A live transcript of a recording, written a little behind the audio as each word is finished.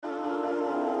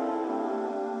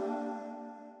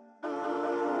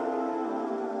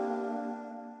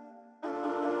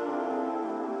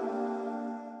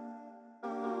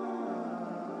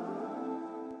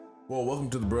Well, welcome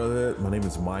to the Brotherhood. My name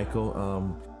is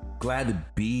Michael. Glad to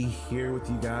be here with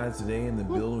you guys today in the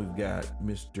building. We've got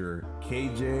Mr.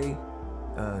 KJ,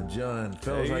 John.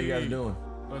 Fellas, how you guys doing?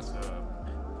 What's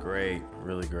up? Great,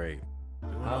 really great.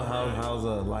 How's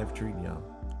life treating y'all?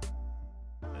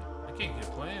 I can't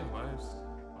complain. Life's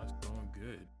going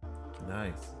good.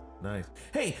 Nice.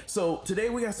 Hey, so today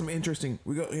we got some interesting.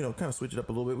 We got kind of switch it up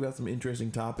a little bit. We got some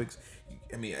interesting topics.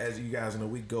 I mean, as you guys know,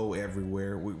 we go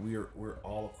everywhere. We're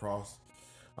all across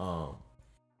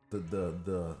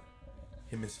the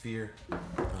hemisphere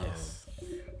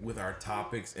with our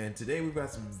topics. And today we've got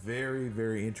some very,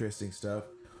 very interesting stuff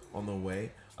on the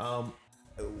way.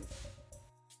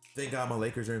 Thank God my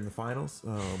Lakers are in the finals.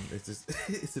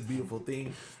 It's a beautiful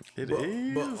thing. It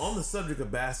is. But on the subject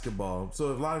of basketball,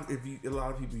 so a lot of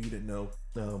people you didn't know,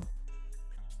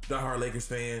 diehard Lakers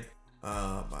fan.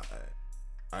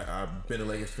 I've been a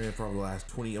Lakers fan for the last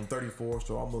 20. I'm 34,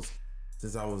 so almost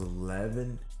since I was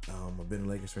 11. I've been a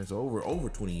Lakers fan so over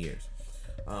 20 years.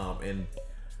 And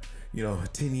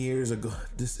 10 years ago,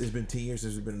 it's been 10 years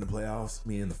since we've been in the playoffs,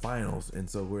 in the finals, and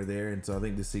so we're there. And so I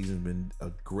think this season's been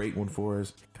a great one for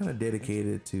us. Kind of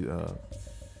dedicated to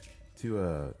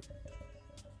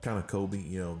kind of Kobe,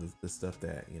 the stuff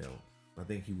that I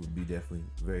think he would be definitely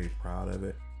very proud of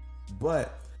it.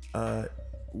 But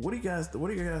what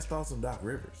are your guys' thoughts on Doc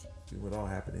Rivers? What all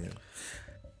happened to him?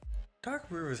 Doc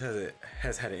Rivers has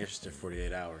had an interesting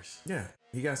 48 hours. Yeah,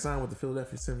 he got signed with the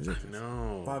Philadelphia 76ers.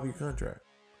 No, 5-year contract.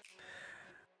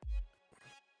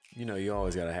 You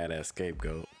always gotta have that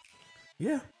scapegoat.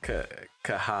 Yeah,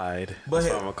 hide. But That's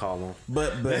what I'm gonna call him.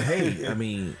 But hey, I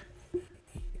mean,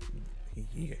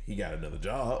 he got another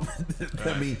job.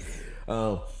 I mean,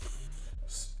 and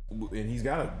he's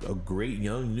got a great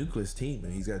young nucleus team,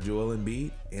 and he's got Joel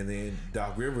Embiid, and then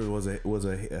Doc Rivers was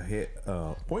a head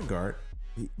point guard.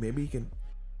 Maybe he can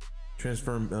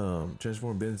transform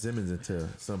Ben Simmons into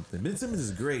something. Ben Simmons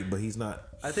is great, but he's not.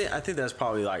 I think that's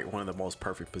probably like one of the most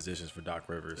perfect positions for Doc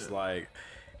Rivers. Yeah. Like,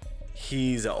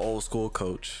 he's an old school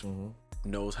coach,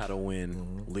 knows how to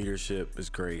win. Leadership is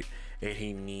great, and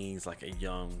he needs like a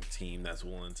young team that's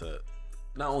willing to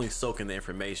not only soak in the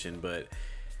information, but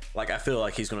like I feel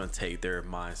like he's gonna take their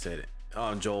mindset,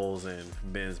 Joel's and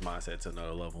Ben's mindset to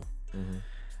another level.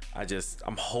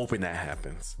 I'm hoping that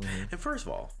happens. And first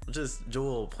of all, just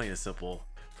Joel, plain and simple,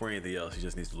 for anything else, he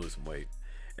just needs to lose some weight.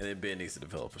 And then Ben needs to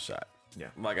develop a shot. Yeah.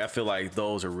 Like, I feel like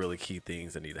those are really key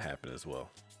things that need to happen as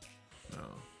well. No,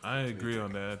 I agree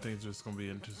on that. I think it's just going to be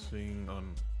interesting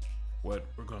on what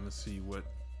we're going to see, what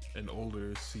an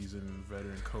older, seasoned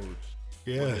veteran coach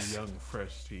with a young,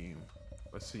 fresh team.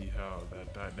 Let's see how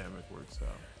that dynamic works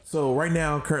out. So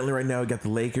currently right now, we got the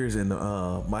Lakers and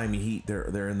the Miami Heat.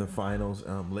 They're in the finals.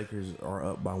 Lakers are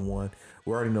up by 1.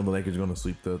 We already know the Lakers are going to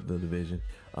sweep the division.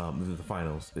 The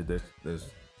finals. It's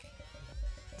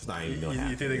not even going to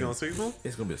happen. You think they're going to sweep them?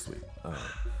 It's going to be a sweep.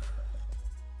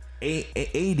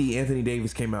 AD Anthony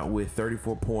Davis came out with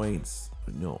 34 points.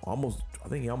 Almost. I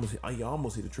think he almost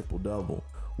hit a triple double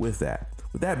with that.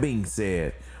 With that being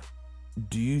said,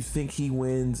 do you think he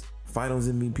wins Finals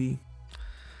MVP?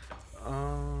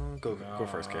 Go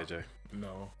first, KJ.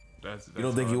 No, that's you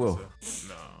don't think he will?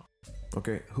 No.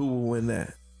 Okay, who will win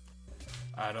that?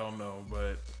 I don't know,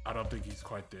 but I don't think he's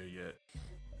quite there yet.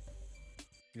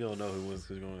 You don't know who wins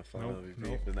because you're going to Final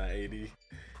MVP, but not AD.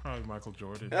 Probably Michael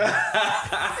Jordan.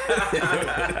 I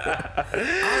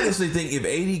honestly think if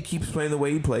AD keeps playing the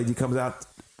way he plays, he comes out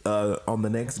on the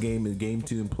next game in game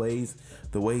 2 and plays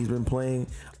the way he's been playing,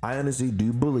 I honestly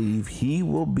do believe he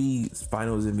will be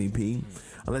Finals MVP.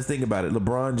 Let's think about it.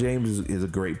 LeBron James is a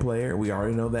great player. We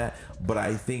already know that. But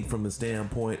I think from the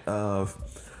standpoint of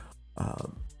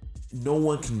no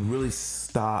one can really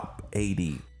stop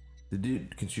AD. The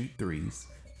dude can shoot threes.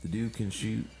 The dude can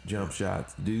shoot jump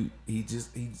shots. He's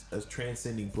a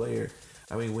transcending player.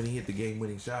 I mean, when he hit the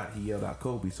game-winning shot, he yelled out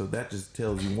Kobe. So that just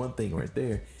tells you one thing right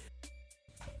there.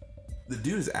 The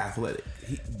dude is athletic.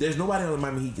 There's nobody on the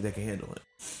Miami Heat that can handle it.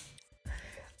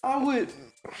 I would.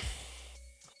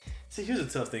 See, here's the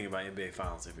tough thing about NBA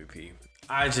Finals MVP.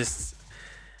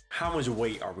 How much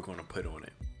weight are we going to put on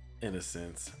it? In a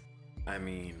sense, I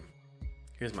mean,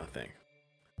 here's my thing.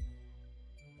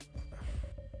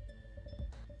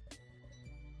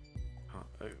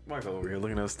 Michael over here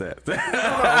looking at stats.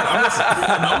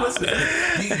 I'm listening.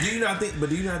 Do you not think? But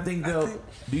do you not think though?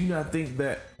 Do you not think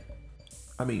that?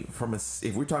 I mean,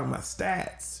 if we're talking about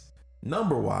stats,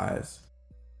 number wise,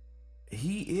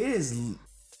 he is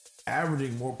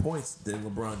averaging more points than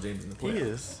LeBron James in the playoffs. He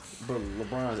is, but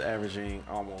LeBron's averaging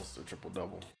almost a triple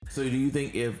double. So do you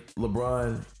think if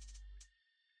LeBron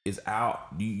is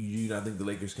out, do you not think the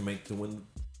Lakers can make to win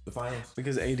The finals?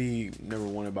 Because AD never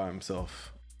won it by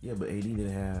himself. Yeah, but AD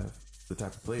didn't have the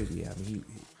type of players he had. I mean,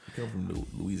 he come from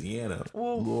Louisiana, New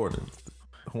Orleans,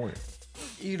 the Hornets.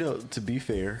 You know, to be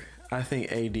fair, I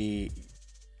think AD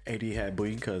had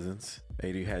Boogie Cousins.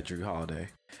 AD had Drew Holiday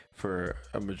for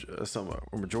a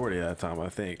majority of that time, I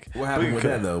think. What happened with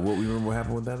that, though? What we remember what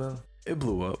happened with that, though? It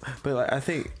blew up. But like, I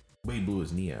think... But he blew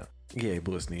his knee out. Yeah, he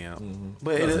blew his knee out. Mm-hmm.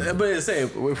 But say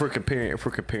if we're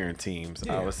comparing teams,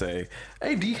 yeah. I would say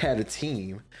AD had a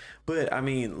team. But, I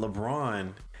mean,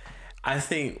 LeBron, I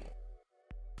think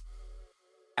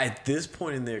at this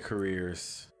point in their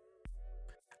careers...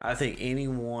 I think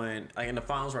anyone like in the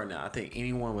finals right now, I think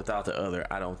anyone without the other,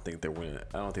 I don't think they're winning.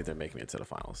 I don't think they're making it to the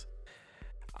finals.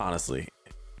 Honestly,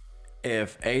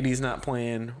 if AD's not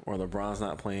playing or LeBron's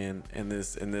not playing in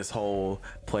this whole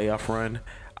playoff run,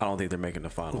 I don't think they're making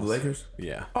the finals. The Lakers?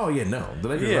 Yeah. Oh yeah, no, the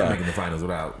Lakers are not making the finals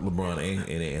without LeBron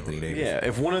and Anthony Davis. Yeah,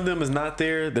 if one of them is not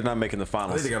there, they're not making the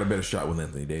finals. I think they got a better shot with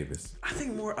Anthony Davis. I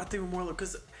think more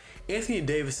because Anthony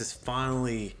Davis has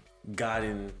finally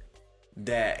gotten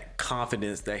that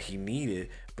confidence that he needed,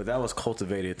 but that was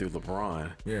cultivated through LeBron.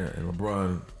 Yeah, and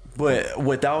LeBron. But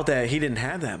without that, he didn't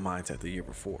have that mindset the year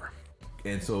before.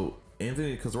 And so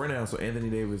Anthony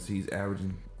Davis, he's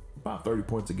averaging about 30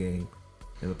 points a game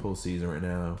in the postseason right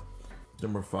now.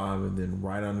 Number 5, and then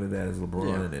right under that is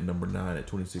LeBron, and at number 9 at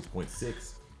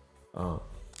 26.6.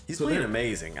 He's playing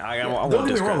amazing. Don't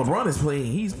get me wrong, LeBron is playing.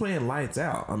 He's playing lights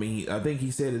out. I mean, I think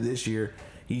he said it this year.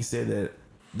 He said that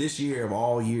this year of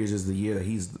all years is the year that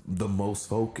he's the most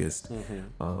focused.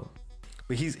 Mm-hmm.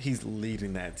 But he's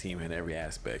leading that team in every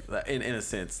aspect, in a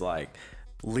sense, like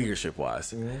leadership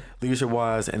wise, and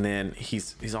then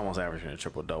he's almost averaging a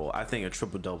triple double. I think a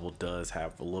triple double does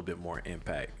have a little bit more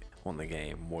impact on the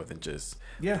game more than just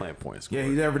playing points. Yeah,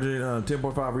 he's averaging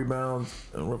 10.5 rebounds,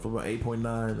 roughly about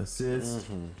 8.9 assists,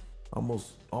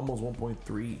 almost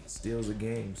 1.3 steals a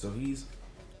game. So he's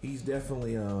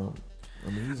definitely.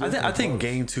 I think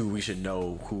game 2 we should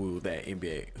know who the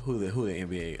NBA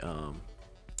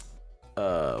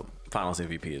Finals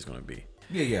MVP is going to be.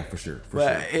 Yeah, for sure.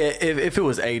 If it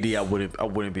was AD, I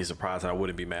wouldn't be surprised. I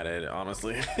wouldn't be mad at it,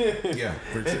 honestly. Yeah,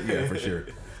 for sure.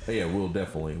 Yeah, we'll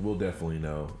definitely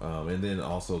know. And then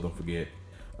also don't forget,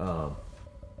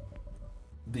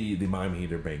 the Miami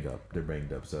Heat are banged up.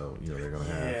 So they're gonna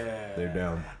have they're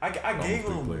down. I gave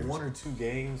them 1 or 2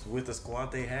 games with the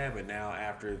squad they have, and now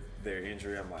after their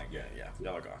injury, I'm like,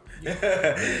 y'all are gone.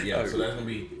 Yeah. So that's gonna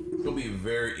be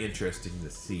very interesting to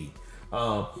see.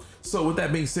 So with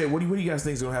that being said, what do you guys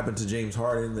think is going to happen to James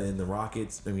Harden and the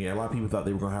Rockets? I mean, a lot of people thought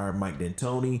they were going to hire Mike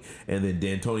D'Antoni, and then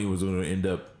D'Antoni was going to end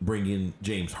up bringing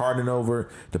James Harden over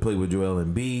to play with Joel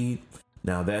Embiid.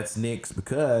 Now that's nixed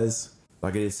because,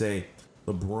 like I did say,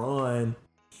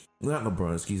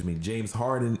 James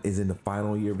Harden is in the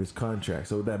final year of his contract.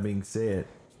 So with that being said,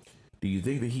 do you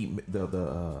think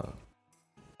the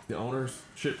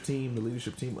ownership team, the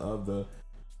leadership team of the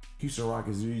Houston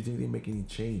Rockets, do you think they make any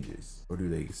changes or do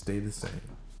they stay the same?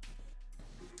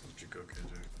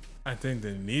 I think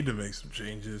they need to make some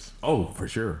changes. Oh, for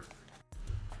sure.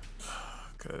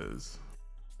 Because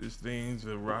these things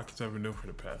the Rockets have been doing for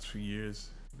the past few years,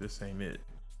 this ain't it.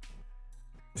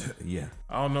 Yeah.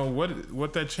 I don't know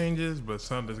what that change is, but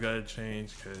something's got to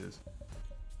change because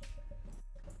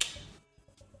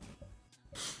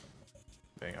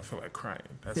dang, I feel like crying.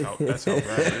 That's how bad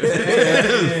it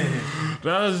is.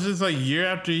 That was just like year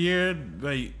after year.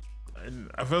 Like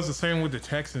I felt the same with the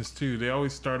Texans too. They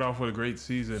always start off with a great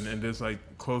season, and just like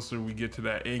closer we get to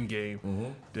that end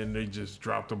game, then they just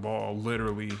drop the ball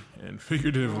literally and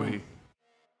figuratively.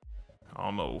 I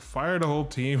don't know. Fire the whole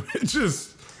team.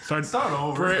 Just start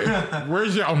over.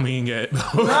 Where's Yao Ming at?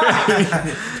 Put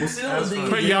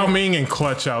Yao Ming and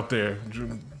Clutch out there.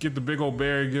 Get the big old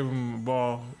bear, give him the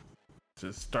ball.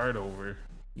 Just start over.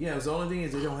 Yeah, the only thing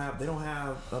is they don't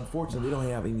have unfortunately they don't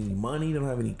have any money, they don't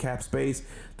have any cap space,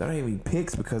 they don't have any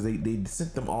picks because they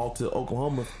sent them all to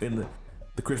Oklahoma in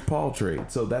the Chris Paul trade.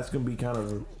 So that's gonna be kind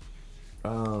of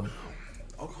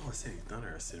Oklahoma City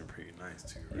Thunder are sitting pretty nice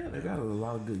too. Right? Yeah, they got a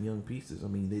lot of good young pieces. I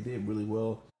mean, they did really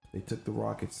well. They took the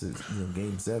Rockets to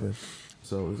Game 7,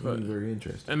 so it's going to be very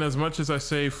interesting. And as much as I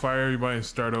say fire everybody and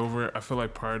start over, I feel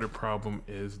like part of the problem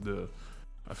is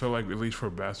I feel like at least for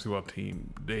a basketball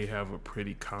team, they have a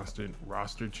pretty constant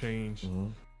roster change,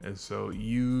 and so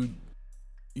you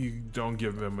don't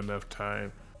give them enough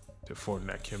time to form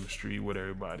that chemistry with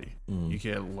everybody. You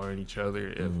can't learn each other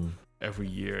if every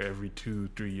year, every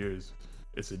 2-3 years,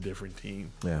 it's a different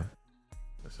team. Yeah.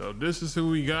 So this is who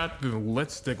we got. Then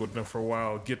let's stick with them for a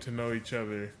while, get to know each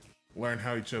other, learn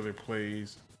how each other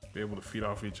plays, be able to feed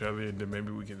off each other, and then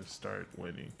maybe we can start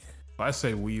winning. I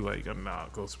say we nah,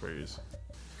 go Spurs.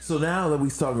 So now that we're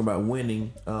talking about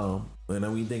winning, and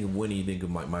when you think of winning, you think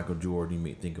of like Michael Jordan, you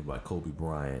may think of like Kobe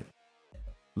Bryant.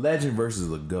 Legend versus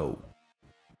the GOAT.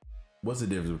 What's the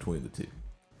difference between the two?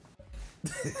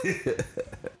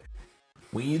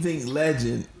 When you think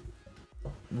legend,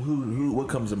 what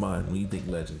comes to mind when you think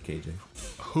legend, KJ?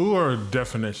 Who or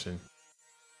definition?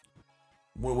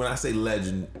 When I say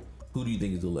legend, who do you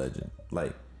think is a legend?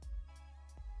 Like,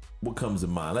 what comes to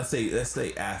mind? Let's say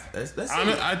I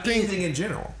think anything in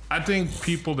general. I think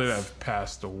people that have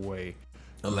passed away.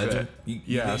 A legend?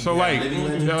 So like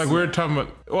we were talking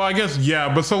about. Well, I guess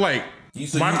but so like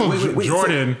Michael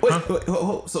Jordan.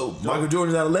 So Michael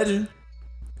Jordan's not a legend?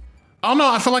 I don't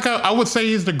know. I feel like I would say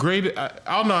he's the greatest. I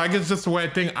don't know. I guess just the way I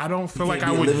think. I don't feel like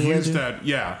I would use legend? That.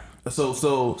 Yeah.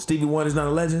 So Stevie Wonder's not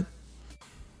a legend?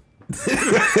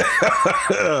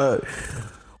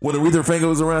 When Aretha Franklin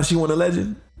was around, she wasn't a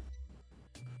legend?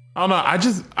 I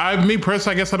don't know. Me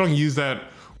personally, I guess I don't use that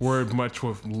word much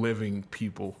with living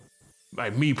people.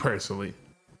 Like me personally.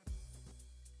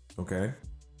 Okay.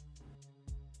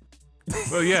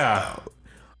 Well, yeah.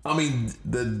 I mean,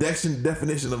 the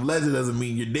definition of legend doesn't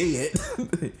mean you're dead.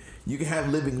 You can have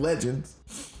living legends.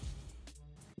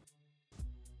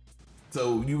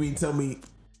 So you mean tell me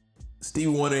Stevie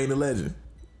Wonder ain't a legend?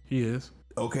 He is.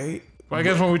 Okay. Well, I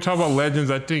guess when we talk about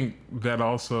legends, I think that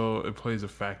also it plays a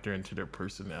factor into their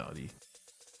personality.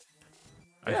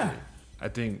 I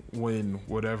think when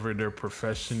whatever their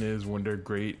profession is, when they're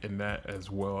great in that, as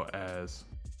well as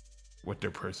what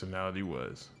their personality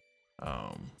was.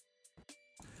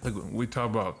 Like we talk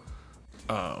about,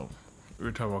 we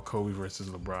were talking about Kobe versus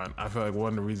LeBron. I feel like one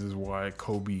of the reasons why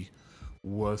Kobe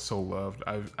was so loved,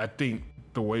 I think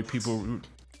the way people,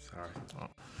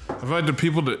 I feel like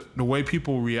the way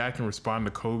people react and respond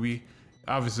to Kobe,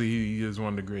 obviously he is one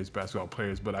of the greatest basketball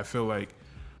players, but I feel like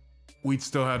we'd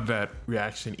still have that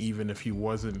reaction even if he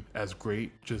wasn't as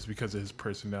great, just because of his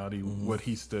personality, what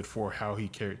he stood for, how he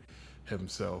carried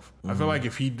himself. I feel like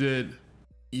if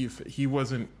he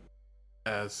wasn't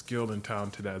as skilled and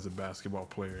talented as a basketball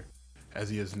player as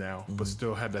he is now, but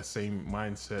still had that same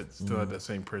mindset, still had that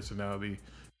same personality,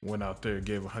 went out there,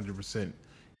 gave 100%,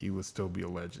 he would still be a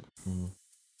legend.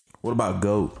 What about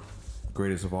GOAT?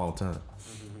 Greatest of all time.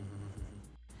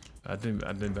 I think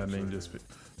that name just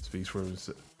speaks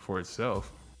for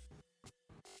itself.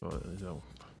 So,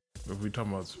 if we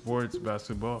talking about sports,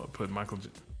 basketball, I put I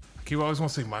keep always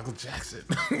want to say Michael Jackson,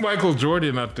 Michael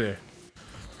Jordan out there.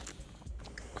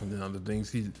 The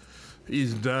things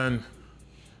he's done,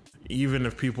 even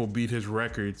if people beat his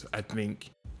records, I think,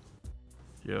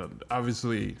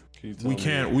 obviously we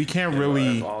can't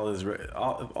really. If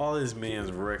all his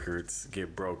man's records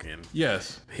get broken,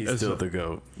 yes, he's still the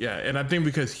GOAT. Yeah, and I think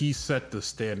because he set the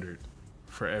standard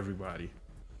for everybody,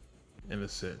 in a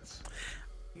sense.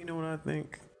 You know what I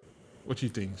think? What you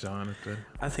think, Jonathan?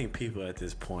 I think people at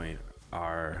this point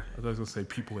are. I was gonna say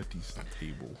people at this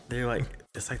table. They're like,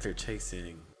 it's like they're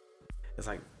chasing. It's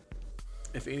like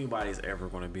if anybody's ever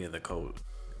going to be in the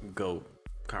GOAT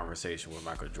conversation with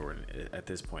Michael Jordan, at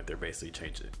this point they're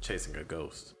basically chasing a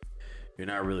ghost. You're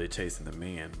not really chasing the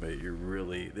man, but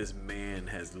this man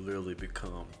has literally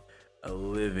become a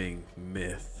living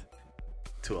myth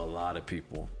to a lot of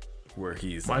people, where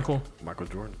he's Michael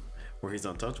Jordan, where he's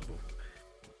untouchable.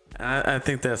 And I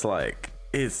think that's like,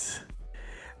 it's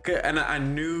good. And I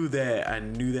knew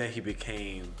that he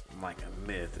became like a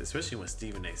myth, especially when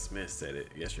Stephen A. Smith said it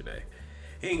yesterday.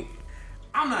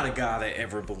 I'm not a guy that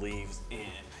ever believes in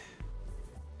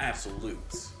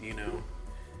absolutes,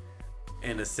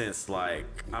 in a sense, like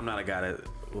I'm not a guy that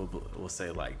will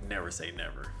say like never say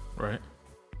never, right?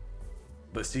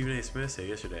 But Stephen A. Smith said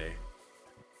yesterday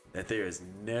that there is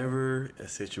never a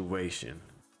situation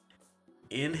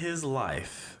in his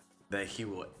life that he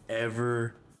will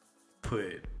ever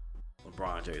put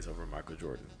LeBron James over Michael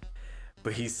Jordan.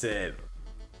 But he said,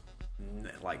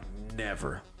 like,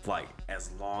 never. Like, as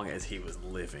long as he was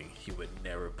living, he would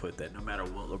never put that, no matter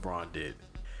what LeBron did.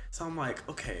 So I'm like,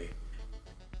 okay.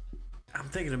 I'm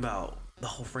thinking about the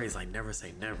whole phrase, like, never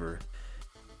say never.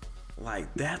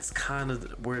 Like, that's kind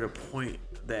of where the point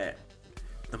that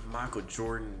the Michael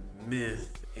Jordan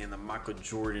myth and the Michael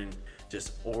Jordan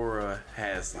just aura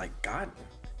has, like, gotten.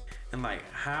 And, like,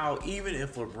 how even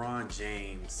if LeBron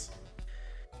James...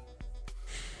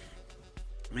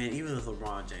 Man, even if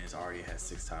LeBron James already has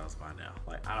 6 titles by now,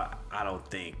 like I don't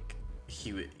think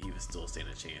he would still stand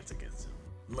a chance against him.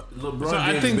 LeBron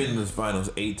James has been in the finals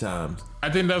 8 times. I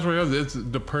think that's what it is. It's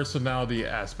the personality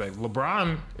aspect.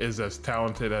 LeBron is as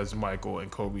talented as Michael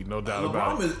and Kobe, no doubt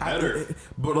about it.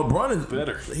 But LeBron is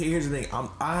better. Here's the thing.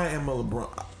 I am a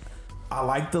LeBron. I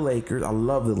like the Lakers. I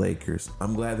love the Lakers.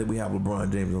 I'm glad that we have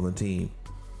LeBron James on the team.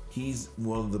 He's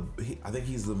I think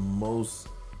he's the most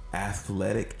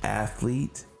athletic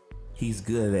athlete. He's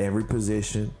good at every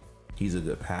position. He's a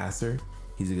good passer.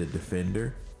 He's a good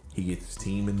defender. He gets his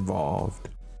team involved.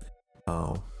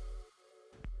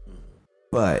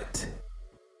 But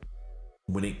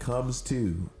when it comes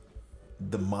to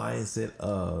the mindset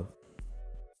of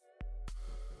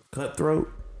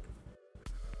cutthroat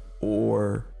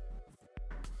or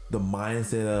the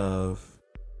mindset of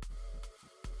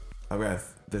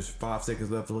there's 5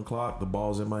 seconds left on the clock, the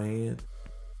ball's in my hand,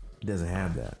 he doesn't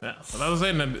have that. Yeah, but I was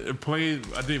saying that it played.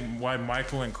 I think why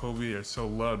Michael and Kobe are so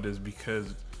loved is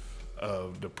because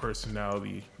of the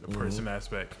personality, the person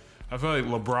aspect. I feel like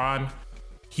LeBron,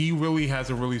 he really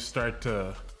hasn't really started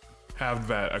to have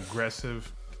that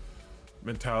aggressive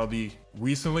mentality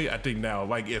recently. I think now,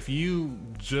 like if you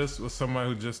just was someone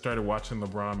who just started watching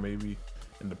LeBron maybe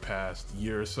in the past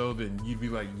year or so, then you'd be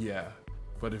like, yeah.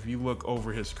 But if you look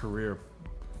over his career,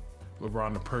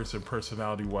 LeBron the person,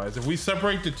 personality-wise, if we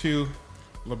separate the two,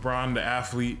 LeBron the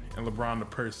athlete and LeBron the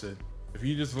person, if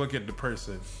you just look at the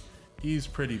person, he's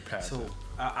pretty passive. So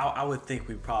I would think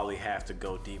we probably have to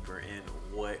go deeper in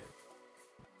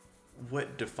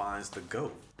what defines the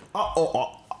GOAT.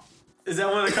 Is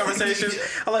that one of the conversations?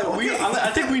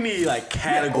 I think we need like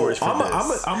categories for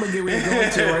this. I'm gonna get ready to go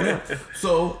into it right now.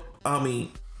 So I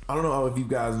mean, I don't know if you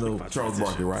guys know Charles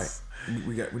Barkley, right?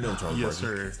 We know Charles Barkley. Yes,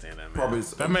 sir. Probably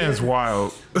that man's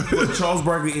wild. But Charles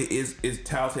Barkley is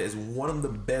touted as one of the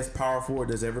best power forward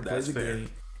that's ever played the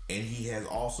game, and he has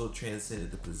also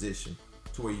transcended the position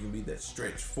to where you can be that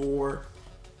stretch 4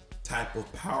 type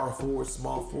of power forward,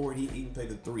 small forward. He can even play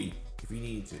the 3 if he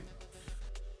needed to.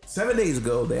 7 days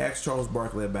ago, they asked Charles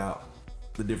Barkley about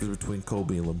the difference between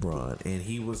Kobe and LeBron, and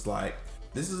he was like,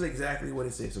 "This is exactly what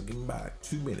he said." So give me about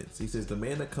 2 minutes. He says, "The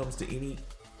man that comes to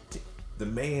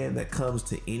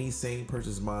any sane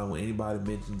person's mind when anybody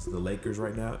mentions the Lakers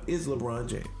right now is LeBron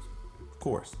James. Of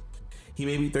course, he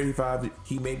may be 35.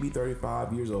 He may be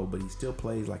 35 years old, but he still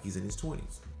plays like he's in his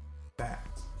 20s.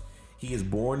 Facts. He is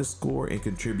born to score and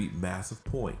contribute massive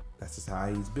point. That's just how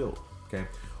he's built. Okay.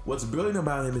 What's brilliant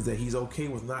about him is that he's okay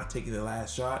with not taking the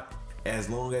last shot as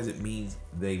long as it means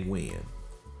they win.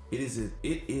 It is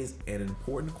an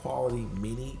important quality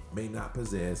many may not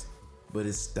possess, but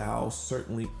his style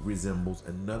certainly resembles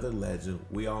another legend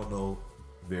we all know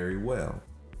very well.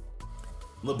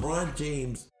 LeBron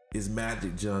James is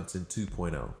Magic Johnson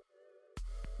 2.0.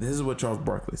 This is what Charles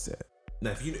Barkley said.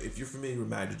 Now, if you're familiar with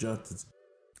Magic Johnson's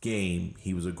game,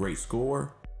 he was a great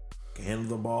scorer, can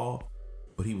handle the ball,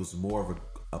 but he was more of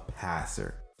a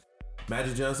passer.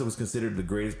 Magic Johnson was considered the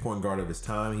greatest point guard of his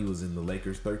time. He was in the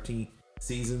Lakers 13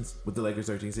 seasons,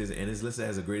 and is listed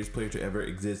as the greatest player to ever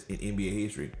exist in NBA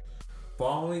history.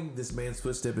 Following this man's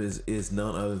footsteps is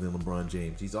none other than LeBron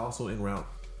James. He's also en route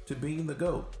to being the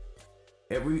GOAT.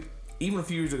 Even a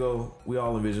few years ago, we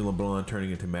all envisioned LeBron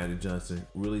turning into Magic Johnson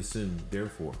really soon,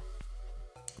 therefore.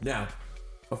 Now,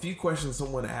 a few questions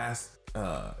someone asked,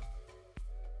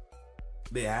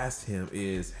 they asked him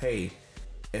is, hey,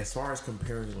 as far as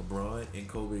comparing LeBron and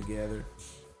Kobe together,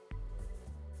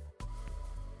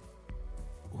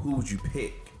 who would you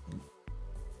pick?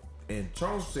 And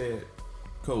Charles said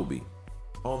Kobe,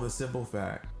 on the simple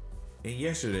fact. And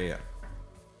yesterday,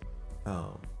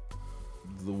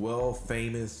 the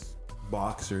world-famous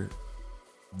boxer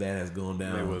that has gone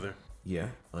down, Mayweather,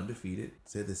 undefeated,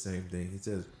 said the same thing.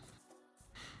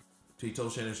 He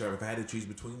told Shannon Sharpe, if I had to choose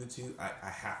between the two, I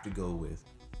have to go with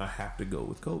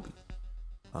Kobe.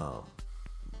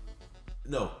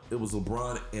 No, it was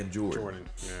LeBron and Jordan.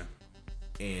 Yeah.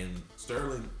 And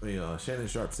Shannon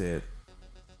Sharpe said,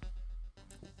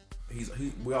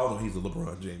 we all know he's a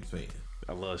LeBron James fan.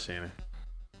 I love Shannon,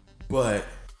 but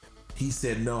he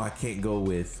said no, I can't go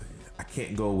with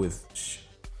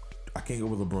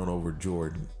LeBron over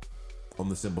Jordan, on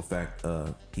the simple fact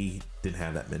he didn't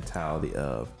have that mentality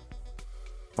of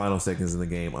final seconds in the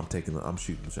game. I'm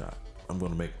shooting the shot. I'm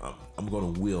going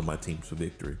to will my team to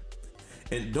victory.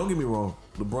 And don't get me wrong,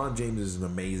 LeBron James is an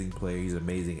amazing player. He's an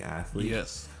amazing athlete.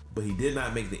 Yes, but he did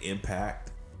not make the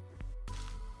impact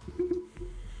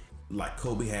like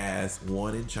Kobe has,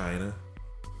 one in China,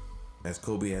 as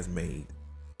Kobe has made.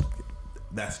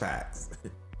 That's facts.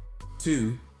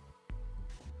 2,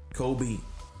 Kobe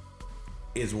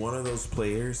is one of those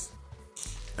players.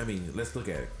 I mean, let's look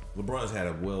at it. LeBron's had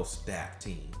a well-stacked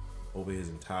team over his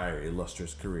entire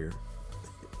illustrious career.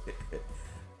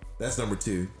 That's number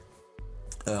 2.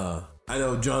 I I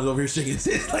know John's over here shaking his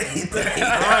head. Like, we should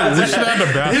have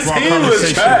the basketball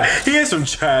conversation. He had some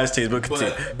trash teams, but we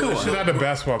should have the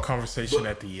basketball conversation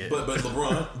at the end. But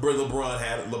LeBron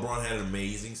had an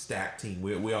amazing stacked team.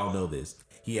 We all know this.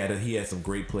 He had some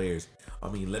great players. I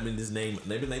mean, let me name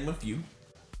a few.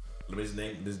 Let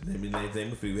me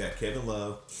name a few. We had Kevin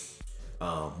Love.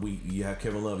 You have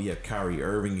Kevin Love. You have Kyrie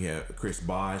Irving. You have Chris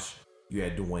Bosh. You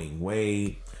had Dwayne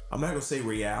Wade. I'm not gonna say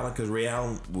Ray Allen because Ray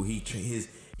Allen,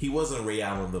 he wasn't Ray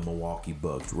Allen of the Milwaukee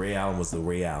Bucks. Ray Allen was the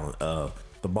Ray Allen of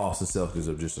the Boston Celtics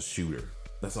of just a shooter.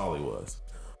 That's all he was.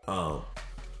 So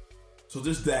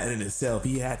just that in itself,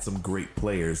 he had some great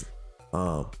players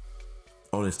on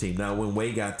his team. Now, when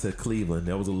Wade got to Cleveland,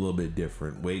 that was a little bit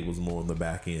different. Wade was more on the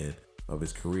back end of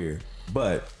his career.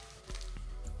 But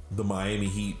the Miami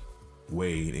Heat,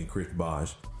 Wade and Chris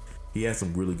Bosh, he had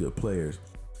some really good players.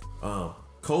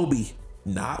 Kobe,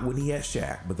 not when he had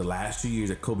Shaq, but the last 2 years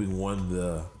that Kobe won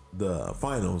the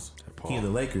finals, he and the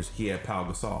Lakers, he had Pau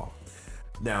Gasol.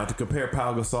 Now, to compare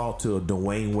Pau Gasol to a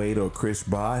Dwayne Wade or Chris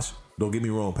Bosh, don't get me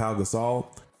wrong, Pau Gasol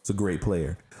is a great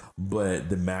player. But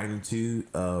the magnitude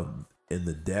and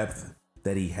the depth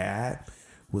that he had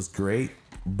was great,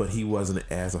 but he wasn't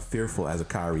as fearful as a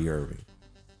Kyrie Irving,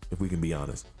 if we can be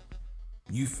honest.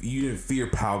 You didn't fear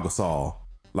Pau Gasol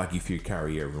like you feared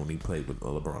Kyrie Irving when he played with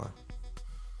LeBron.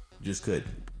 Just couldn't.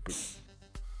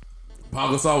 Pau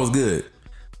Gasol was good,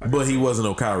 but he wasn't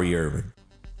no Kyrie Irving.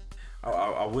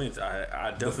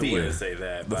 I definitely wouldn't say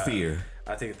that. The fear.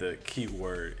 I think the key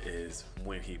word is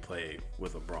when he played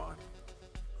with LeBron.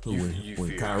 You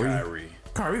fear Kyrie?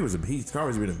 Kyrie was a beast.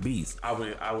 Kyrie's been a beast. I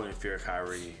wouldn't fear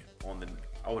Kyrie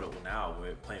I would have now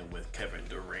with playing with Kevin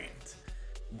Durant.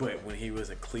 But when he was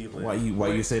in Cleveland, why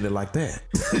you saying it like that?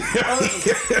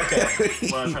 Okay.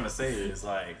 What I'm trying to say is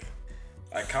like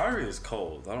Kyrie is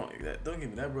cold. Don't get me.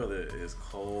 That brother is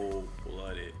cold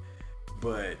blooded.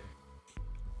 But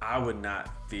I would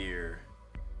not fear.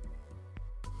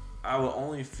 I would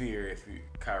only fear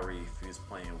Kyrie if he was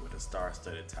playing with a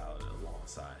star-studded talent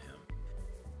alongside him.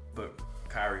 But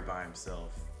Kyrie by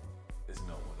himself is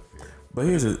no one to fear. But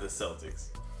here's the Celtics.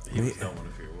 He was no one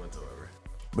to fear whatsoever.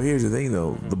 But here's the thing,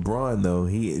 though. LeBron, though,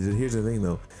 here's the thing,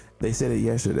 though. They said it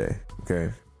yesterday,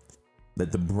 okay,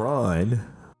 that LeBron,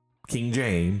 King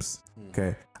James,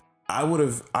 okay, I would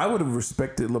have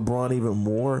respected LeBron even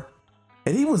more,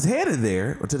 and he was headed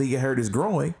there until he hurt his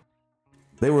groin.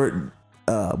 They were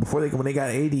when they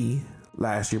got AD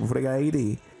last year. Before they got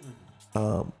AD,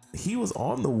 he was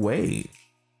on the way.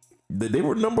 They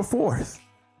were number 4th,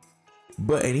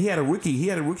 and he had a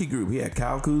rookie group. He had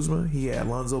Kyle Kuzma, he had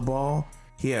Lonzo Ball.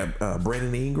 He had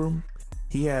Brandon Ingram.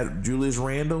 He had Julius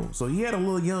Randle. So he had a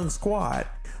little young squad,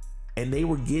 and they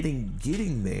were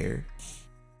getting there,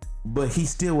 but he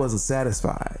still wasn't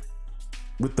satisfied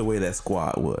with the way that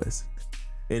squad was.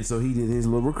 And so he did his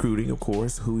little recruiting, of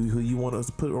course. Who you want us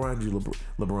to put around you,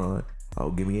 LeBron?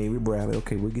 Oh, give me Avery Bradley.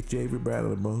 Okay, we'll get you Avery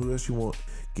Bradley. LeBron, who else you want?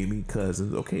 Give me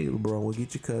Cousins. Okay, LeBron, we'll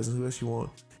get you Cousins. Who else you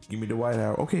want? Give me Dwight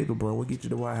Howard. Okay, LeBron, we'll get you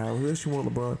Dwight Howard. Who else you want,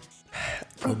 LeBron?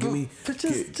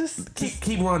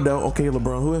 Keep Rondo. Okay,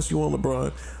 LeBron. Who else you want,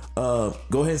 LeBron?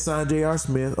 Go ahead and sign J.R.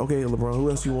 Smith. Okay, LeBron. Who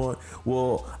else you want?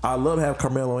 Well, I'd love to have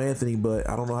Carmelo Anthony, but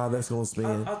I don't know how that's going to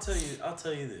spin. I'll tell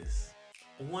you this.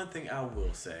 One thing I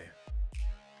will say.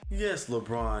 Yes,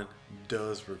 LeBron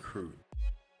does recruit.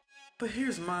 But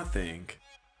here's my thing.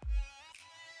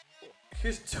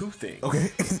 Here's 2 things. Okay.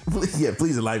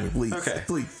 Please enlighten me, please. Okay.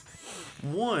 Please.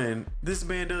 One, this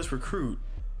man does recruit,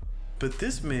 but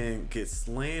this man gets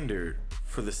slandered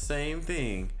for the same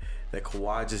thing that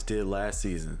Kawhi just did last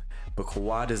season. But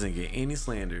Kawhi doesn't get any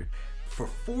slander for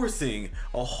forcing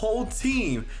a whole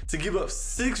team to give up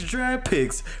 6 draft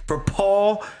picks for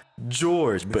Paul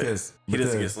George. But he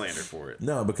doesn't get slandered for it.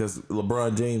 No, because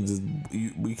LeBron James is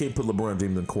you can't put LeBron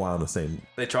James and Kawhi on the same.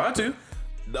 They tried to.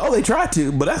 No, they tried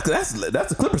to, but that's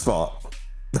the Clippers' fault.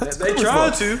 They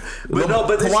tried to, but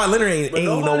Kawhi Leonard ain't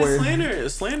nowhere.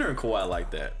 Slandering Kawhi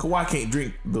like that. Kawhi can't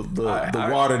drink the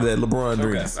water that LeBron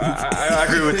drinks. I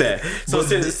agree with that. So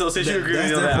since you agree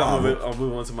with that, I'll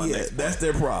move on to my next point. That's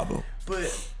their problem.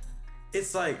 But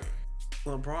it's like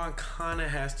LeBron kind of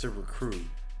has to recruit.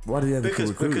 Why do you have to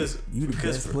recruit? Because you the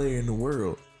best player in the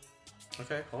world.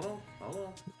 Okay, hold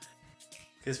on.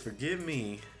 Because forgive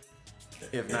me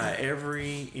if not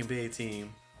every NBA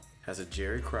team has a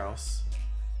Jerry Krause.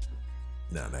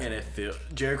 No. And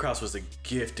Jerry Krause was a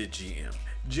gifted GM.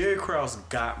 Jerry Krause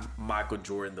got Michael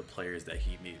Jordan the players that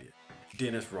he needed.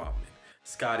 Dennis Rodman,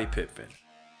 Scottie Pippen,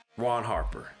 Ron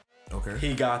Harper. Okay.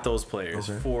 He got those players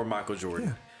for Michael Jordan.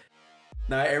 Yeah.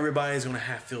 Now everybody's going to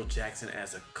have Phil Jackson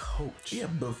as a coach. Yeah,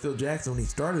 but Phil Jackson, when he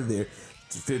started there,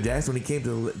 Phil Jackson, when he came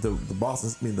to the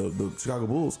Boston, the Chicago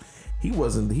Bulls, he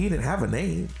didn't have a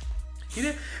name. He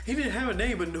didn't have a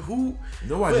name, but who?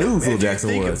 Nobody knew who Phil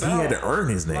Jackson was. He had to earn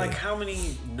his name. Like, how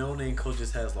many no-name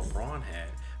coaches has LeBron had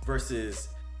versus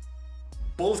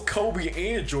both Kobe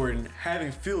and Jordan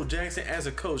having Phil Jackson as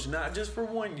a coach, not just for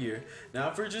 1 year,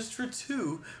 not for just for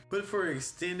 2, but for an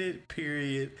extended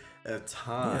period of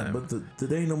time. Yeah, but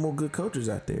there ain't no more good coaches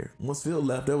out there. Once Phil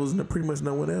left, there was pretty much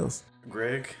no one else.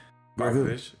 Greg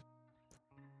Popovich.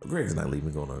 Greg's not leaving.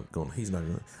 He's not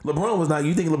going. LeBron was not.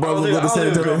 You think LeBron was going to San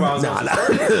Antonio?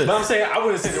 But I'm saying I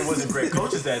wouldn't say there wasn't great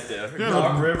coaches out there.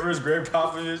 Doc Rivers, Greg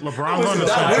Popovich. LeBron going to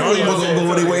San Antonio. Wasn't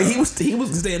going anywhere. He was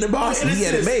staying in Boston. He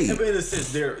had it made. But in a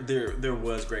sense, there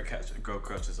was great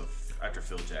coaches after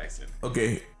Phil Jackson.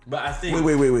 Okay. But I think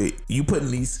wait. You putting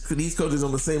these coaches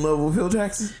on the same level with Phil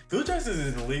Jackson? Phil Jackson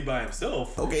is in the league by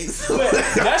himself. Okay. But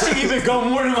that should even go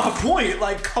more to my point.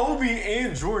 Like, Kobe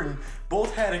and Jordan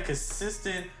both had a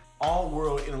consistent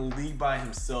all-world in a league by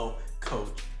himself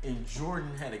coach, and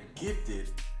Jordan had a gifted,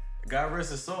 God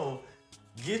rest his soul,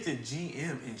 gifted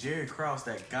GM in Jerry Krause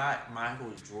that got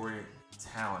Michael Jordan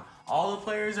talent. All the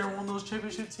players that were on those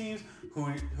championship teams,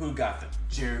 who got them?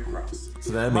 Jerry Krause.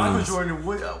 So that Michael means Jordan,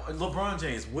 LeBron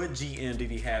James, what GM did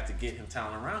he have to get him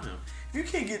talent around him? If you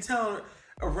can't get talent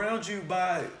around you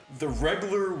by the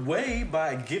regular way,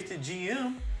 by a gifted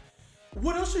GM,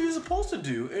 what else are you supposed to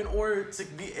do in order to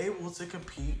be able to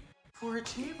compete for a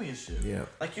championship? Yeah.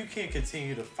 Like, you can't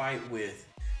continue to fight with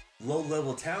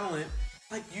low-level talent.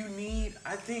 Like, you need,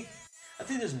 I think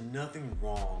there's nothing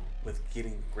wrong with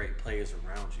getting great players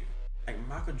around you. Like,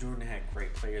 Michael Jordan had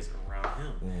great players around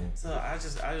him. So I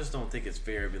just don't think it's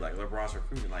fair to be like, LeBron's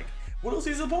recruiting. Like, what else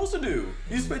is he supposed to do?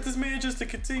 You expect this man just to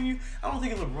continue? I don't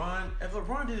think if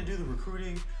LeBron didn't do the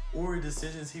recruiting or the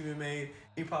decisions he made,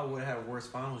 he probably would have had a worse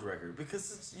finals record,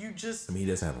 because he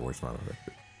doesn't have a worse finals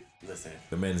record. Listen,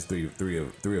 the man is three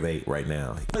of 8 right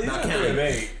now. He's not counting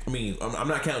 8. I mean, I'm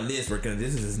not counting this record.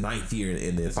 This is his 9th year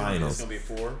in the finals. It's gonna be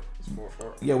 4. It's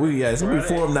 4. Yeah, it's gonna be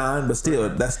 4 of 9, but still,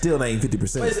 that's still not even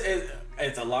 50%.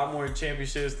 It's a lot more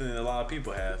championships than a lot of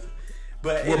people have.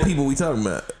 But what people we talking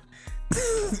about?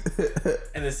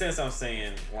 In the sense, I'm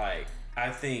saying, like, I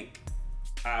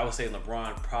would say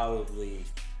LeBron probably,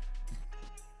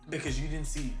 because you didn't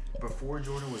see before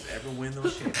Jordan was ever win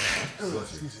those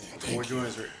championships. Before Jordan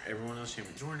was ever win those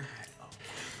championships, Jordan had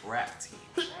a rap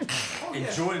team,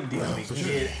 and Jordan didn't even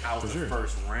get out the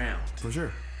first round. For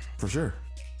sure.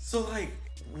 So, like,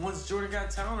 once Jordan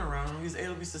got talent around him, he was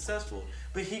able to be successful.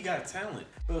 But he got talent.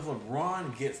 But if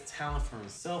LeBron gets talent for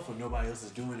himself and nobody else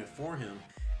is doing it for him,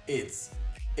 it's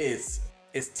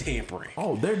tampering.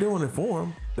 Oh, they're doing it for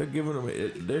him. They're giving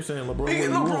him. They're saying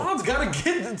LeBron's got to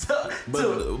get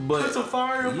to put some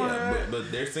fire up on that. But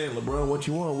they're saying, LeBron, what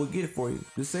you want, we'll get it for you.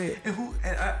 Just say it. And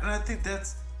I think that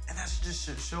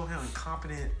should show how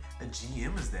incompetent a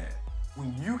GM is that.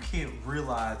 When you can't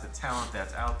realize the talent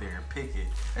that's out there and pick it,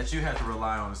 that you have to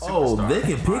rely on a superstar. Oh, they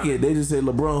can pick it. They just say,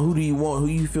 LeBron, who do you want? Who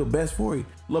you feel best for you?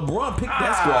 LeBron picked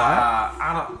that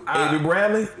squad. Avery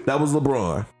Bradley, that was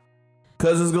LeBron.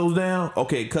 Cousins goes down.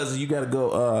 Okay, Cousins, you got to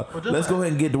go. Let's go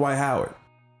ahead and get Dwight Howard.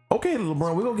 Okay,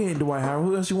 LeBron, we're going to get Dwight Howard.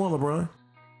 Who else you want,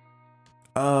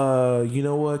 LeBron? You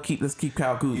know what? Let's keep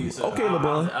Kyle Kuzma. Okay,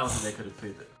 LeBron. I don't think they could have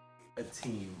picked a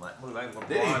team like LeBron.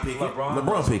 They didn't pick it.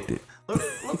 LeBron picked it.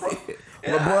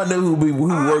 LeBron knew who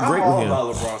worked great with him. I'm all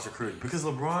about LeBron's recruiting because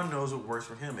LeBron knows what works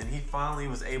for him, and he finally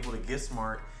was able to get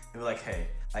smart and be like, hey,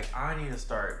 like, I need to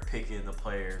start picking the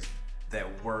players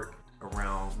that work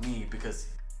around me, because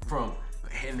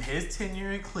in his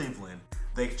tenure in Cleveland,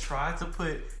 they tried to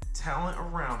put talent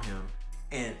around him,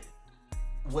 and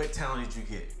what talent did you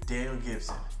get? Daniel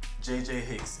Gibson, J.J.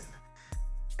 Hickson,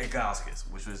 and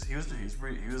Gauskas, which was he was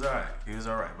all right. He was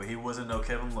all right, but he wasn't no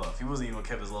Kevin Love. He wasn't even on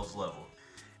Kevin Love's level.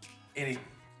 And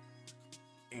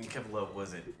Kevin Love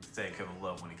wasn't the same Kevin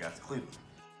Love when he got to Cleveland.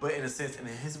 But in a sense, in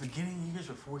his beginning years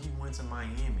before he went to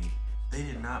Miami, they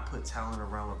did not put talent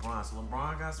around LeBron. So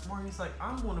LeBron got smart. He's like,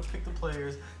 I'm going to pick the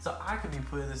players so I can be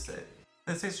put in the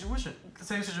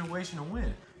same situation to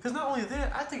win. Because not only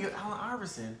that, I think if Allen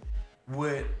Iverson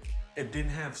didn't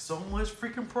have so much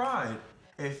freaking pride,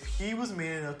 if he was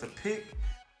man enough to pick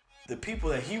the people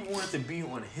that he wanted to be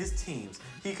on his teams,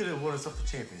 he could have won himself a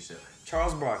championship.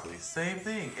 Charles Barkley, same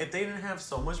thing. If they didn't have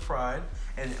so much pride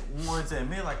and wanted to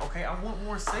admit, like, okay, I want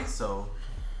more say-so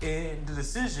in the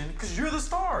decision, because you're the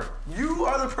star. You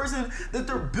are the person that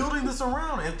they're building this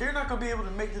around. If they're not going to be able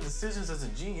to make the decisions as a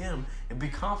GM and be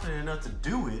confident enough to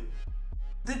do it,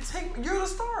 then you're the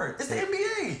star. It's the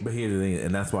NBA. But here's the thing,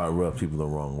 and that's why it rubs people the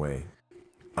wrong way.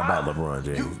 about LeBron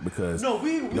James because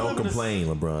don't complain,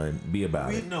 LeBron. Be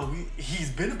about it. He's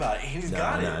been about it. He's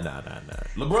got it. Nah.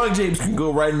 LeBron James can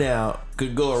go right now.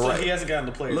 Could go right. He hasn't gotten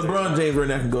the players. LeBron James right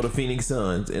now can go to Phoenix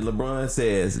Suns, and LeBron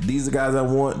says, "These are guys I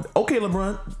want." Okay,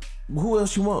 LeBron. Who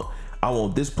else you want? I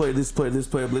want this player,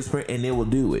 and they will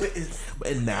do it.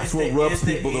 And that's what rubs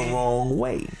people the wrong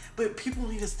way. But people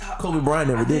need to stop. Kobe Bryant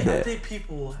never did that. I think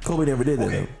people. Kobe never did that.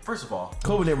 Okay, first of all,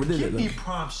 Kobe never did that. Give me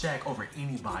prom Shaq over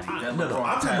anybody. I'm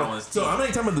not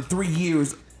talking about the 3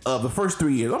 years of the first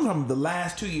 3 years. I'm talking about the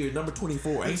last 2 years, number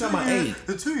 24. I ain't talking about 8.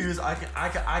 The 2 years I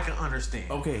can understand.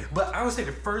 Okay, but I would say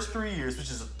the first 3 years, which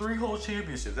is 3 whole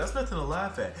championships, that's nothing to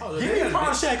laugh at. Give me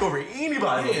prom Shaq over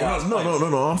anybody.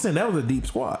 No. I'm saying that was a deep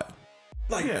squad.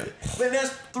 But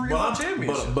that's 3 whole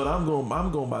championships. But I'm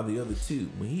going by the other 2.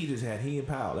 When he just had he and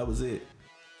Powell, that was it.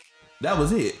 But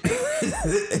and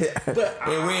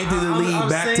ran through the league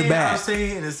back to back. I'm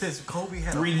saying in a sense, Kobe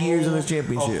had 3 years in the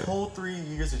championship. A whole 3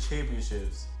 years of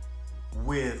championships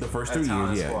with the first 3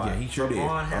 years. Yeah, he sure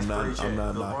LeBron did.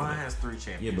 LeBron has 3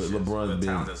 championships. Yeah, but LeBron's been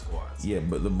talented squads. Yeah,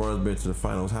 but LeBron's been to the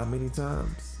finals how many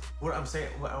times? What I'm saying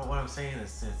in a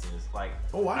sense is like,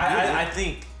 I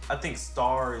think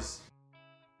stars.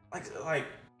 Like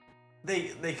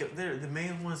they're the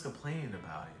main ones complaining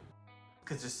about it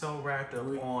because they're so wrapped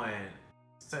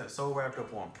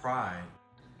up on pride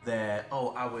that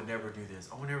I would never do this,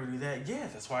 I would never do that. Yeah,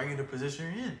 that's why you're in the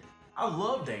position you're in. I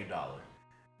love Dame Dollar.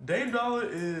 Dame Dollar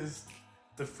is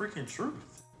the freaking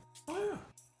truth. Oh yeah.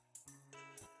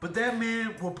 But that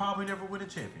man will probably never win a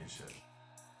championship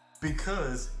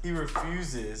because he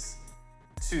refuses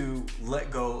to let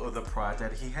go of the pride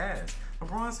that he has.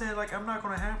 LeBron said, I'm not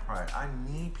going to have pride. I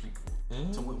need people.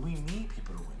 Mm-hmm. So we need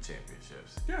people to win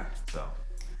championships. Yeah. So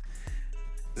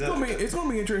it's going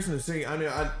to be interesting to see. I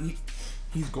mean,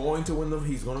 he's going to win them.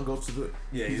 He's going to go to the.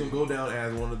 Yeah. He's going to go down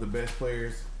as one of the best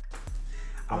players.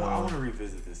 I want to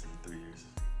revisit this in 3 years.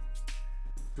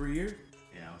 3 years?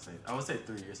 Yeah, I would say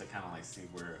 3 years to kind of see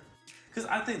where, because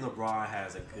I think LeBron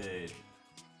has a good.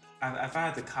 If I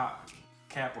had to cap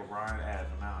LeBron at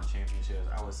an amount of championships,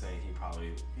 I would say he's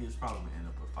probably gonna end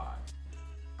up with 5.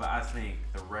 But I think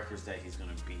the records that he's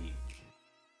gonna beat,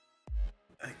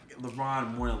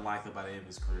 LeBron more than likely by the end of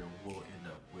his career will end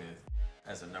up with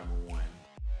as a number one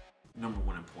in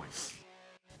points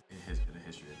in the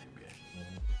history of the NBA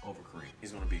over Kareem.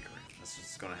 He's gonna beat Kareem. That's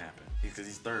just gonna happen because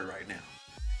he's 3rd right now,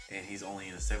 and he's only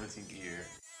in his 17th year,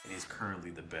 and he's currently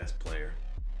the best player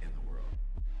in the world.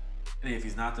 And if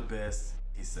he's not the best,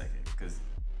 he's 2nd because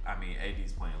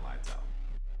AD's playing lights out.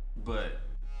 But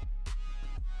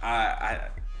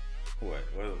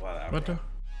what the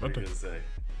you gonna say?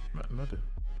 Nothing.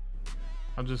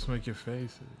 I'm just making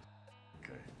faces.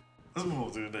 Okay, let's move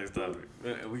on to the next topic.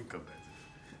 We can come back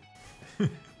to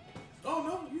it. Oh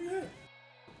no, you good.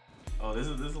 Oh, this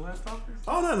is the last topic?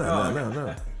 Oh no.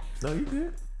 No, you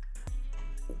good.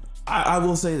 I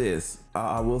will say this.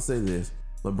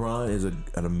 LeBron is an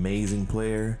amazing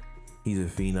player. He's a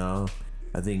phenom.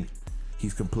 I think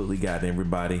he's completely gotten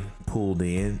everybody pulled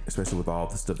in, especially with all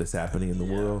the stuff that's happening in the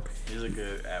world. He's a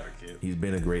good advocate. He's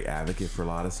been a great advocate for a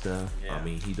lot of stuff. Yeah. I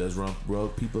mean, he does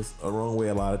rub people a wrong way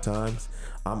a lot of times.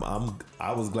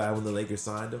 I was glad when the Lakers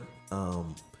signed him.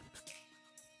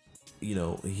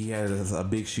 He had a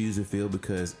big shoes to fill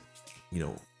because,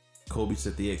 Kobe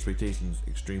set the expectations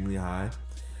extremely high.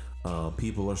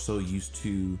 People are so used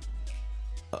to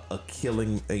a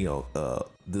killing,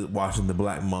 watching the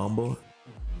Black Mamba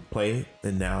play,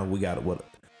 and now we got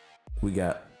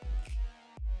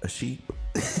a sheep.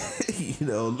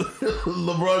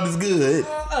 LeBron is good.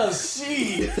 A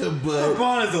sheep, but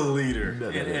LeBron is a leader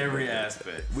in every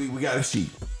aspect. We got a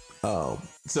sheep. So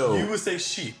you would say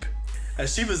sheep. A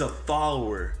sheep is a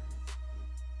follower.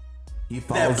 He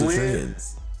follows the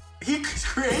trends. He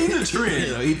created a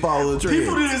trend. He followed the trend.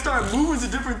 People didn't start moving to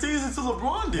different teams until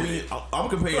LeBron did it. I'm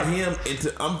comparing him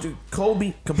to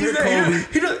Kobe. Compare Kobe.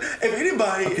 If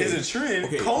anybody is a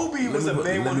trend, Kobe was the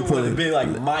main one who would have been like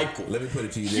Michael. Let me put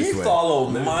it to you this way. He followed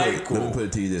Michael. Let me put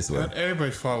it to you this way. Not everybody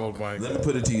followed Michael. Let me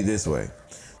put it to you this way.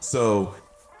 So,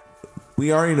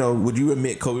 we already know, would you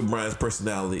admit Kobe Bryant's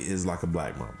personality is like a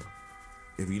Black Mamba?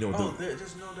 If you know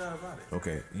there's no doubt about it.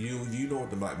 Okay. You know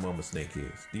what the Black Mamba snake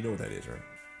is. Do you know what that is, right?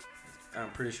 I'm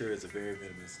pretty sure it's a very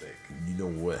venomous snake. You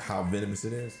know how venomous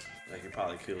it is? Like it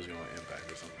probably kills you on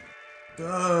impact or something.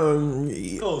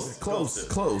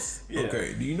 Close. Yeah.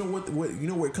 Okay. Do you know what you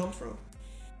know where it comes from?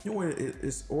 You know where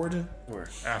its origin? Where?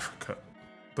 Africa.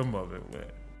 The mother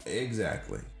went.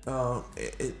 Exactly.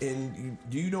 And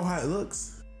do you know how it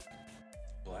looks?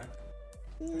 Black.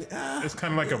 It's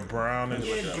kind of like a brown and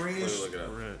greenish.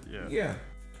 red. Yeah.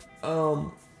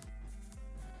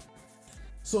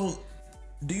 So,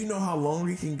 do you know how long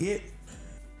he can get?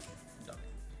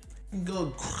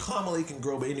 Kamala can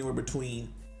grow anywhere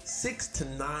between 6 to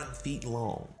 9 feet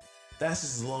long. That's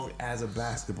just as long as a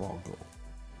basketball goal.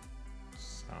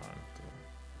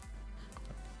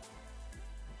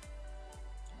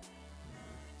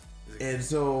 And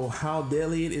so, how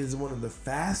deadly it is one of the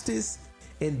fastest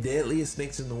and deadliest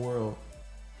snakes in the world.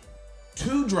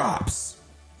 2 drops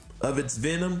of its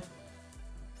venom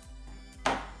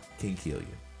can kill you.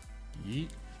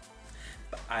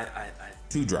 I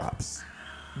 2 drops.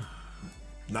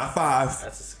 Not 5.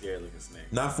 That's a scary looking snake.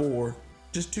 Not 4.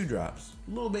 Just 2 drops.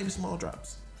 Little baby small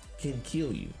drops can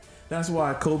kill you. That's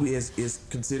why Kobe is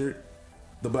considered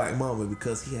the Black Mamba,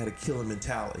 because he had a killer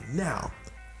mentality. Now,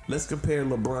 let's compare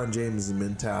LeBron James'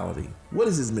 mentality. What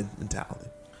is his mentality?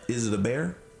 Is it a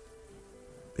bear?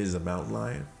 Is it a mountain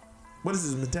lion? What is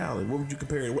his mentality? What would you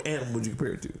compare it? What animal would you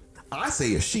compare it to? I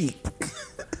say a sheep.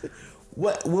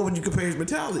 What would you compare his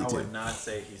mentality to? I would not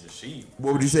say he's a sheep.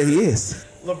 What would you say he is?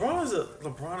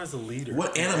 LeBron is a leader.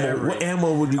 What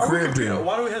animal would you compare him to?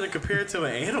 Why do we have to compare it to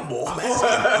an animal?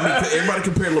 Everybody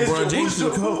compare LeBron James to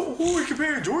the Kobe. Who are we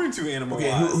comparing Jordan to animal?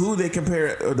 Okay, who they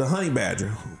compare the honey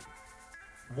badger?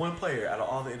 One player out of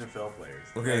all the NFL players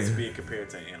that's being compared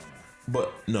to an animal.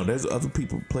 But no, there's other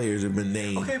players that have been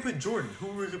named. Okay, but Jordan, who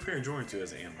were we comparing Jordan to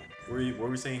as an animal? Were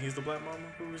we saying he's the Black Mamba?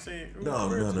 Who were we saying? No.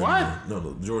 Jordan's the Black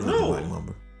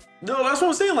Mamba. No, that's what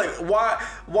I'm saying. Like, why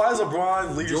is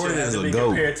LeBron leadership has to be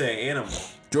compared to an animal?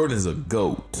 Jordan is a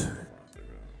goat.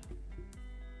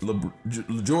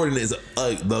 Jordan is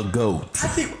the GOAT.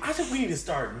 I think we need to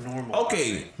start normalizing.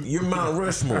 Okay, you're Mount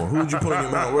Rushmore. Who would you put on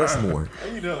your Mount Rushmore?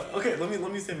 Okay,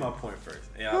 let me say my point first.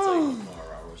 Yeah, I'll tell you what's on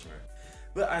Mount Rushmore.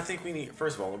 But I think we need,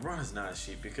 first of all, LeBron is not a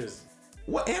sheep because...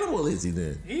 What animal is he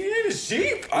then? He ain't a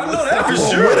sheep. I know that for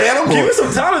sure. What animal? Give me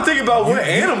some time to think about what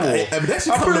animal. I'm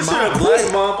pretty sure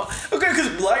Black Mamba. Okay, because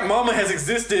Black Mamba has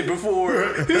existed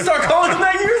before. He started calling him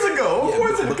that years ago. Of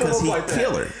course it'll come up like that.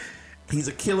 Killer. He's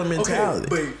a killer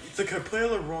mentality. Okay, but to compare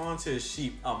LeBron to a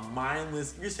sheep,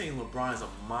 you're saying LeBron is a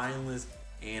mindless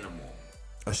animal.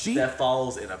 A sheep? That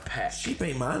follows in a pack. Sheep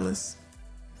ain't mindless.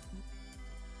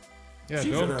 Yeah,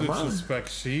 sheep don't disrespect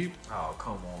sheep. Oh,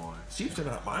 come on. Sheep are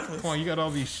not mindless. Come on, you got all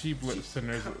these sheep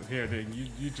listeners here. Then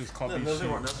you just call these sheep. Nothing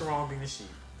wrong with being a sheep.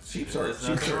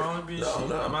 Nothing wrong with being a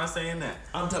sheep. I'm not saying that.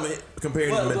 I'm talking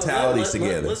comparing the mentalities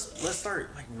together. Let's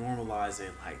start like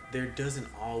normalizing. Like there doesn't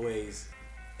always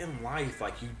in life,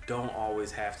 like you don't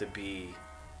always have to be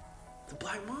the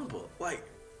Black Mamba. Like,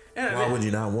 why would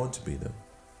you not want to be though?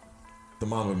 The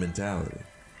Mamba mentality.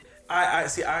 I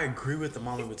see. I agree with the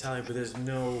Mamba mentality, but there's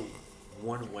no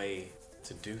one way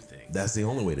to do things. That's the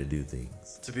only way to do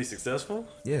things. To be successful?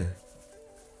 Yeah.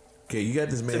 Okay, you got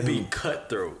this man. To be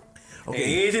cutthroat. Okay.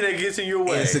 And anything that gets in your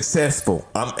way. And successful.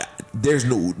 There's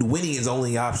no winning is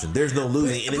only option. There's no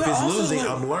losing. And if it's losing,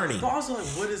 I'm learning. But also, like,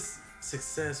 what does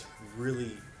success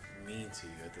really mean to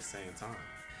you at the same time?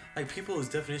 Like, people's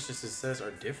definitions of success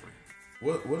are different.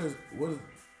 What is do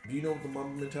you know what the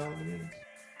Mamba mentality means?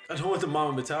 I know what the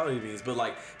Mamba mentality means, but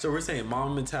like, so we're saying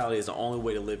Mamba mentality is the only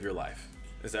way to live your life.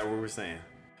 Is that what we're saying?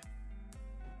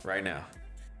 Right now.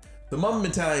 The Mamba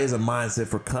mentality is a mindset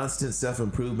for constant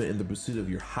self-improvement in the pursuit of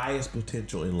your highest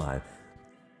potential in life.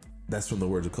 That's from the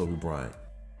words of Kobe Bryant.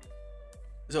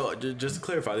 So just to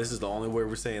clarify, this is the only way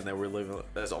we're saying that we're living.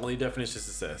 That's the only definition of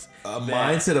success.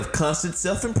 Mindset of constant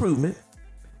self-improvement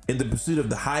in the pursuit of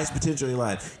the highest potential in your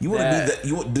life. You want to be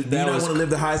do you not want to live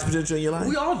the highest potential in your life?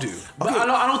 We all do. But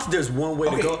I don't think there's one way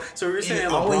to go. So you're saying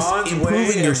LeBron's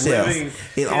improving way yourself. Of living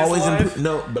it always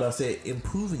no, but I said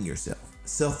improving yourself.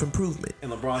 Self-improvement.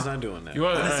 And LeBron's not doing that. I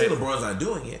didn't say LeBron's not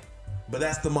doing it, but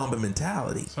that's the Mamba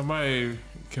mentality. Somebody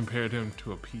compared him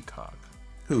to a peacock.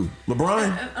 Who?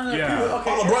 LeBron? Yeah. Okay.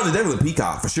 Oh, LeBron is definitely a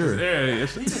peacock for sure. Yeah.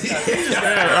 Hold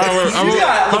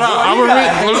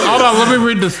on. Let me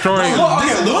read the story.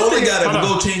 This is the only guy that would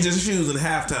go change his shoes in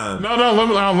halftime. No.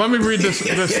 Let me read this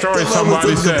story.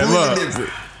 Somebody said, "Look,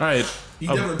 all right."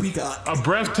 A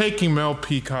breathtaking male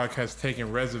peacock has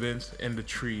taken residence in the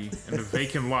tree in the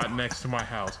vacant lot next to my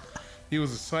house. He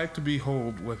was a sight to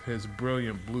behold with his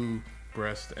brilliant blue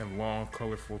breast and long,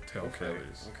 colorful tail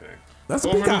feathers. Okay. That's a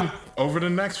peacock. Over the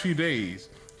next few days,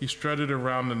 he strutted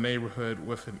around the neighborhood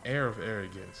with an air of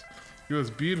arrogance. He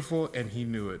was beautiful and he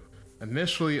knew it.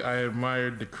 Initially, I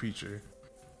admired the creature,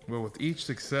 but with each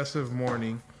successive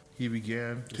morning, he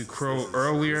began to crow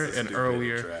earlier and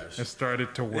earlier and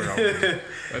started to wear on me.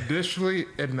 Additionally,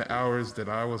 in the hours that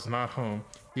I was not home,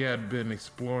 he had been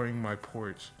exploring my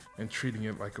porch and treating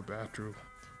it like a bathroom.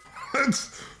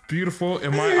 beautiful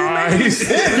in my eyes.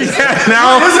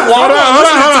 Hold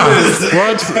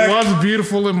on. Once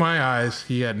beautiful in my eyes,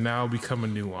 he had now become a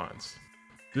nuance.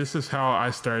 This is how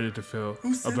I started to feel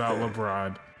about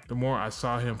LeBron. The more I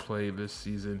saw him play this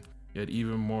season, yet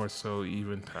even more so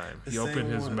even time. He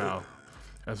opened his mouth.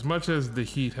 As much as the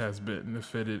Heat has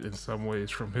benefited in some ways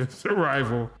from his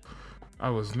arrival, I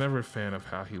was never a fan of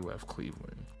how he left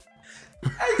Cleveland. I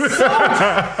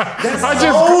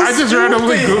just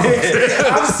randomly Googled it.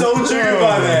 I'm so triggered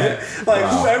by that. Like,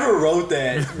 whoever wrote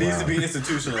that needs to be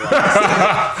institutionalized.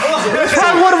 That's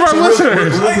probably one of our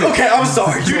listeners. Okay, I'm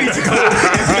sorry. You need to go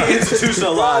and be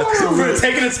institutionalized for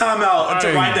taking the time out to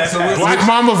write that. Black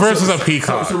Mamba versus a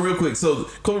peacock. So real quick, so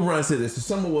Kobe Bryant said this. So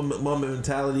some of what Mamba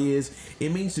mentality is, it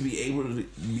means to be able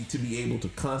to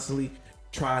constantly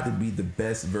try to be the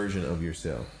best version of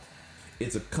yourself.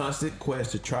 It's a constant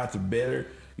quest to try to better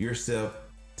yourself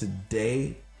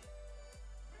today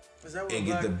and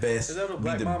get the best,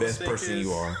 be the best person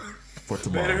you are for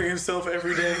tomorrow. Bettering himself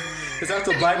every day. Is that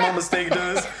what the Black Mamba steak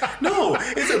does? No,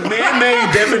 it's a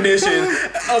man-made definition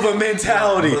of a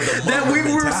mentality that we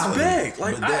respect.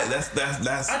 Like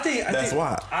that's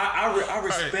why I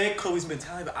respect Kobe's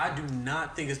mentality, but I do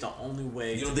not think it's the only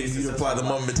way. You don't think you apply the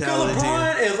Mamba mentality?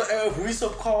 LeBron, if we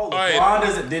so-called LeBron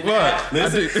doesn't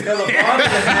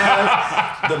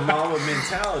have the Mamba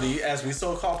mentality, as we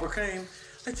so-called proclaim.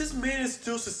 Like, this man is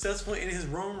still successful in his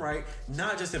own right,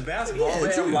 not just in basketball,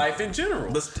 but in life in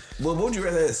general. Well, would you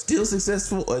rather still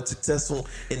successful or successful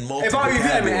in multiple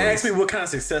categories? If you ask me what kind of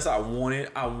success I would want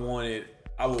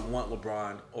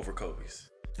LeBron over Kobe's.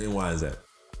 And why is that?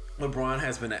 LeBron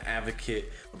has been an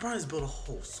advocate. LeBron has built a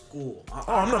whole school.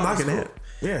 I'm not knocking that.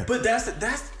 Yeah, but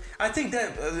I think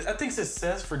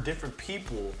success for different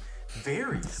people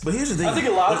varies. But here's the thing. I think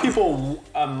a lot of people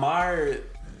admire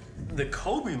the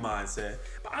Kobe mindset,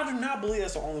 but I do not believe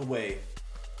that's the only way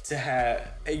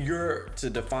to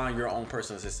define your own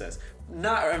personal success.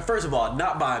 And first of all,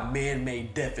 not by a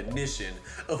man-made definition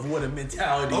of what a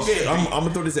mentality should be. I'm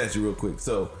gonna throw this at you real quick.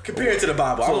 So compare it to the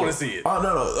Bible. I want to see it. Oh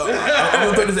no. I'm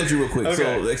gonna throw this at you real quick. Okay.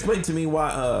 So explain to me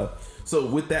why. So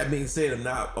with that being said, I'm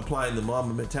not applying the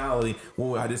Mamba mentality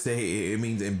when I just say it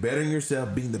means in bettering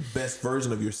yourself, being the best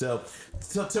version of yourself.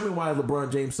 So tell me why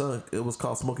LeBron James' son it was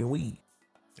called smoking weed.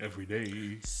 Every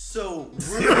day. So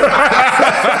we're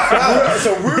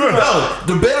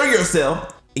to better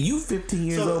yourself. You 15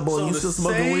 years old, boy. You still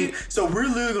smoking weed. So we're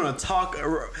literally gonna talk.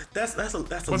 That's a.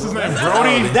 What's his name?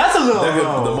 Brody. That's a little.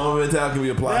 The Mamba mentality can be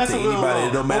applied to anybody.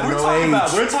 It don't matter no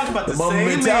age. We're talking about the Mamba same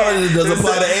mentality man. doesn't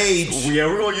apply to age. Yeah,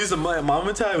 we're gonna use the Mamba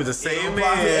mentality with the same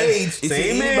man. Age.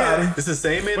 Same man. It's the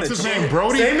same man. What's his name?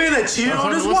 Brody. Same man that cheated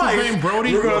on his wife. What's his name?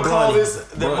 Brody. We're gonna call this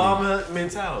the Mamba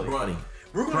mentality. Bronny.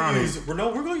 We're gonna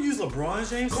use LeBron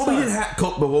James. Kobe didn't have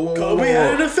Kobe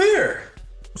had an affair.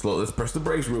 Slow. Let's press the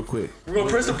brakes real quick. We're gonna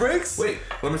press the brakes. Wait.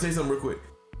 Let me say something real quick.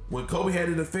 When Kobe had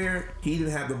an affair, he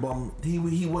didn't have the Mamba.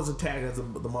 He wasn't tagged as the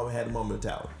Mamba had the Mamba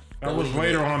mentality. That was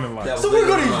later on in life. So we're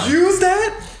gonna use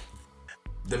that.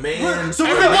 The man. So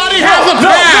everybody has a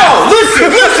past. No, listen,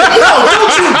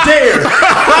 don't you dare.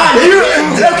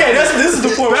 Okay, this is the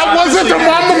point. That wasn't the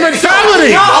Mamba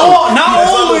mentality. Not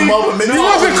only. He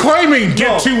wasn't claiming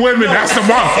get two women. That's the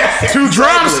Mamba. 2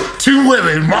 drugs, 2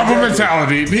 women. Mamba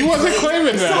mentality. He wasn't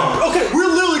claiming that. Okay, we're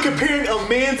literally comparing a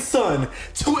man's son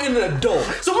to an adult.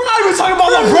 So we're not even talking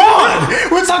about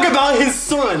LeBron. We're talking about his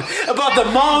son, about the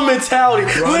Mamba mentality.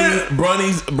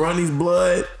 Bronny's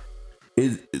blood.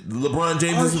 Is LeBron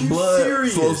James' blood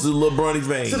flows to LeBron's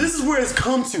veins. So this is where it's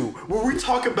come to, where we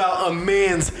talk about a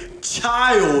man's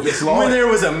child. Yes, when there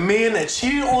was a man that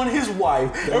cheated on his wife,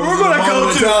 and we're gonna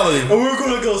go.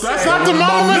 That's not the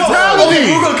Mamba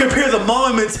mentality. We're gonna compare the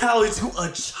Mamba mentality to a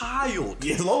child.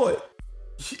 Yes, Lord.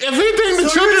 If anything, the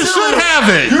children should have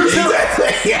it.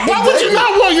 Why would you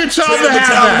not want your child to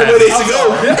have that? The way they should go.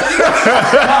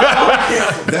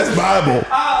 That's Bible.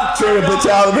 Train up a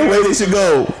child in the way they should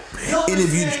go.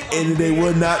 And they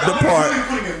will not depart.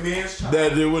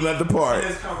 That they will not depart.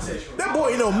 That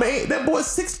boy, man. That boy's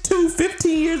 6'2",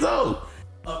 15 years old.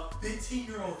 A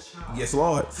 15-year-old child. Yes,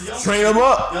 Lord. Train him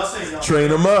up.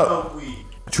 Train him up.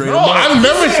 No, I've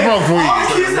never smoked weed. All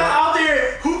the kids out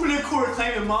there hooping in court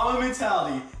claiming Mamba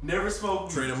mentality never smoked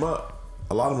weed. Train them up.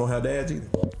 A lot of them don't have dads either.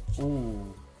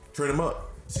 Ooh. Train them up.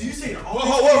 So you saying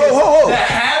whoa. That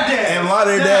have dads. And a lot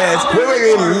of their dads.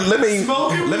 Wait.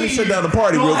 Let me shut down the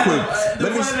party real quick.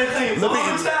 Let me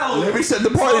shut the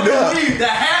party down.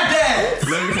 That have dads.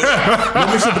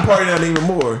 Let me shut the party down even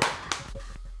more.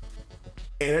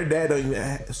 And their dad don't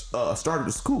even started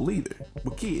a school either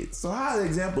with kids. So how an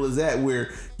example is that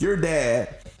where your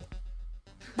dad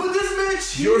But this man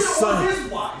cheated on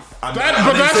his wife. But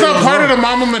that's not part of the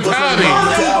mama mentality.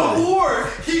 Before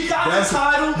he got the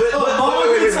title of mama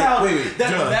mentality.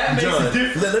 That makes a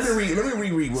difference. Let me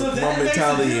reread what mama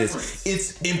mentality is.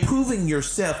 It's improving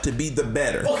yourself to be the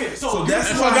better. Okay, so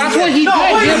that's what he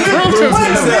did. He improved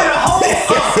himself.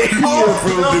 He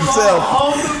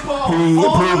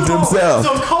improved himself.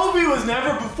 So Kobe was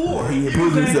never before. He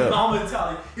improved himself. Mama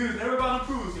mentality. He was never about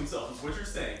to improve himself. Is what you're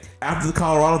saying. After the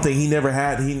Colorado thing, he never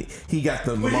had. He got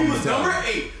the. When he was number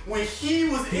 8, when he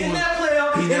was in that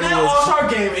playoff, in that All-Star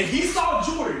game, and he saw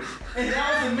Jordan, and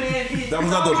that was the man. That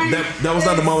was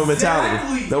not the moment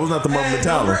mentality. That was not the moment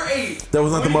mentality. That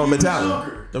was not the moment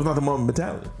mentality. That was not the moment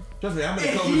mentality. Trust me, I've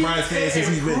been a Kobe Bryant fan since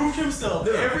he's been. Improved himself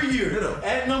every year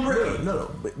at number 8.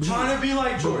 But trying to be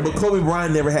like Jordan. But Kobe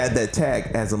Bryant never had that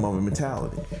tag as a moment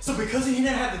mentality. So because he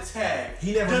never had the tag,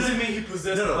 doesn't mean he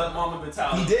possessed that moment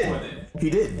mentality. He did. He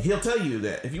did. He'll tell you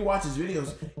that. If you watch his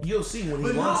videos, you'll see when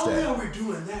he launched that. But not only are we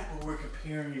doing that, but we're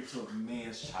comparing it to a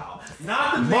man's child.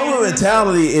 Not the man. Moment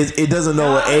mentality is it doesn't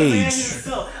know what age.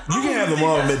 You can have the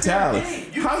moment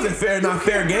mentality. How is it fair? Not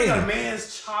fair game. A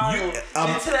man's child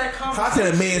into that conversation. How can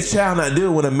a man's child not do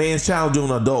it when a man's child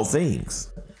doing adult things?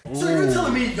 So you're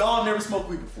telling me y'all never smoked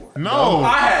weed before? No,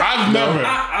 I've never.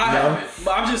 I haven't.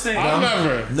 But I'm just saying. I've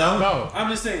never. No. I'm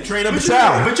just saying. Train up a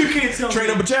child. But you can't tell me. Train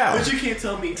up a child. But you can't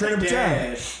tell me. Train up a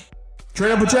child.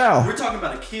 Train up a child. We're talking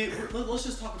about a kid. Let's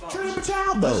just talk about. Train up a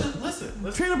child, though.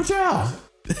 Listen. Train up a child.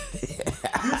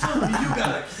 You're telling me you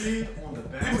got a kid on the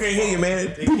back. People can't hear you, man.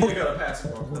 People got a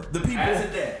basketball court. The people. As a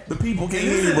dad. The people can't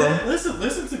hear you, bro.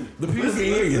 Listen to me. The people can't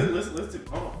hear you. Listen.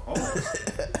 Hold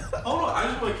on. I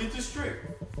just want to get this straight.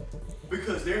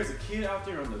 Because there's a kid out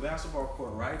there on the basketball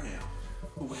court right now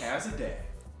who has a dad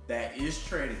that is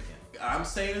training him. I'm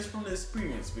saying this from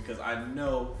experience because I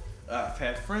know I've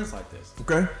had friends like this.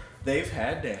 Okay. They've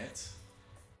had dads.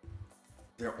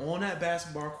 They're on that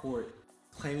basketball court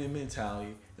claiming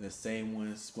mentality and the same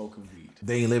one smoking weed.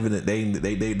 They ain't living it.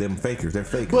 They them fakers. They're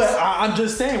fakers. But I'm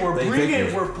just saying we're bringing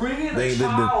a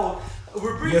child.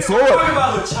 We're bringing. Yes, Lord. Talking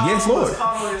about the child. Yes, Lord.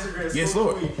 On Instagram, yes,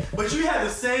 Lord. But you have the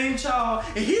same child,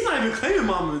 and he's not even claiming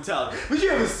mama mentality. But you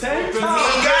have the same child.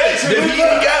 He ain't got it. He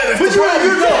ain't got it. But you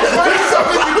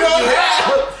don't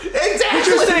have. Exactly. But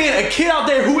you're saying a kid out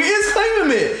there who is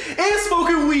claiming it and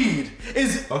smoking weed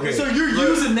is okay. So you're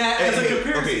using that as a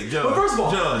comparison. Okay, John. But first of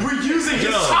all, John, we're using his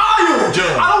John, child.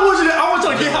 John, I want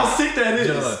you to get how sick that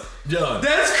is. John,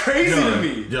 that's crazy to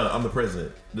me. John, I'm the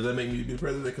president. Does that make me be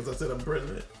president because I said I'm the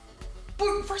president?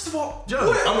 But first of all,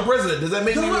 John, I'm the president. Does that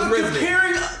make me the president?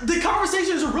 Comparing the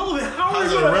conversation is irrelevant. How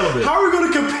are we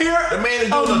going to compare the man is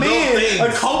doing adult things?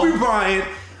 A Kobe Bryant?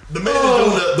 The man is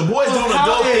doing the boy's doing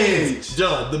adult things.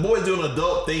 John, the boy's doing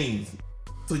adult things.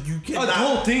 So you cannot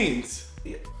adult things.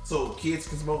 Yeah. So kids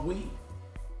can smoke weed.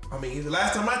 I mean, the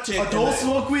last time I checked, adults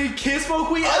smoke weed, kids smoke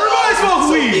weed, everybody smokes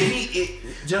weed.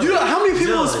 John, you know how many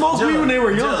people smoked weed when they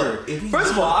were younger?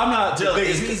 First of all, I'm not John.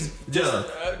 If he's doing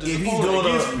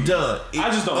John, I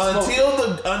just don't until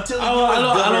the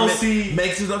government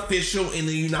makes it official in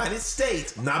the United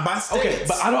States, not by states. Okay,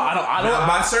 but I don't not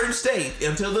by certain states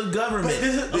until the government,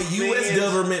 the U.S.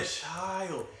 government.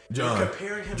 John, we're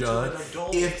comparing him to an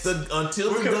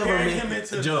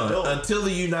adult. Until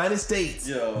the United States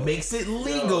makes it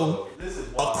legal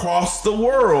across the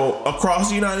world, across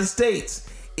the United States,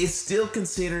 it's still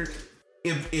considered.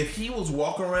 If he was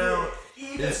walking around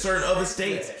in certain other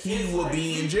states, he will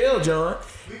be in jail. John,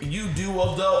 you do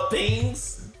adult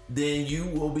things, then you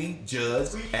will be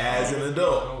judged as an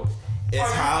adult.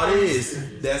 It's how it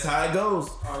is. That's how it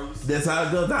goes. That's how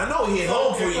it goes. Now, I know he hit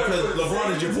home for you because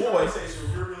LeBron is your boy.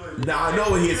 Now I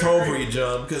know he hits home for you,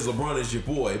 John, because LeBron is your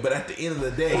boy. But at the end of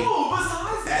the day,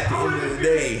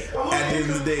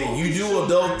 you do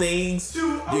adult things.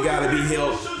 You gotta be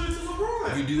held.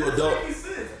 You do adult.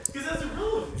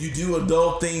 You do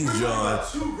adult things, John.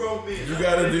 You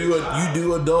gotta do it. You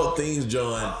do adult things,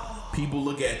 John. People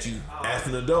look at you as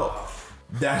an adult.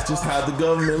 That's just how the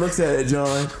government looks at it,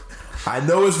 John. I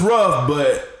know it's rough,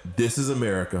 but this is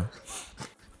America.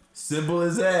 Simple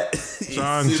as that.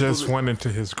 John just went into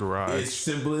his garage. It's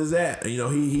simple as that. You know,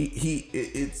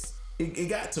 it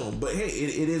got to him. But hey,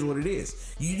 it is what it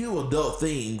is. You do adult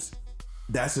things.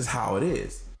 That's just how it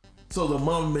is. So the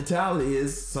mama mentality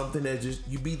is something that just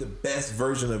you be the best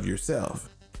version of yourself.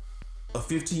 A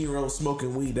 15-year-old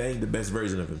smoking weed, that ain't the best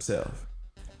version of himself.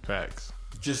 Facts.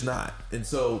 Just not. And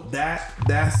so that's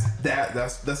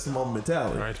the mama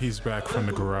mentality. All right, he's back from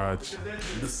the garage.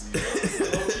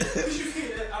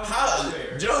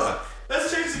 John,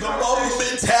 let's change the The Mamba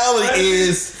mentality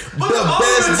is the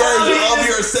best version of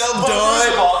yourself,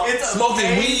 John.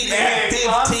 Smoking weed at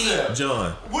 15.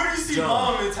 John. Where do you see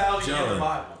Mamba mentality in the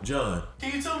Bible? John.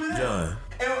 Can you tell me that? John.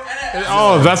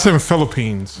 Oh, that's in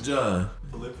Philippines. John.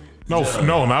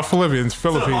 No, not Philippines.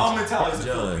 So the Philippines. Mamba mentality is in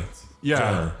the John. Philippines. Yeah,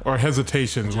 John. or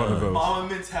hesitations, one of those.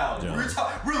 Mamba mentality. We're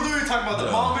literally talking about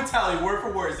the Mamba mentality word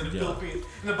for word in the Philippines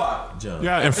in the Bible. John.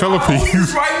 Yeah, in I'm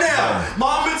Philippines. right now.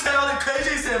 Mamba mentality.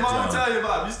 KJ said Mamba mentality in the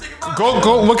Bible. You sticking by that?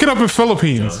 Go look it up in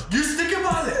Philippines. You sticking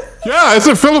by that? Yeah, it's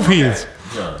in Philippines.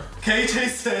 John. KJ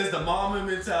says the Mamba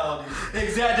mentality, the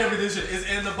exact definition, is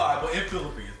in the Bible in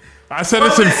Philippines. I said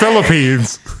it's in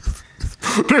Philippines.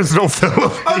 There's no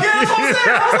Philippines. Okay, that's what I'm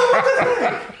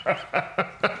saying.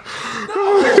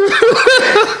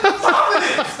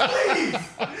 Please.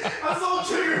 I'm so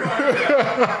triggered right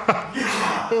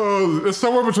now. Oh, it's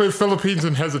somewhere between Philippines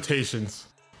and hesitations.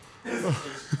 No, we're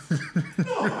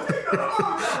all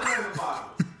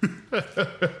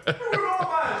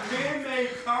about a man-made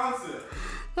concept.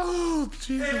 Oh,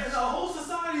 Jesus. And the whole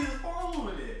society is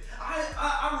following it.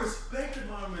 I respect the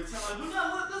Mamba mentality.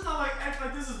 Let's not like act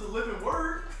like this is the living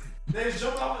word. They just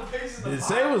jump off the pages of the Didn't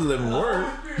say it was a living word.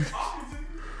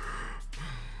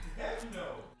 Heck no.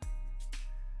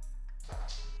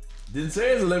 Didn't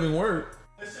say it's a living word.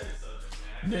 Let's change the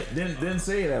subject, man. Didn't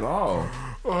say it at all.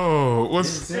 Oh, Didn't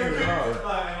say it at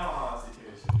all.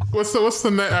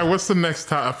 what's the next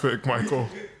topic, Michael?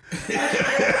 What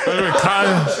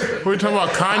are we talking about?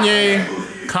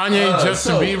 Kanye,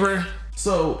 Justin Bieber.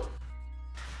 So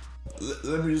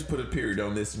let me just put a period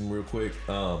on this one real quick. If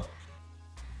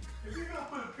you're gonna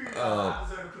put a period on, I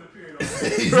deserve to put a period on.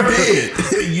 You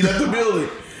did. You left the building.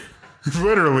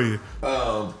 Literally.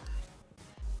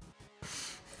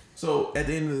 So at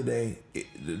the end of the day,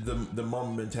 the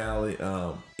Mamba mentality,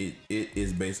 it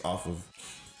is based off of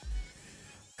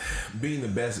being the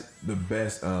best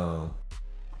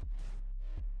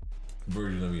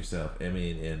version of yourself. I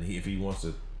mean, and if you're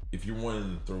wanting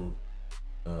to throw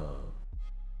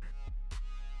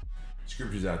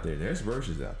scriptures out there's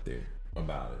verses out there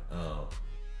about it.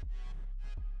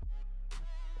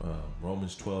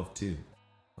 Romans 12:2.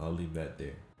 I'll leave that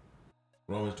there.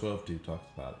 Romans 12:2 talks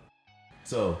about it.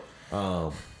 So,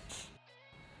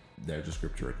 there's a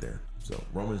scripture right there. So,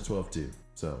 Romans 12:2.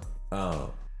 So,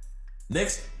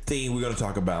 next thing we're going to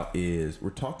talk about is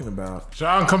we're talking about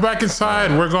John, come back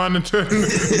inside. We're going into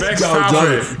the next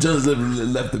topic.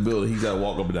 John left the building. He's got to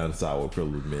walk up and down the sidewalk for a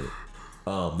little minute.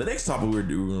 The next topic we're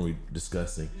going to be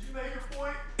discussing. Did you make your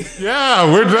point? Yeah,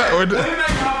 we're done. Let me make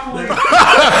my point.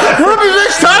 We're on the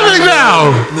next topic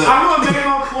now. I'm gonna make my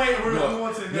point. And we're gonna move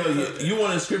on to the next subject. You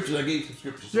wanted scriptures. I gave some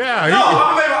scriptures. Yeah. No, I'm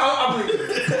gonna make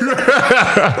my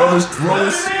Romans. Let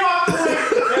me make my point.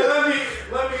 And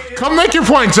let me. Come make your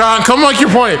point, John. Come make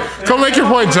your point. Come make your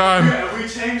point, John. Yeah, we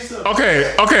changed something.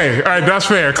 Okay. All right, that's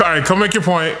fair. All right, come make your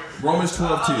point. Romans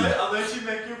 12:2. I'll let you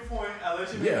make your point. I'll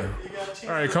let you make Yeah. it. You gotta change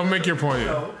All right, it. come make your point.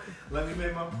 No, let me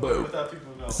make my point without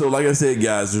people knowing. So, like I said,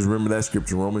 guys, just remember that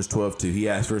scripture, Romans 12:2. He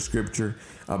asked for a scripture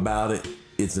about it.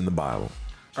 It's in the Bible.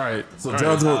 All right. So all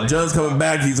John's coming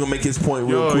back. He's gonna make his point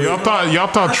real Yo, quick. y'all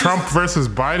thought Trump versus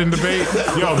Biden debate?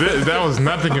 Yo, that was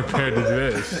nothing compared to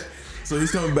this. So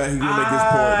he's coming back. He's gonna make his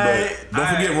point. But don't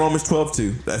forget Romans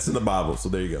 12:2. That's in the Bible. So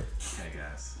there you go. Hey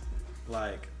guys,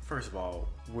 like first of all,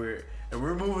 we're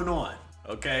moving on.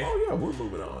 Okay. Oh yeah, we're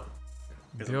moving on.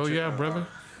 Hell yeah, brother.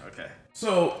 Okay.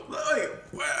 So Wait,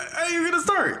 how are you gonna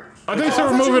start? I think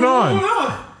so. We're moving on.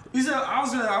 You said I'm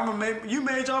gonna make. You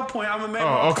made your point. I'm gonna make. Oh,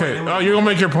 my okay. point. Oh, you're gonna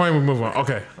make your point. We move on.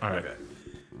 Okay. All right. Okay.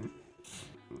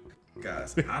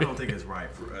 Guys, I don't think it's right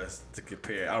for us to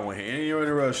compare. I don't want to hear any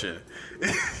interruption.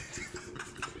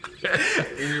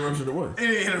 any interruption to what?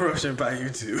 Any interruption by you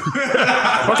two.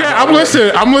 Okay, I'm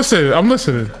listening. I don't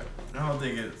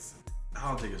think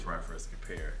it's right for us to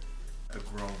compare a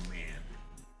grown man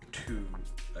to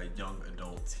a young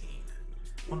adult teen.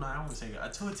 Well, no, I don't want to say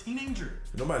to a teenager.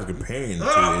 Nobody's comparing the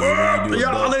two.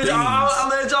 I'll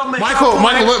let y'all make Michael,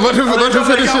 let him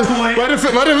finish his point. Let him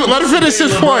finish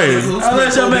his point. I'll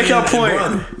let y'all make your point.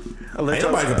 Ain't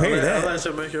nobody comparing that. I'll let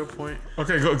y'all make your point.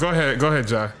 Okay, go ahead,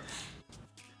 John.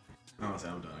 Honestly,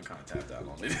 I'm done. I kind of tapped out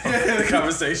on it. The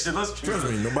conversation. Let's Trust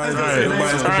me, nobody's All comparing.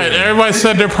 right, everybody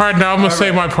said their part. Now I'm gonna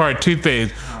say my part. Two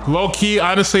things. Low key,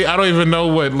 honestly, I don't even know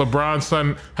what LeBron's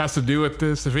son has to do with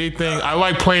this. If anything, I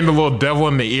like playing the little devil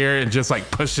in the ear and just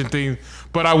like pushing things.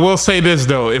 But I will say this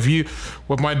though: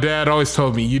 what my dad always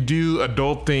told me, you do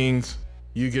adult things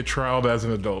You get trialed as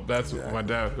an adult. That's my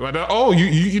dad. Oh,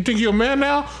 you think you're a man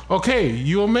now? Okay,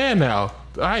 you a man now.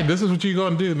 All right, this is what you're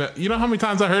gonna do. Now, you know how many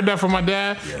times I heard that from my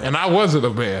dad, and I wasn't a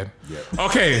man. Yeah.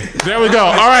 Okay, there we go.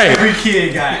 All right. Every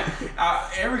kid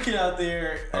out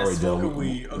there is smoking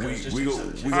weed. Okay, we go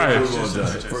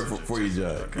judge for you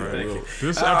judge. Okay.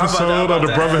 This episode of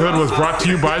the Brotherhood was brought to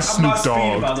you by Snoop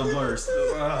Dogg.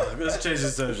 Let's change the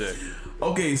subject.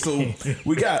 Okay, so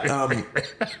we got on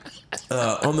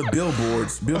the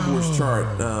Billboard's chart.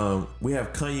 We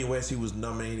have Kanye West. He was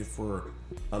nominated for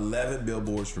 11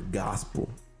 Billboards for gospel.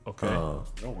 Okay,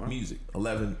 music.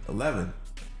 11.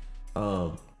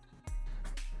 What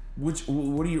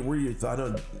are your thoughts?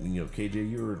 I know,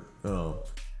 KJ, you're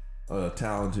a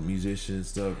talented musician and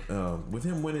stuff. With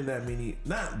him winning that many,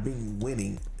 not being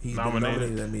winning, he's been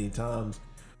nominated that many times.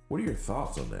 What are your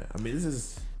thoughts on that? I mean,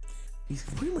 he's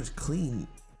pretty much clean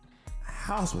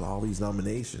house with all these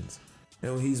nominations,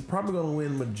 and he's probably going to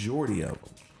win majority of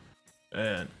them.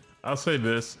 And I'll say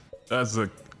this: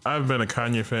 I've been a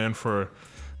Kanye fan for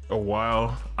a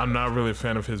while. I'm not really a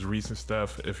fan of his recent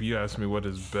stuff. If you ask me what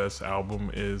his best album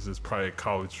is, it's probably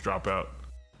College Dropout.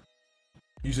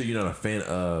 You said you're not a fan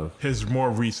of his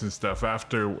more recent stuff.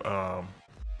 After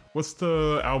what's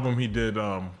the album he did?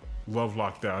 Love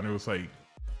Lockdown. It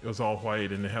was all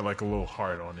white and it had like a little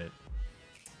heart on it.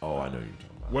 Oh, I know you're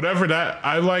talking about. Whatever that,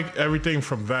 I like everything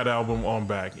from that album on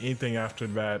back. Anything after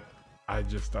that, I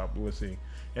just stopped listening.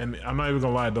 And I'm not even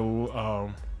gonna lie,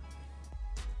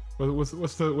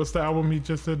 what's the album he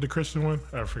just did, the Christian one?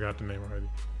 I forgot the name already.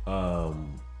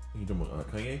 You talking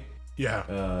about Kanye?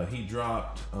 Yeah. He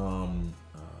dropped what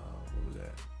was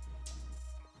that?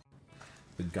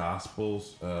 The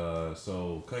Gospels.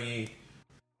 So Kanye.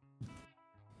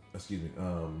 Excuse me.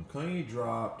 Kanye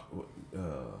dropped.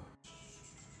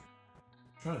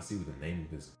 Trying to see what the name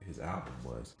of his album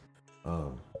was.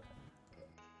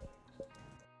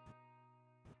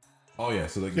 Oh yeah,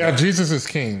 so Jesus is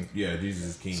King. Yeah, Jesus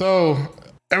is King. So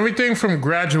everything from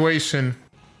Graduation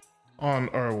on,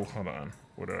 or hold on,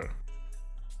 what are?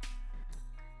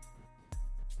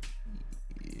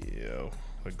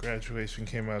 The Graduation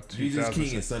came out 2000. Jesus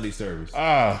King and Sunday Service.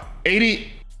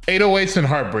 808s and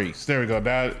Heartbreaks. There we go.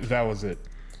 That was it.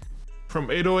 From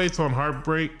 808s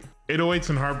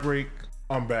and Heartbreak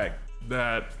on back.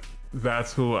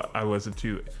 That's who I listened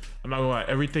to. I'm not gonna lie.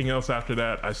 Everything else after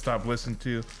that, I stopped listening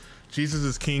to. Jesus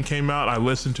is King came out. I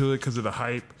listened to it because of the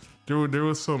hype. There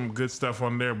was some good stuff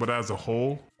on there, but as a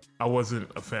whole, I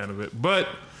wasn't a fan of it. But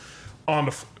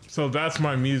so that's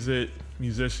my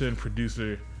musician,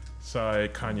 producer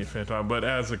side, Kanye fan. But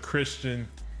as a Christian,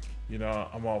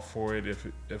 I'm all for it.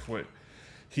 If what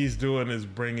he's doing is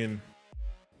bringing,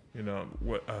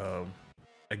 what I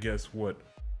guess what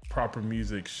proper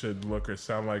music should look or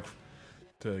sound like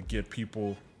to get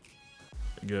people,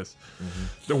 I guess,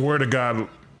 the word of God.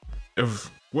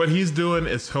 If what he's doing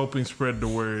is helping spread the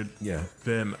word,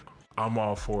 then I'm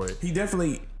all for it. He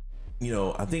definitely,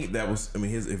 I think that was. I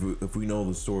mean, if we know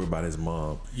the story about his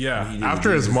mom,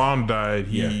 after his mom died,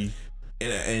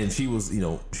 and she was,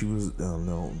 she was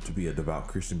known to be a devout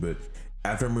Christian, but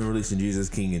after him releasing Jesus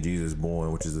King and Jesus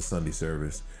Born, which is a Sunday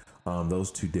service,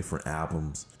 those two different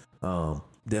albums,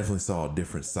 definitely saw a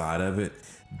different side of it.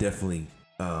 Definitely,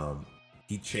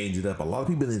 he changed it up. A lot of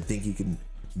people didn't think he could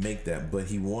make that, but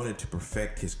he wanted to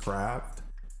perfect his craft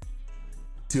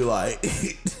to like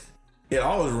it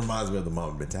always reminds me of the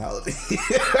Mamba mentality.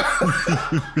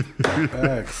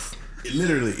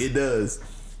 It does.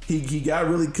 He got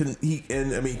really to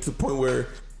the point where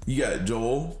you got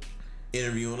Joel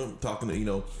interviewing him, talking to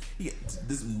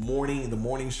the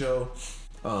morning show,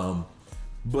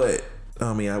 but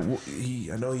I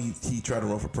know he tried to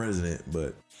run for president,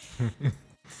 but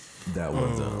that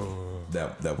was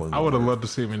that was. I would have loved to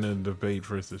see him in a debate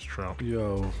versus Trump.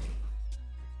 That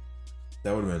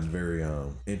would have been very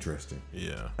interesting.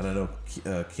 Yeah. And I know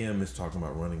Kim is talking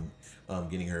about running,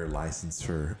 getting her license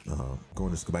for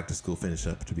going back to school, finish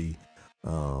up to be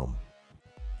to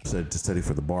study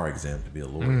for the bar exam to be a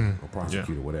lawyer or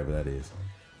prosecutor, whatever that is.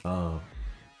 So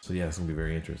yeah, it's gonna be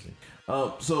very interesting.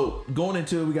 So going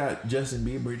into it, we got Justin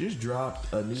Bieber. He just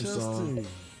dropped a new song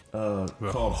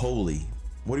called "Holy."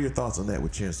 What are your thoughts on that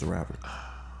with Chance the Rapper?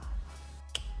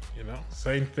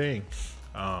 Same thing.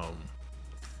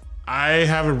 I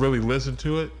haven't really listened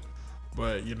to it,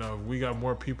 but we got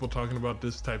more people talking about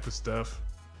this type of stuff.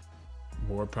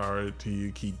 More power to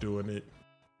you. Keep doing it.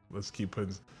 Let's keep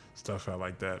putting stuff out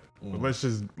like that. But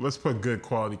let's put good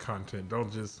quality content.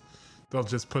 Don't just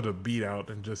put a beat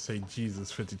out and just say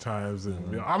Jesus 50 times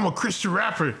and I'm a Christian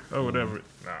rapper or whatever.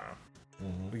 Nah,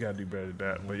 we gotta do better than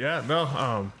that. But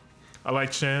I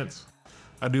like Chance.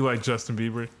 I do like Justin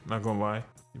Bieber. Not gonna lie,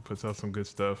 he puts out some good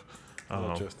stuff.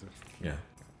 Justin. Yeah.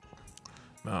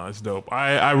 No, it's dope.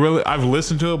 I've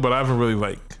listened to it, but I haven't really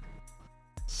like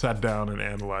sat down and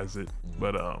analyzed it.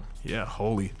 But yeah,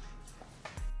 holy.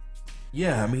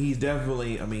 Yeah, I mean, he's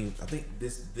definitely. I mean, I think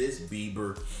this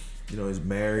Bieber, is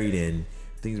married and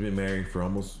I think he's been married for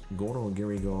almost going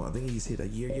on. I think he's hit a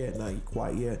year yet, not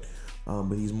quite yet.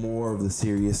 But he's more of the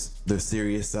serious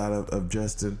side of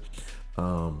Justin.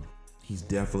 He's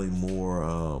definitely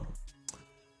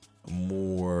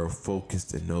more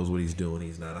focused and knows what he's doing.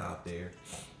 He's not out there.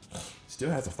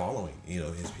 Still has a following.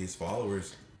 His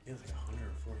followers. He has like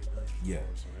 140 million Yeah.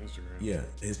 followers on Instagram. Yeah,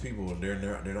 his people they're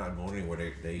not going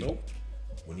anywhere. They Nope.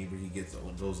 Whenever he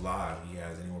goes live, he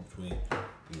has anywhere between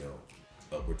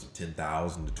upwards of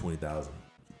 10,000 to 20,000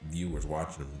 viewers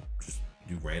watching him just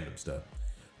do random stuff.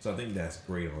 So I think that's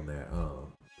great on that.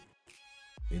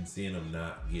 And seeing him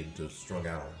not getting too strung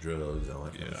out on drugs and all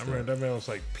that kind of I stuff. remember that man was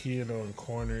like peeing on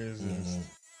corners. And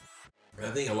I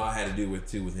think a lot had to do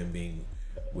with him being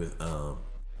with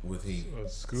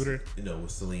Scooter.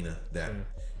 with Selena, that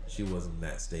she wasn't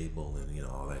that stable and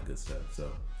all that good stuff.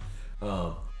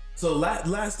 So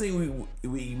last thing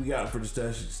we got for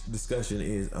discussion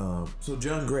is so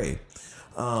John Gray.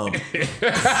 So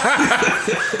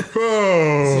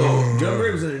John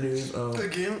Gray was in the news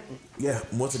Again? Yeah,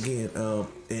 once again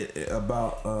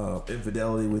about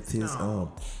infidelity with his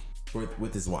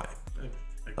with his wife.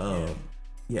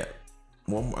 Yeah,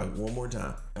 one more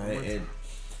time.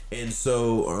 And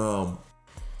so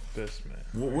This man.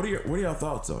 what are your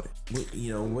thoughts on it?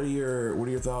 What are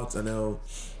your thoughts? I know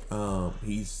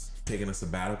he's taking a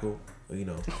sabbatical.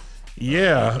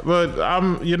 Yeah, but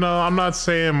I'm not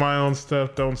saying my own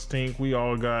stuff don't stink. We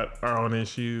all got our own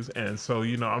issues, and so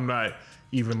I'm not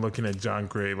even looking at John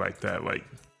Gray like that. Like,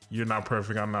 you're not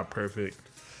perfect, I'm not perfect.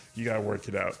 You gotta work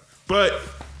it out. But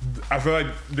I feel like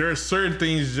there are certain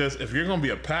things, just if you're gonna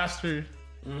be a pastor,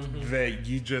 that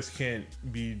you just can't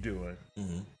be doing.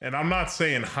 And I'm not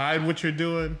saying hide what you're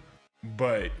doing,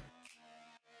 but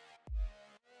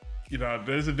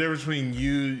there's a difference between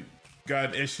you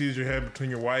got issues you had between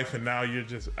your wife and now you're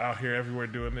just out here everywhere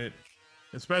doing it.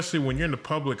 Especially when you're in the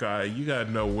public eye, you gotta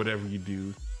know whatever you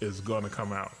do is gonna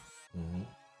come out.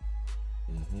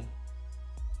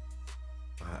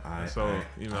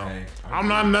 I'm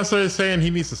not necessarily saying he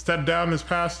needs to step down as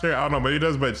pastor. I don't know, but he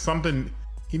does. But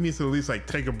he needs to at least like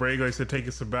take a break, or he said take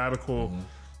a sabbatical.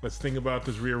 Let's think about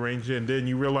this, rearrange it, and then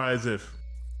you realize if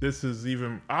this is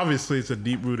even, obviously it's a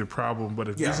deep-rooted problem, but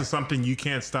if this is something you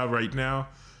can't stop right now,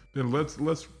 then let's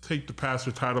take the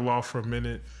pastor title off for a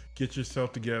minute, get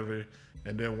yourself together,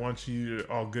 and then once you're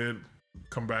all good,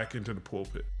 come back into the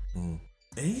pulpit. And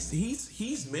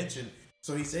he's mentioned,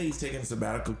 so he said he's taking a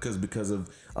sabbatical because of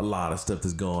a lot of stuff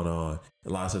that's going on, a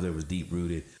lot of stuff that was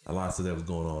deep-rooted, a lot of stuff that was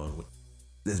going on,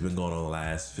 that's been going on the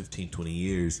last 15, 20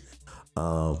 years.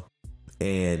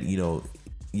 And,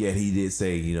 yet he did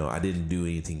say, I didn't do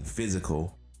anything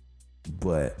physical,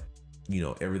 but,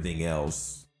 everything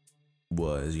else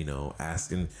was,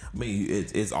 asking. I mean,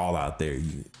 it's all out there.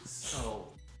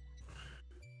 So,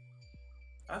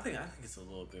 I think it's a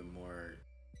little bit more,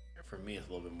 for me, it's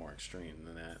a little bit more extreme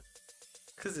than that.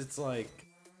 Because it's like,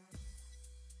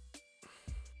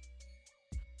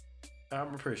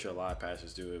 I'm pretty sure a lot of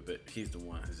pastors do it, but he's the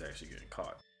one who's actually getting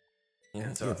caught.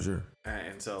 Yeah, for sure.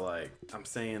 And so, like, I'm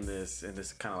saying this, and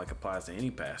this kind of like applies to any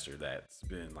pastor that's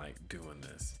been like doing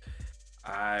this.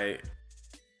 I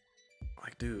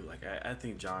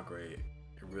think John Gray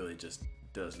really just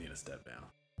does need to step down.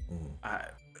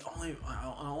 The only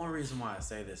reason why I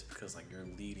say this is because like you're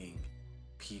leading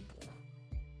people,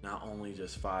 not only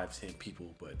just 5, 10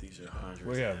 people, but these are hundreds.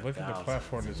 Well, yeah, look at the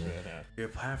platform this man had. Your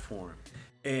platform,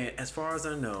 and as far as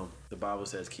I know, the Bible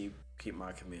says keep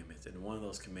my commandments, and one of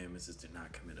those commandments is to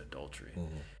not commit adultery.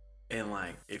 And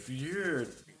like, if you're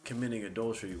committing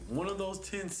adultery, one of those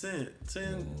 10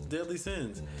 deadly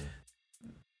sins,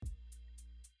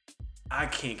 I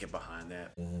can't get behind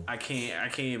that. I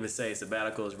can't even say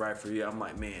sabbatical is right for you. I'm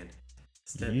like, man,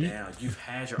 step down. You've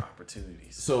had your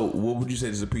opportunities. So what would you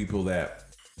say to the people that,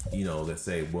 that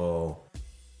say, well,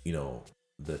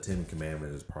 the 10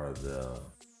 Commandments is part of the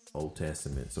Old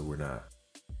Testament, so we're not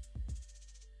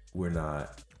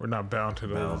bound to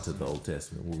those. the Old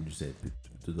Testament. What would you say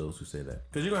to those who say that?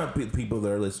 Because you're gonna have people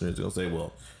that are listeners going to say,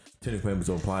 well, 10 Commandments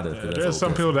don't apply to us. There's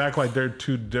some people that act like they're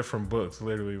two different books,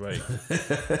 literally. Like,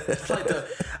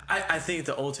 I think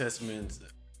the Old Testament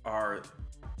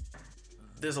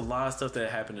there's a lot of stuff that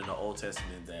happened in the Old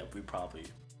Testament that we probably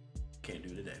can't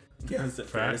do today. Yeah,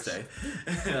 fair to say.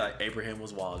 Like Abraham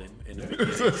was wilding in the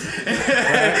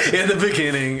beginning. In the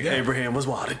beginning, Abraham was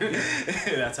wilding.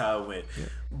 That's how it went. Yeah.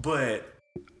 But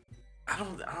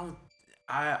I'm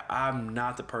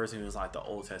not the person who's like the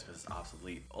Old Testament is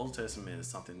obsolete. Old Testament is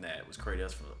something that was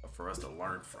created for us to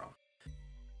learn from.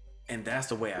 And that's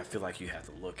the way I feel like you have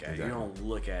to look at it. You don't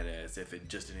look at it as if it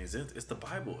just didn't exist. It's the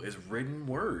Bible. It's written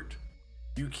word.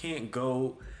 You can't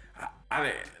go...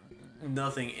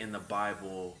 nothing in the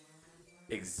Bible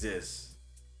exists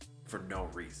for no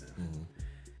reason. Mm-hmm.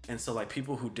 And so like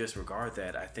people who disregard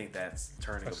that, I think that's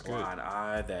turning a blind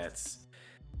eye. That's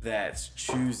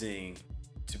choosing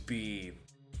to be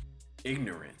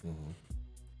ignorant. Mm-hmm.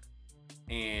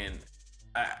 And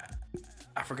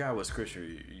I forgot what scripture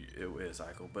it is,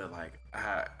 Michael, but like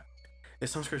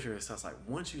it's some scripture that says like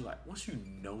once you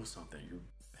know something, you're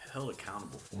held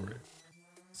accountable for it.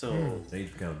 So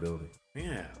age accountability.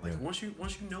 Yeah, like once you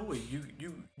know it,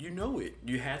 you know it.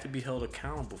 You have to be held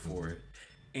accountable for it.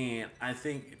 And I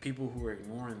think people who are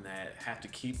ignoring that have to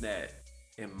keep that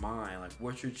in mind. Like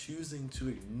what you're choosing to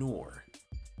ignore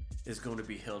is going to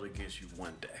be held against you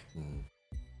one day. Mm-hmm.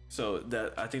 So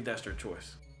I think that's their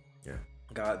choice. Yeah.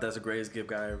 God, that's the greatest gift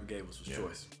God ever gave us was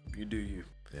choice. You do you.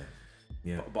 Yeah.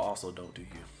 Yeah. But also don't do you.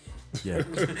 Yeah,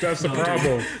 that's the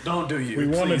problem. Don't do you. We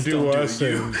want to do us,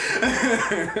 and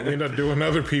we end up doing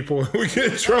other people, and we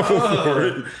get in trouble for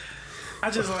it.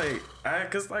 I just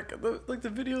cause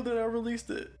the video that I released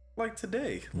it like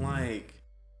today, like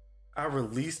I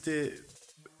released it,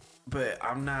 but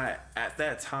I'm not at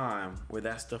that time where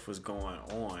that stuff was going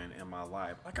on in my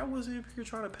life. Like I wasn't here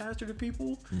trying to pastor to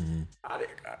people. Mm-hmm.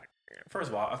 First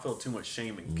of all, I felt too much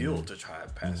shame and guilt to try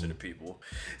to pastor to people.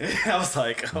 And I was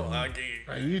like, "Oh, I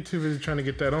can't." You too busy trying to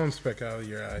get that on speck out of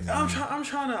your eye. I'm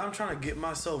trying to get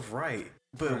myself right.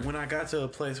 But when I got to a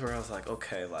place where I was like,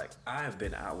 "Okay, like I have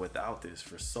been out without this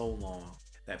for so long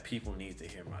that people need to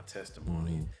hear my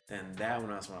testimony," then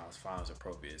that's when I was fine, was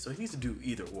appropriate. So he needs to do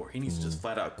either or. He needs to just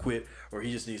flat out quit, or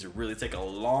he just needs to really take a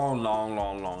long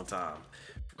time.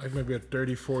 Like maybe a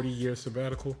 30, 40-year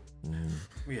sabbatical.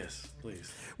 Yes,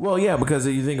 please. Well, yeah, because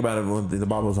if you think about it, when the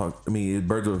Bible talks, I mean,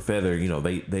 birds of a feather, you know,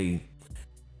 they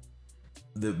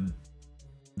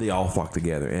all flock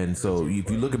together, and so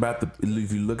if you look at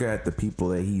the people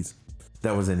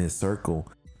that was in his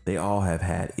circle, they all have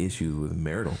had issues with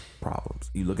marital problems.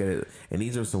 You look at it, and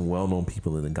these are some well-known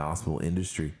people in the gospel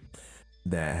industry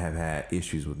that have had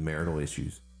issues with marital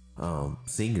issues.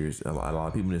 Singers, a lot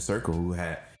of people in his circle who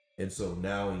had. And so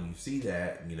now when you see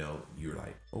that, you know, you're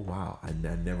like, oh, wow, I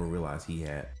never realized he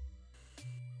had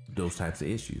those types of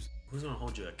issues. Who's going to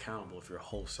hold you accountable if your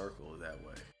whole circle is that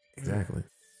way? Exactly.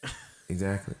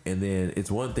 Exactly. And then it's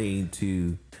one thing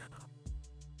to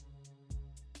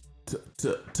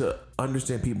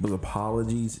understand people's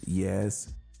apologies,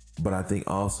 yes. But I think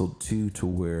also, too, to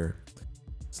where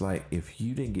it's like if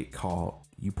you didn't get caught,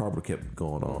 you probably kept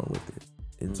going on with it.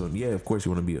 And so, yeah, of course,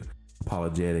 you want to be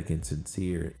apologetic and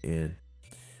sincere, and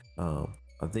I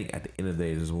think at the end of the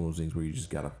day, it's one of those things where you just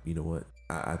gotta, you know what,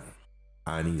 I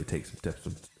need to take some steps,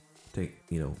 take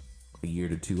a year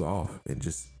to two off and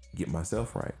just get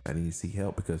myself right. I need to seek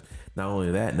help, because not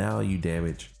only that, now you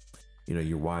damage,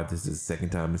 your wife. This is the second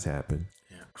time it's happened,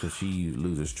 so she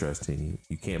loses trust in you.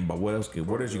 You can't buy what else you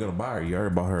gonna buy her? You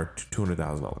already bought her a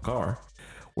 $200,000 car.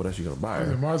 What else you gonna buy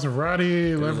her?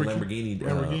 Maserati, Lamborghini.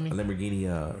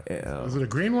 Was it a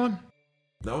green one?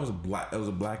 No, it was a black. It was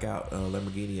a blackout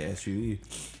Lamborghini SUV.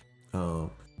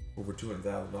 Over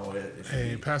 $200,000 SUV.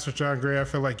 Hey, Pastor John Gray, I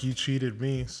feel like you cheated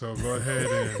me, so go ahead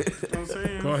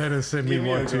and send me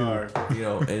one too.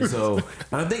 And so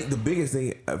I think the biggest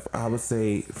thing I would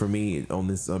say for me on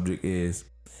this subject is,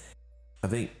 I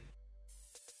think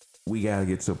we gotta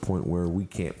get to a point where we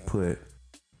can't put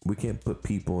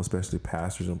people, especially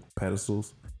pastors, on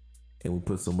pedestals, and we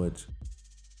put so much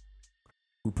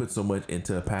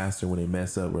into a pastor. When they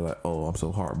mess up, we're like, oh, I'm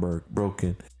so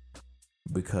heartbroken.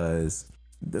 Because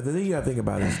the thing you gotta think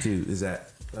about is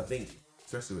that I think,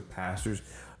 especially with pastors,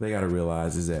 they gotta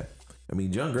realize is that, I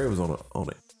mean, John Gray was on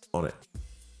an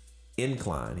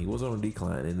incline. He was on a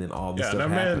decline, and then all this stuff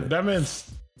happened. That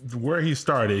man's where he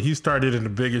started. He started in the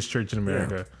biggest church in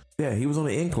America. Yeah, he was on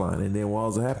the incline, and then what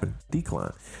also happened?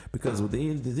 Decline. Because the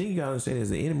thing you gotta understand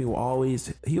is the enemy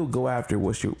he'll go after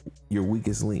what's your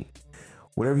weakest link.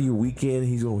 Whatever you're weak in,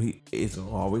 it's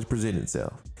gonna always present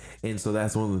itself. And so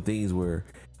that's one of the things where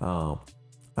I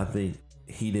think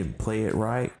he didn't play it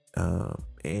right,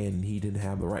 and he didn't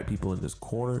have the right people in his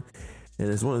corner. And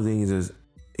it's one of the things is,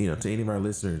 to any of our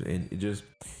listeners, and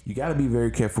you got to be very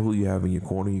careful who you have in your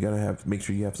corner. You got to make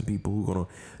sure you have some people who are gonna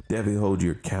definitely hold you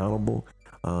accountable.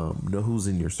 Know who's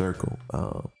in your circle.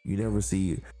 You never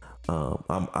see.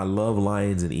 I love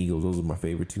lions and eagles. Those are my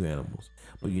favorite two animals.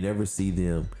 But you never see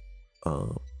them.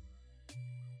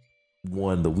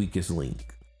 The weakest link.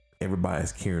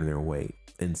 Everybody's carrying their weight,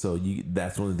 and so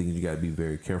that's one of the things you got to be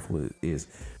very careful with is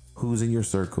who's in your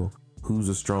circle, who's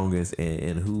the strongest,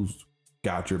 and who's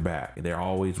got your back. And they're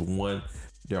always one.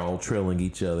 They're all trailing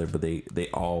each other, but they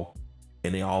all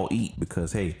eat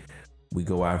because hey, we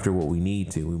go after what we need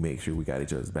to. We make sure we got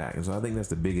each other's back, and so I think that's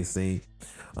the biggest thing.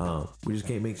 We just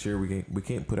can't make sure we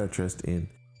can't put our trust in,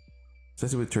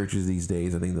 especially with churches these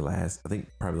days. I think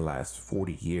probably the last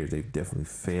 40 years they've definitely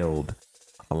failed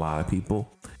a lot of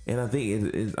people, and I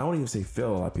think I won't even say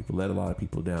fail a lot of people, let a lot of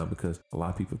people down because a lot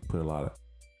of people put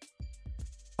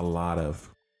a lot of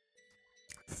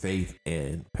faith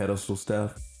and pedestal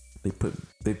stuff. They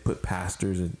put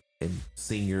pastors and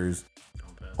singers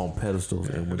on pedestals,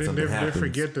 and when something happens, they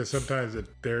forget that sometimes that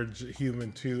they're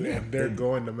human too, and they're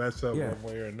going to mess up one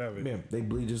way or another. Man, they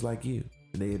bleed just like you.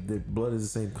 Their blood is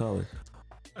the same color.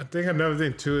 I think another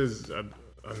thing too is I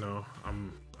know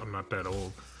I'm not that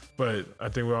old, but I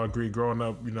think we all agree growing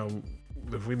up,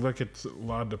 if we look at a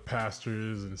lot of the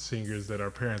pastors and singers that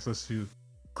our parents listened to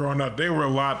growing up, they were a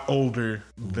lot older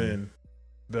than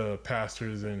the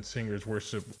pastors and singers,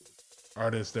 worship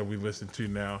artists that we listen to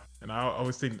now. And I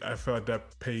always think, I feel like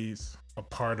that plays a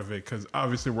part of it because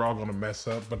obviously we're all going to mess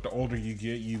up, but the older you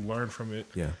get, you learn from it.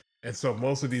 Yeah. And so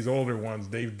most of these older ones,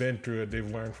 they've been through it, they've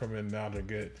learned from it, and now they're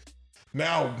good.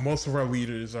 Now, most of our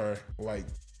leaders are like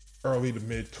early to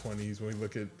mid 20s when we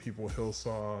look at people,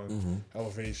 Hillsong,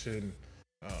 Elevation.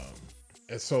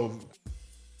 And so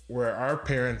where our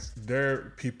parents,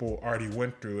 their people already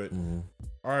went through it,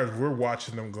 we're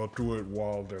watching them go through it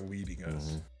while they're leading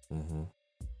us.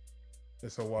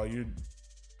 And so while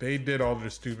they did all their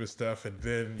stupid stuff, and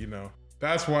then,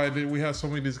 that's why we have so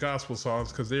many of these gospel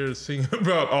songs, because they're singing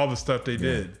about all the stuff they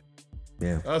did.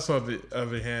 Yeah. Us, on the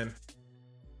other hand,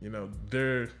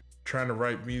 they're trying to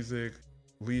write music,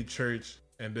 lead church,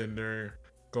 and then they're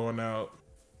going out,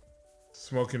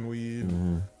 smoking weed,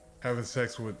 having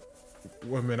sex with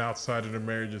women outside of their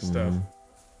marriage and stuff.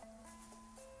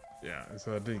 Yeah, and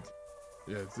so I think,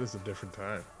 it's just a different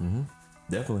time.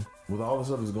 Definitely. With all the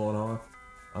stuff that's going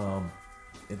on,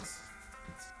 it's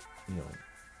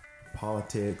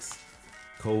politics,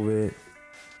 COVID,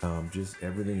 just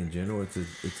everything in general. It's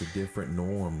a different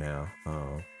norm now.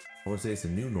 I would say it's a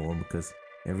new norm because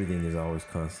everything is always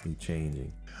constantly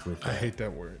changing. I hate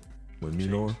that word. With new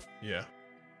norm? Yeah.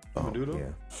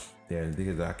 Yeah,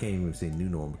 because I can't even say new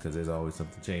norm because there's always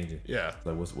something changing. Yeah.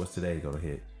 Like what's today gonna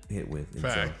hit with? And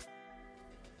fact.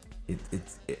 So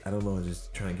I don't know,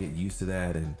 just trying to get used to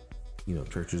that, and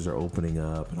churches are opening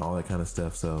up and all that kind of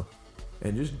stuff. So,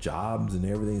 and just jobs and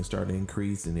everything is starting to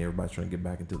increase, and everybody's trying to get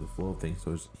back into the flow of things.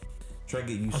 So it's trying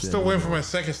to get used to. I'm still waiting for my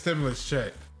second stimulus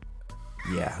check.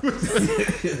 Yeah.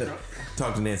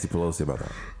 Talk to Nancy Pelosi about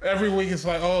that. Every week it's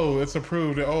like, oh, it's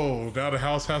approved. Oh, now the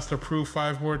House has to approve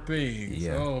 5 more things.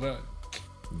 Yeah. Oh, that.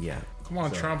 Yeah. Come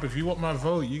on, Trump. If you want my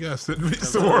vote, you gotta send me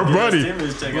some more money.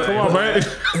 Come on, man.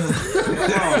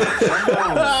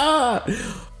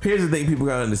 Here's the thing people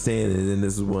gotta understand, and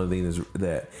this is one of the things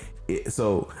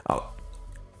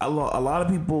a lot of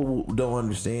people don't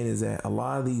understand is that a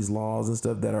lot of these laws and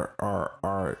stuff that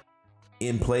are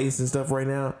in place and stuff right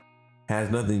now has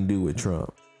nothing to do with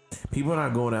Trump. People are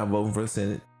not going out voting for the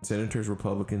Senate, senators,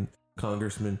 Republican,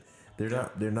 congressmen. They're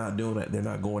not doing that. They're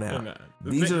not going out.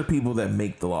 These are the people that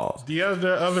make the laws. The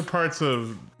other parts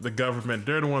of the government,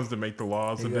 they're the ones that make the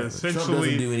laws, and then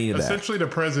essentially the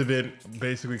president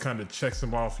basically kind of checks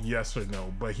them off, yes or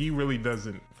no. But he really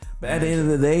doesn't. But at the end of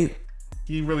the day,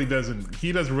 he really doesn't.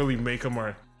 He doesn't really make them,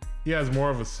 or he has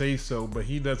more of a say so, but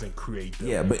he doesn't create them.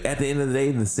 Yeah, but at the end of the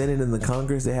day, the Senate and the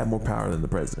Congress, they have more power than the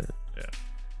president. Yeah.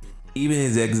 Even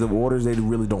his executive orders, they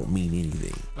really don't mean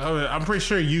anything. I'm pretty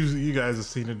sure you guys have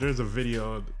seen it. There's a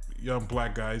video of a young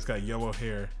black guy. He's got yellow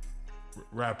hair,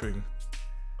 rapping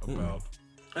about.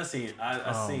 I seen it.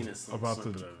 I seen it. About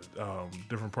the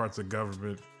different parts of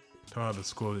government. Taught how the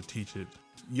school to teach it.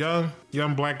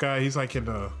 Young black guy. He's like in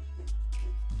a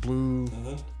blue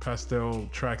pastel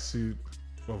tracksuit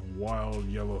with wild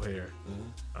yellow hair.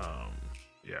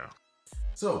 Yeah.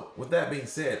 So with that being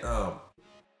said,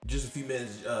 just a few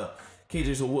minutes,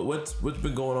 KJ. So what's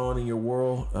been going on in your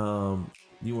world?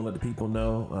 You want to let the people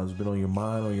know what's been on your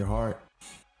mind, on your heart?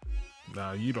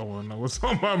 Nah, you don't want to know what's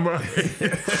on my mind.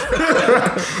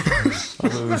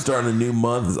 We're starting a new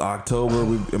month. It's October.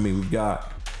 We've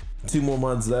got 2 more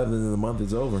months left, and then the month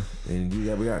is over. And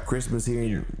we got Christmas here.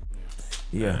 And,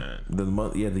 the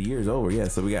month. Yeah, the year is over. Yeah,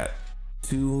 so we got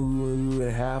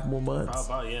 2.5 more months.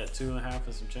 How about 2.5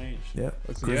 and some change? Yep.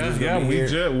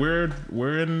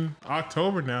 We're in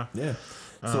October now. Yeah.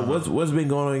 So what's been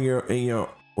going on in your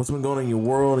what's been going on in your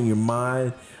world, in your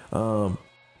mind?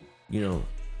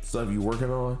 Stuff you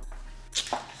working on?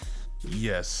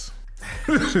 Yes.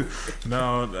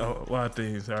 No, a lot of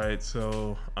things. All right.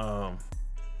 So,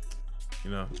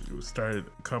 we started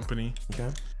a company. Okay.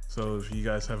 So if you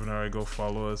guys haven't already, go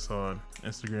follow us on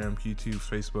Instagram, YouTube,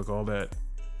 Facebook, all that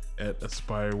at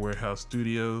Aspire Warehouse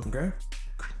Studio. Okay.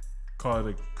 Call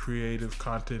it a creative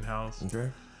content house. Okay.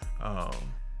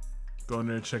 Go in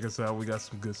there and check us out. We got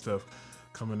some good stuff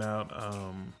coming out.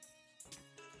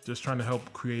 Just trying to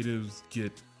help creatives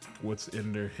get what's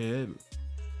in their head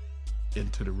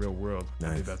into the real world. Nice.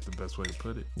 I think that's the best way to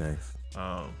put it. Nice.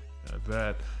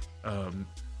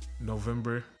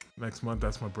 November next month,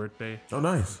 that's my birthday. Oh,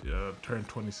 nice. Turned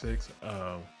 26.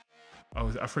 I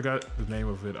forgot the name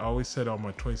of it. I always said on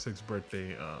my 26th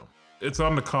birthday. It's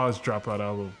on the College Dropout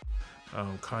album.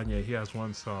 Kanye, he has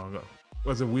one song.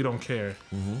 Was it We Don't Care?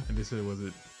 Mm-hmm. And they said,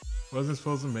 wasn't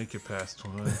supposed to make it past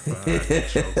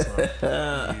 25.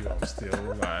 I'm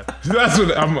still alive. That's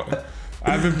what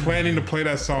I've been planning to play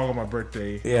that song on my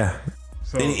birthday. Yeah.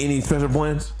 So any special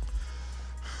plans?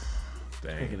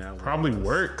 Dang, probably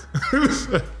work.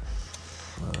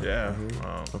 Yeah.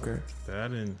 Okay.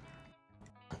 That and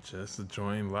just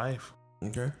enjoying life.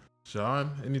 Okay.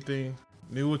 John, anything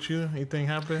new with you? Anything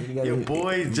happen? Your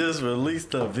boy just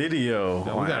released a video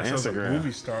on we got Instagram. A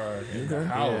movie star in the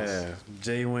house. Yeah,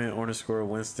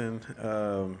 Jwin_Winston.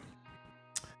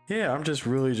 I'm just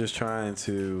really just trying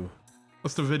to.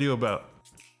 What's the video about?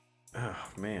 Oh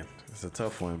man, it's a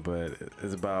tough one, but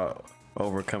it's about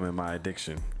overcoming my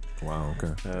addiction. Wow.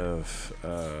 Okay. Of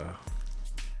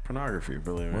pornography,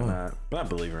 believe it or not. Not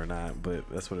believe it or not, but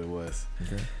that's what it was.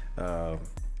 Okay.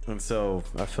 And so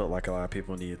I felt like a lot of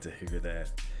people needed to hear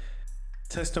that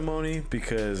testimony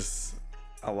because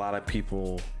a lot of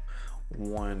people,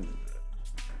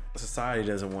 society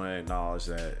doesn't want to acknowledge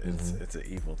that it's an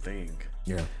evil thing.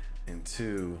 Yeah. And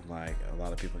two, like a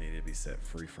lot of people need to be set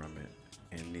free from it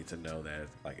and need to know that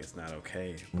like it's not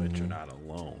okay, but you're not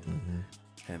alone.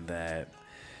 And that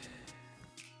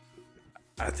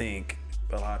I think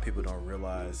a lot of people don't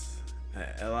realize,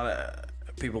 a lot of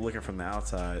people looking from the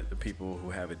outside, the people who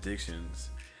have addictions,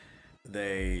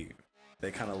 they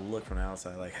kind of look from the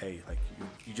outside like, hey, like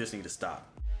you just need to stop.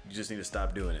 You just need to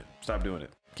stop doing it. Stop doing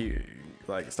it.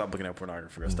 Stop looking at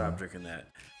pornography or stop drinking that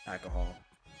alcohol.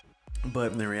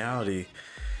 But in reality,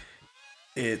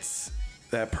 it's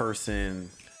that person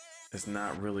is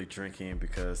not really drinking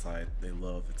because like they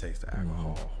love the taste of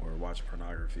alcohol or watch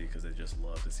pornography because they just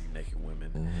love to see naked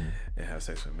women and have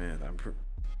sex with men.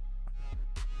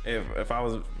 If I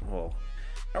was,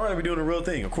 I'd rather be doing the real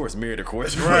thing. Of course, married, of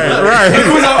course. Right. I'd rather be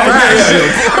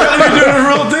doing the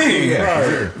real thing.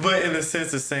 Yeah. But in the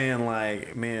sense of saying,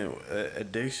 like, man,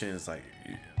 addictions, like,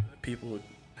 people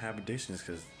have addictions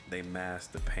because they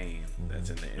mask the pain that's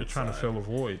in the inside. You're trying to fill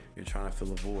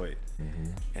a void.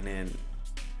 And then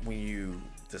when you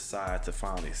decide to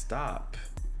finally stop,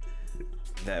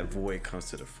 that void comes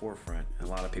to the forefront, and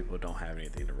a lot of people don't have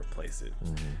anything to replace it.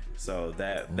 So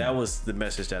that was the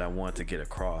message that I wanted to get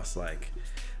across. Like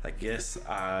yes,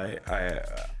 I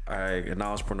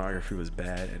acknowledged pornography was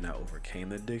bad, and I overcame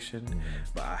the addiction,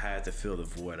 but I had to fill the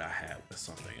void I had with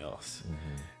something else.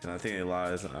 And I think a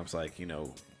lot of times I was like,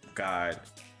 God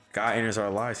enters our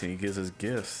lives and He gives us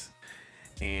gifts,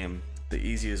 and the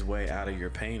easiest way out of your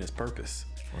pain is purpose.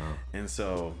 Wow. And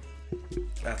so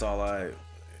that's all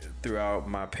throughout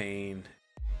my pain,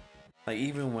 like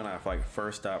even when I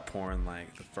first stopped porn,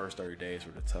 like the first 30 days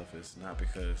were the toughest, not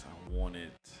because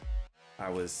I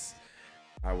was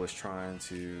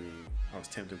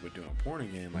tempted with doing porn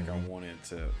again, like I wanted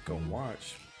to go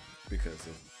watch because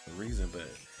of the reason, but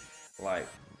like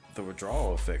the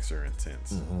withdrawal effects are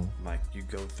intense. Like you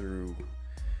go through,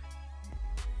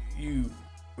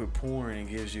 with porn, it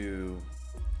gives you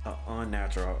an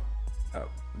unnatural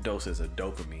doses of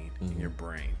dopamine in your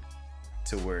brain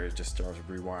to where it just starts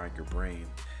rewiring your brain.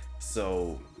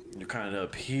 So you're kind of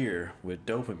up here with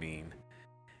dopamine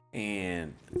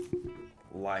and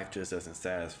life just doesn't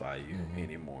satisfy you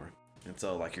anymore. And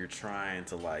so like you're trying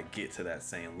to like get to that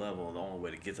same level, and the only way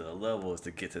to get to the level is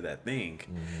to get to that thing.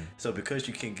 So because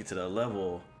you can't get to that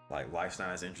level, like life's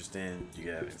not as interesting. You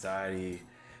have anxiety,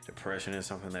 depression is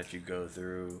something that you go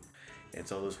through. And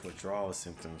so those withdrawal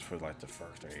symptoms for like the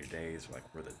first 30 days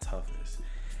were the toughest.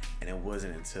 And it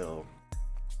wasn't until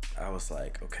I was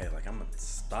like, okay, like I'm gonna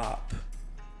stop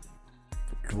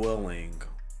dwelling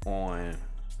on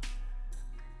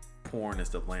porn as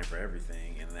the blame for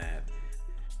everything, and that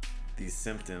these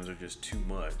symptoms are just too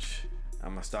much.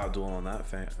 I'm gonna stop dwelling on that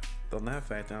fact. And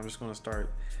I'm just gonna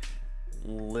start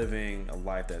living a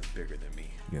life that's bigger than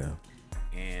me. Yeah.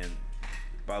 And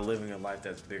by living a life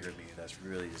that's bigger than me, that's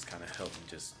really just kind of helping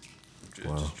just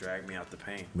drag me out the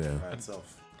pain by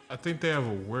itself. I think they have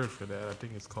a word for that. I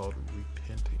think it's called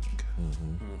repenting.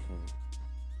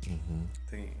 I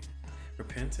think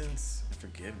repentance and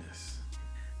forgiveness.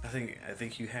 I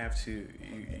think you have to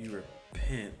you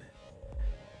repent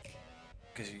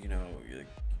because you know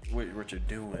what you're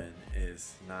doing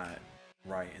is not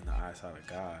right in the eyesight of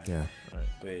God. Yeah. Right.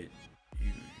 But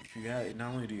you got,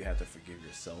 not only do you have to forgive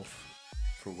yourself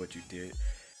for what you did,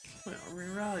 but in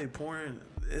reality, porn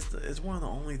it's one of the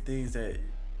only things that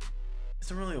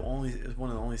it's one of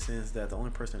the only sins that the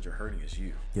only person that you're hurting is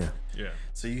you. Yeah. Yeah.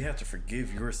 So you have to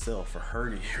forgive yourself for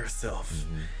hurting yourself,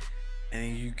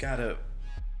 and you gotta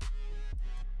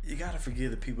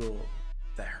forgive the people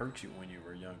that hurt you when you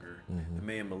were younger, that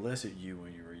may have molested you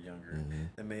when you were younger,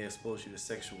 that may have exposed you to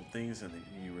sexual things when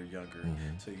you were younger,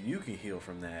 so you can heal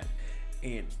from that.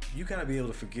 And you gotta be able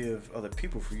to forgive other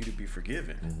people for you to be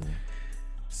forgiven.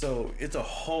 So it's a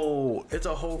whole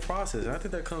process. And I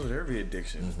think that comes with every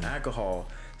addiction. Alcohol,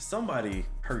 somebody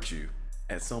hurt you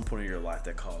at some point in your life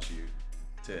that caused you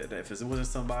to. If it wasn't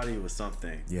somebody, it was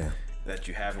something. Yeah. That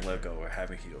you haven't let go or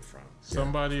haven't healed from.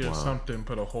 Somebody or something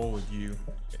put a hole in you,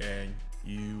 and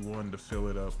you wanted to fill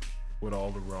it up with all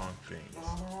the wrong things.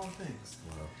 All the wrong things.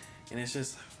 Wow. And it's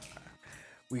just,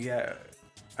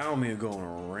 I don't mean to go on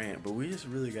a rant, but we just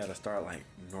really got to start like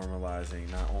normalizing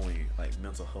not only like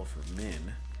mental health for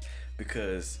men,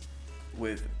 because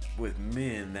with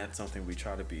men, that's something we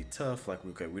try to be tough. Like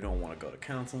we don't want to go to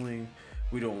counseling.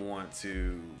 We don't want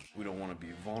to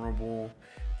be vulnerable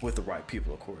with the right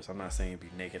people, of course. I'm not saying be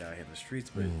naked out here in the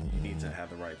streets, but you need to have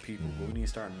the right people. But we need to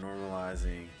start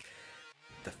normalizing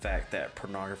the fact that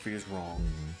pornography is wrong,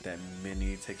 that men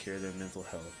need to take care of their mental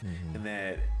health, and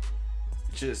that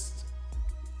just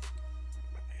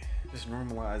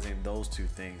normalizing those two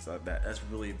things like that's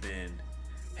really been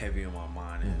heavy on my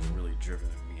mind and has really driven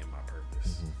me and my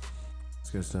purpose. It's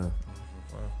good stuff.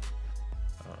 Wow.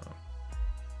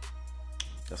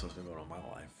 That's what's been going on in my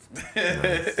life.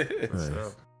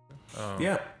 Nice.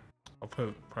 Yeah. I'll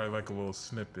put probably like a little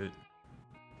snippet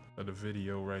of the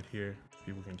video right here.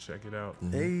 People can check it out.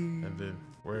 Hey. And then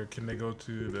where can they go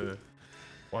to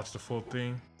watch the full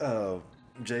thing?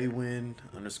 JWin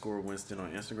 _ Winston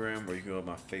on Instagram, or you can go to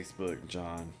my Facebook,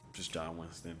 John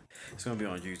Winston. It's going to be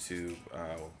on YouTube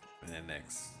in the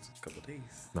next couple of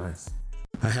days. Nice.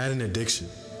 I had an addiction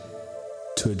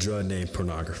to a drug named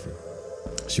pornography.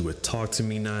 She would talk to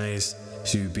me nice.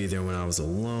 She would be there when I was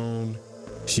alone.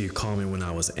 She would call me when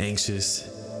I was anxious.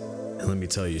 And let me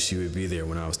tell you, she would be there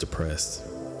when I was depressed.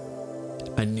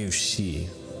 I knew she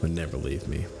would never leave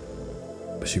me.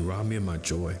 But she robbed me of my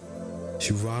joy.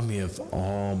 She robbed me of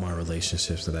all my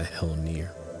relationships that I held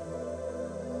near.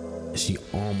 And she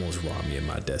almost robbed me of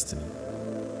my destiny.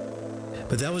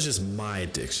 But that was just my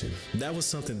addiction. That was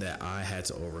something that I had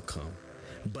to overcome.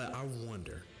 But I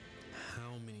wonder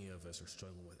how many of us are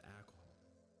struggling with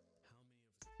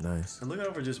alcohol. Nice. And look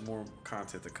out for just more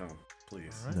content to come,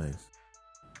 please. Right. Nice.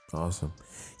 Awesome.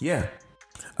 Yeah.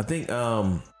 I think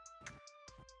I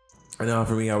know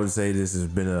for me I would say this has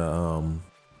been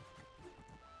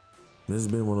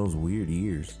one of those weird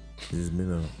years. This has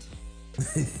been a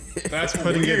That's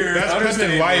putting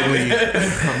it lightly.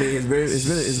 I mean,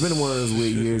 it's been one of those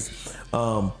weird years.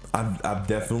 I've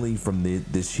definitely from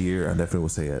this year, I definitely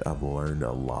would say I've learned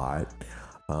a lot.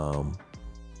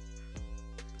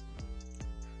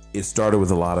 It started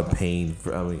with a lot of pain.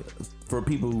 For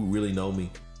people who really know me,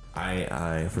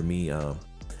 I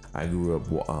grew up.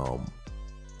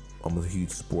 I'm a huge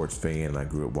sports fan. I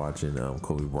grew up watching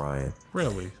Kobe Bryant.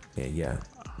 Really? And yeah.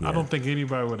 I don't think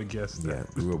anybody would have guessed that. Yeah,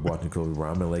 grew up watching Kobe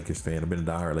Bryant. I'm a Lakers fan. I've been a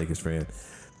diehard Lakers fan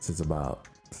since I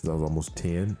was almost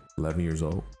 10, 11 years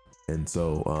old. And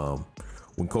so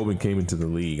when Kobe came into the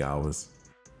league, I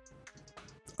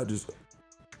just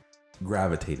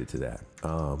gravitated to that.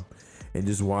 And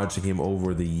just watching him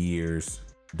over the years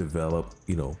develop,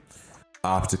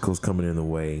 obstacles coming in the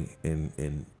way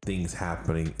and things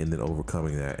happening and then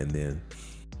overcoming that, and then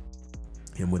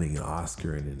him winning an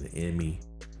Oscar and an Emmy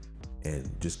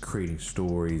and just creating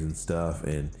stories and stuff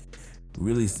and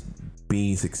really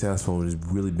being successful and just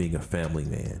really being a family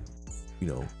man,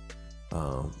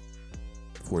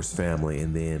 for his family.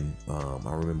 And then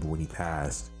I remember when he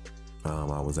passed,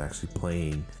 I was actually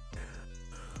playing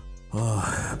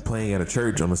at a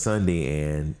church on a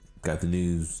Sunday and got the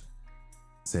news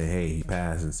saying, hey, he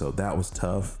passed. And so that was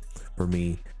tough for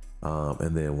me.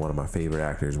 And then one of my favorite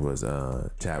actors was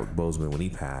Chadwick Boseman when he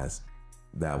passed.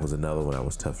 that was another one that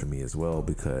was tough for me as well,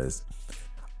 because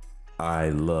I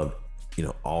loved,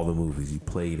 all the movies he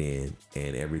played in,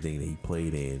 and everything that he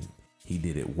played in, he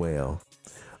did it well.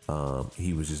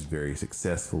 He was just very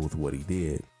successful with what he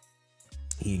did.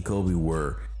 He and Kobe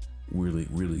were really,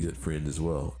 really good friends as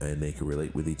well, and they could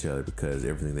relate with each other because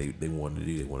everything they wanted to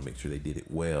do, they want to make sure they did it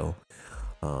well.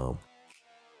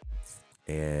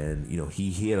 And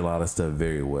he had a lot of stuff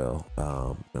very well.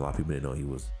 A lot of people didn't know he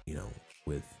was,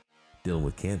 with dealing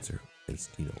with cancer. It's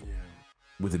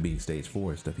with it being stage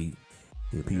 4 and stuff.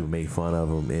 People made fun of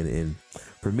him, and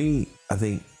for me, I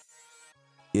think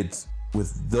it's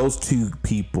with those two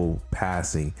people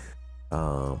passing,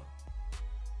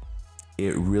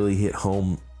 it really hit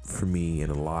home for me in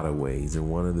a lot of ways. And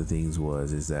one of the things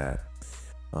is that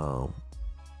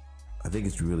I think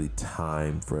it's really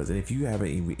time for us. And if you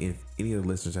haven't, if any of the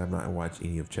listeners have not watched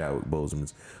any of Chadwick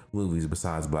Boseman's movies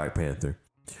besides Black Panther,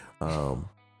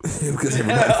 because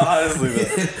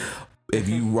honestly, if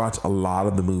you watch a lot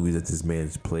of the movies that this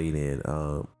man's played in,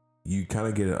 you kind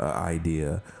of get an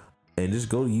idea. And just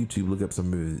go to YouTube, look up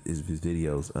some of his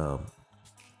videos of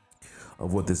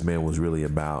what this man was really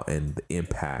about and the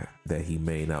impact that he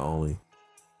made, not only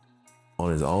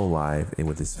on his own life and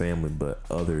with his family, but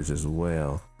others as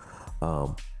well.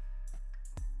 And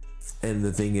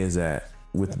the thing is that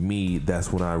with me,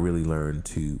 that's when I really learned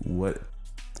to what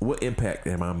impact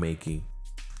am I making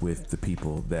with the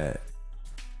people that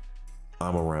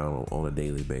I'm around on a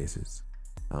daily basis,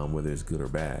 whether it's good or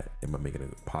bad. Am I making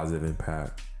a positive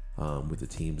impact with the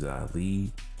teams that I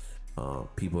lead,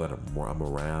 people that I'm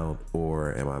around,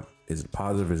 or is it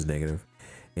positive or is it negative?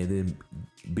 And then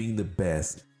being the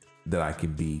best that I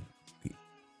can be,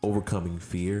 overcoming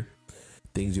fear,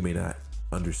 things you may not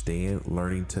understand,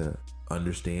 learning to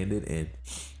understand it, and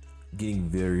getting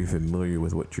very familiar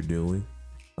with what you're doing.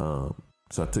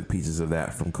 So I took pieces of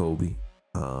that from Kobe,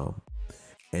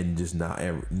 and just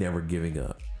never giving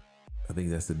up. I think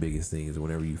that's the biggest thing, is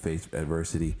whenever you face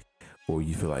adversity or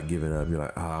you feel like giving up, you're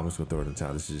like, I'm just gonna throw it in the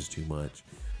towel. This is just too much.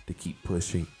 To keep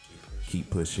pushing.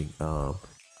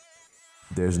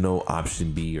 There's no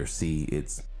option B or C.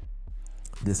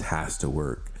 This has to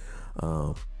work.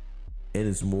 And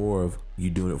it's more of you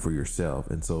doing it for yourself.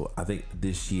 And so I think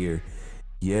this year,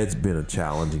 it's been a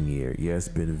challenging year. It's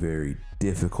been very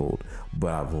difficult,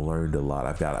 but I've learned a lot.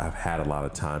 I've had a lot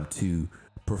of time to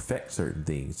perfect certain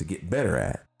things, to get better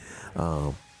at,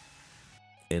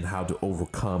 and how to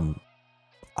overcome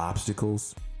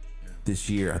obstacles. This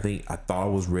year, I thought I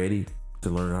was ready to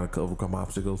learn how to overcome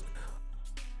obstacles,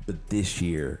 but this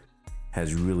year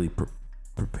has really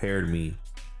prepared me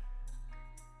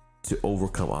to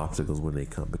overcome obstacles when they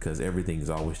come, because everything is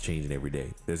always changing every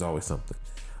day. There's always something.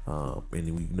 And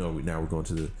we know now we're going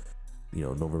to the,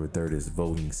 November 3rd is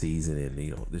voting season, and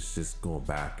it's just going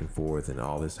back and forth and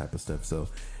all this type of stuff. So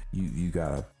you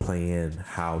gotta plan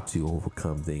how to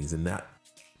overcome things and not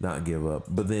give up.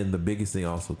 But then the biggest thing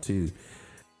also too,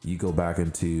 you go back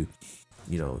into,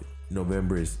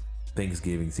 November is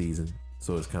Thanksgiving season,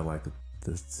 so it's kind of like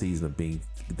the season of being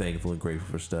thankful and grateful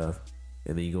for stuff.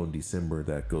 And then you go in December,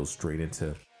 that goes straight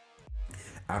into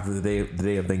after the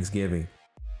day of Thanksgiving,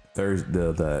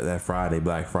 Thursday, that Friday,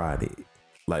 Black Friday,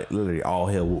 like literally all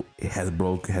hell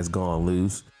has gone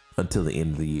loose until the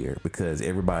end of the year, because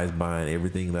everybody's buying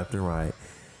everything left and right.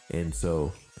 And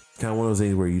so kind of one of those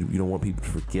things where you don't want people to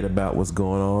forget about what's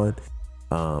going on.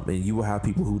 And you will have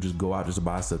people who just go out just to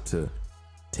buy stuff to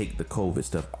take the COVID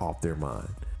stuff off their mind.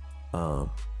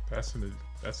 That's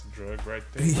a drug right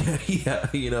there.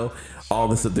 Yeah, all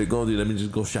the stuff they're going to do, let me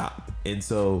just go shop. And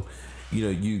so,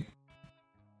 you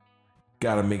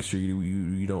got to make sure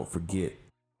you don't forget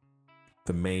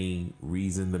the main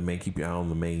reason, keep your eye on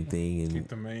the main thing. And keep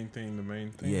the main thing.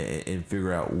 Yeah, and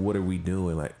figure out what are we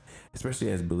doing, like,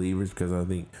 especially as believers, because I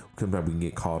think sometimes we can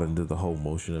get caught into the whole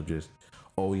motion of just,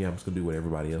 I'm just going to do what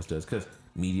everybody else does. Because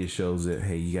media shows that,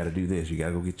 hey, you got to do this. You got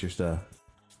to go get your stuff.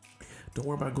 Don't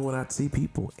worry about going out to see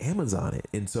people. Amazon it.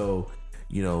 And so,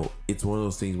 it's one of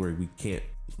those things where we can't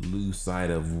lose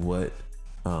sight of what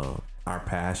our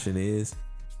passion is,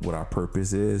 what our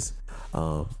purpose is.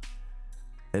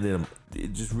 And then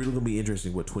it's just really going to be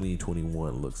interesting what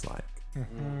 2021 looks like.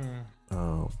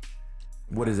 Mm-hmm.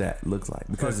 What does that look like?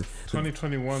 Because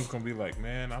 2021 is going to be like,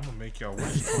 man, I'm going to make y'all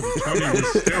wish 2020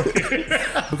 was still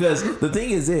here. Because the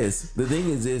thing is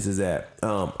that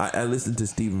I listened to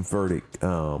Stephen Furtick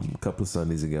a couple of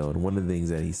Sundays ago, and one of the things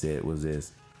that he said was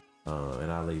this,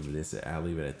 and I'll leave it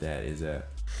at that, is that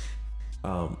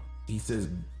he says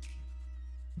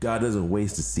God doesn't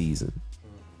waste a season,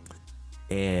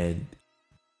 and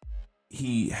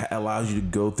he allows you to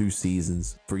go through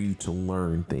seasons for you to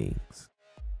learn things.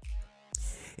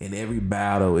 and every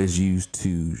battle is used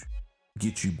to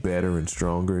get you better and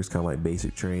stronger. It's kind of like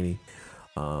basic training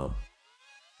for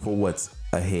what's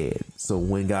ahead. So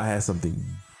when God has something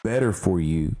better for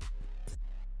you,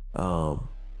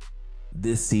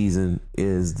 this season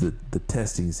is the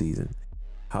testing season.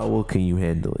 How well can you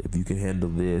handle it? If you can handle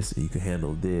this and you can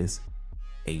handle this,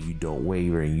 and you don't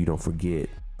waver and you don't forget,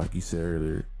 like you said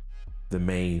earlier, the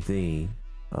main thing,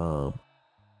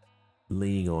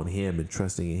 leaning on Him and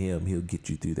trusting in Him, He'll get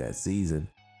you through that season.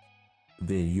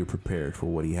 Then you're prepared for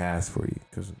what He has for you,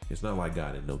 because it's not like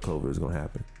God didn't know COVID was going to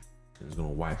happen. It's going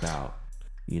to wipe out,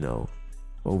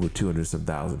 over 200 some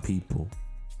thousand people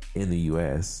in the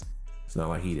U.S. It's not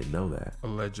like He didn't know that.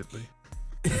 Allegedly.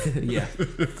 Yeah.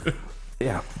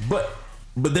 Yeah.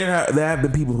 But there have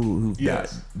been people who died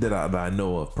that I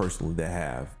know of personally that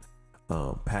have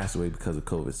passed away because of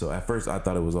COVID. So at first I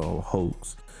thought it was all a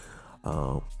hoax.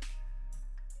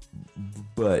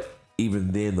 But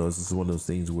even then, though, this is one of those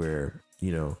things where,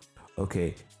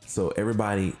 okay, so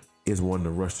everybody is wanting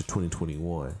to rush to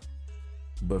 2021,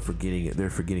 but they're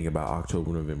forgetting about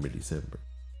October, November, December.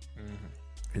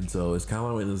 Mm-hmm. And so it's kind of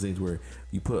like one of those things where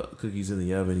you put cookies in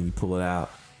the oven and you pull it out.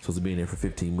 It's supposed to be in there for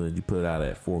 15 minutes. You put it out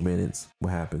at 4 minutes.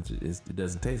 What happens? It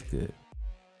doesn't taste good.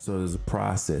 So there's a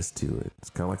process to it.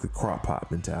 It's kind of like the crock pot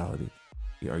mentality.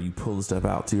 Are you pulling stuff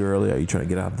out too early? Are you trying to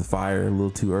get out of the fire a little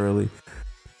too early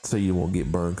so you won't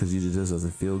get burned because it just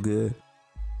doesn't feel good?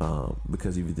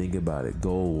 Because if you think about it,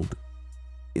 gold,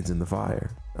 it's in the fire.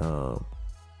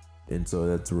 And so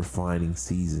that's a refining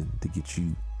season to get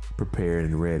you prepared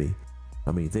and ready.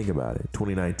 I mean, think about it.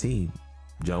 2019,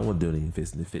 John wasn't doing any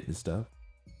fitness stuff.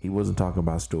 He wasn't talking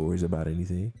about stories about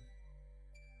anything.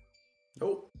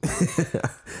 Nope.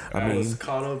 I was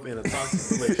caught up in a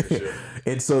toxic relationship.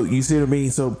 And so you see what I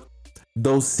mean? So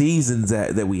those seasons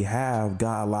that we have,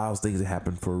 God allows things to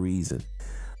happen for a reason.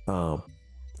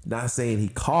 Not saying He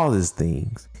causes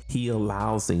things. He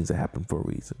allows things to happen for a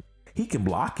reason. He can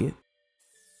block it,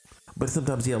 but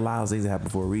sometimes He allows things to happen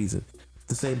for a reason.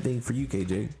 The same thing for you,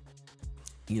 KJ.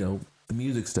 The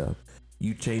music stuff.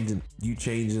 You changing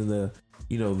the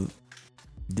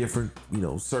different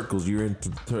circles. You're into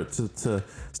to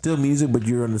still music, but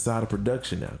you're on the side of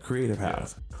production now, creative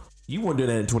house. You weren't doing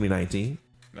that in 2019.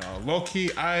 No, low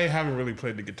key, I haven't really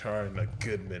played the guitar in a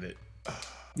good minute.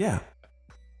 Yeah,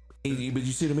 but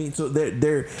you see what I mean. So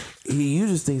He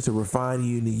uses things to refine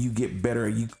you, and you get better.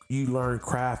 You learn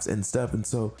crafts and stuff, and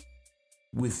so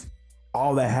with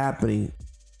all that happening,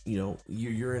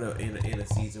 you're in a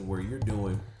season where you're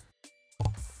doing.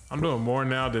 I'm doing more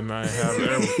now than I have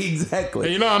ever.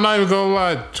 Exactly. And I'm not even gonna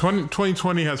lie.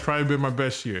 2020 has probably been my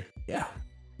best year. Yeah.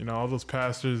 All those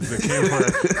pastors that came for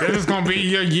it, they're just gonna be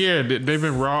your year. They've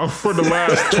been wrong for the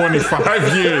last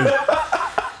 25 years.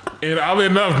 And oddly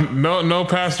enough, no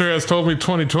pastor has told me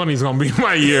 2020 is gonna be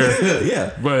my year.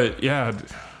 Yeah. But yeah.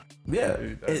 Yeah.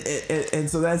 And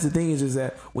so that's the thing is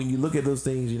that when you look at those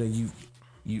things,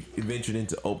 you ventured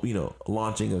into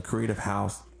launching a creative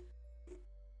house.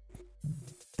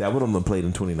 That would have played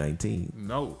in 2019.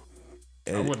 No.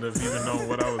 I wouldn't have even known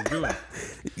what I was doing.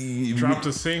 You dropped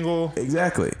a single.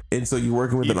 Exactly. And so you're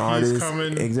working with an artist.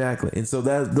 Coming. Exactly. And so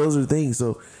those are things.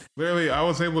 So literally, I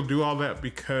was able to do all that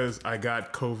because I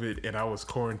got COVID and I was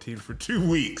quarantined for 2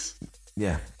 weeks.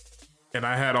 Yeah. And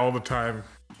I had all the time.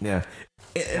 Yeah.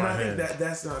 And I think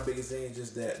that's not the biggest thing. It's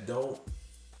just that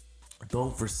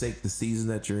don't forsake the season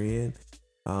that you're in.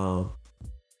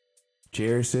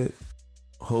 Cherish it.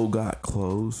 Hold God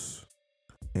close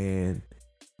and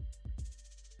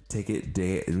take it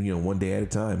one day at a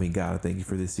time. And God, I thank you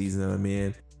for this season that I'm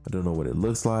in. I don't know what it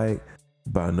looks like,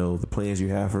 but I know the plans you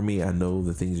have for me. I know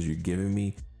the things that you're giving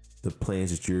me, the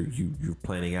plans that you're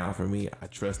planning out for me. I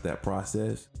trust that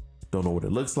process. Don't know what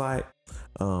it looks like,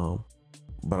 but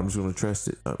I'm just going to trust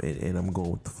it, and I'm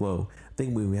going with the flow. I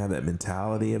think when we have that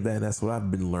mentality of that, that's what I've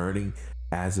been learning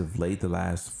as of late, the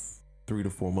last 3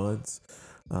 to 4 months.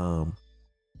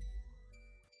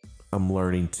 I'm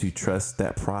learning to trust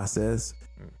that process.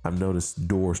 I've noticed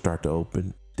doors start to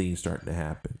open, things starting to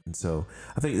happen. And so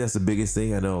I think that's the biggest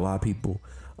thing. I know a lot of people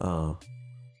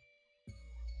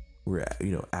were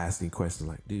asking questions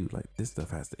like, dude, like this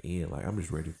stuff has to end. Like I'm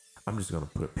just ready. I'm just going to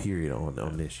put a period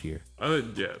on this year.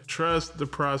 Trust the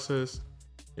process.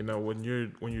 When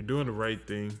you're doing the right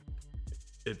thing,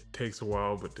 it takes a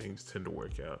while, but things tend to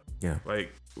work out. Yeah.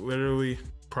 Like literally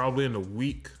probably in a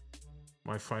week,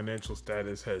 my financial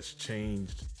status has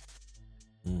changed.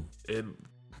 It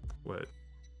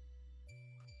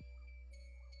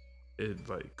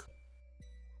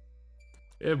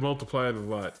multiplied a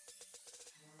lot.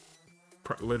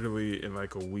 Literally in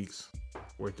like a week's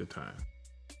worth of time.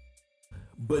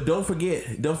 But don't forget,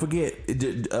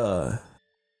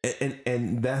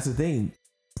 and that's the thing.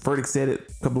 Furtick said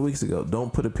it a couple of weeks ago.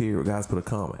 Don't put a period, guys. Put a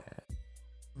comma at.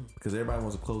 Because everybody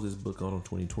wants to close this book on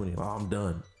 2020. Oh, I'm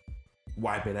done.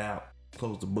 Wipe it out.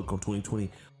 Close the book on 2020.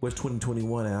 Where's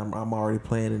 2021? And I'm already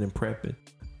planning and prepping.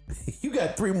 You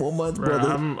got 3 more months,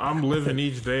 brother. I'm living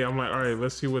each day. I'm like, all right,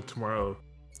 let's see what tomorrow.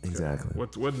 Exactly.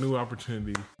 What new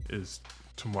opportunity is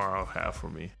tomorrow have for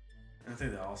me? I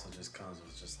think that also just comes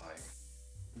with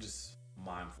just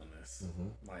mindfulness,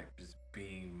 like just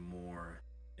being more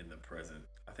in the present.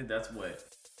 I think that's what.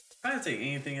 If I had to take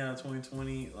anything out of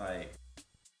 2020, like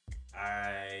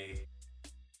I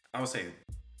would say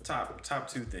top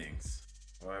 2 things,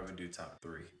 or I would do top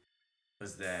 3,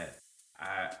 was that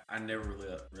I never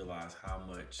really realized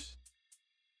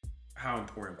how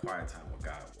important quiet time with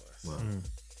God was. Wow.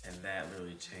 And that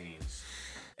really changed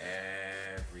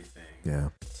everything. Yeah.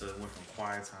 So it went from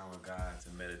quiet time with God to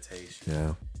meditation.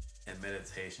 Yeah. And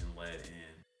meditation led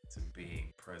in to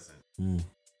being present. Mm.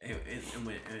 And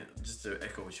just to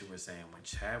echo what you were saying, when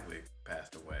Chadwick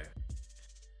passed away,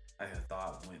 a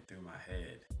thought went through my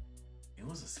head. It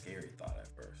was a scary thought at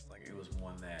first. Like, it was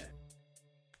one that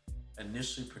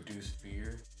initially produced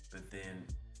fear, but then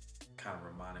kind of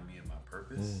reminded me of my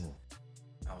purpose.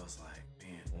 I was like,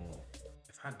 man,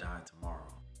 if I died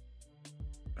tomorrow,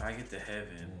 when I get to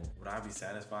heaven, would I be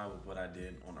satisfied with what I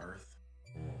did on earth?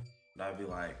 Would I be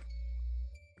like,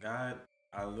 God,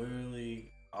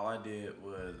 all I did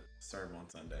was serve on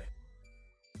Sunday.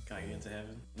 Can I get into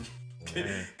heaven?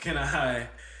 Can I,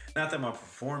 not that my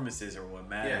performances are what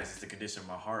matters, it's the condition of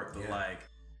my heart, but like,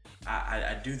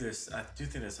 I do think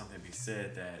there's something to be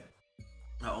said that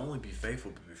not only be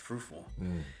faithful, but be fruitful.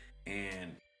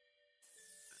 And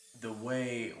the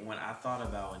way, when I thought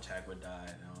about when Chadwick died,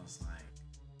 and I was like,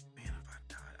 man, if I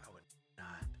died, I would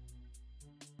not,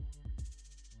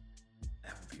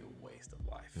 that would be a waste of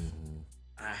life.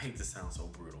 I hate to sound so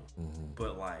brutal,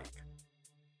 but like,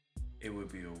 it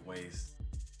would be a waste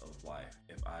of life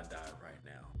if I died right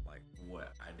now. Like,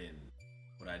 what I did,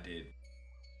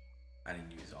 I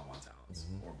didn't use all my talents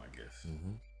or my gifts.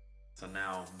 So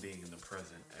now, being in the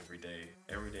present every day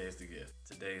is the gift.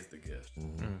 Today is the gift.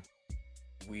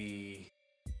 We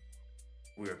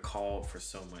are called for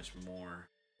so much more,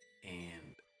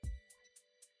 and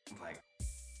like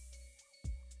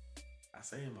I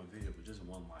say in my video, but just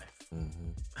one life.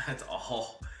 That's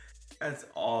all. That's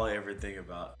all I ever think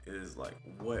about is like,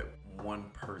 what one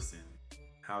person,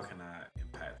 how can I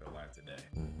impact their life today?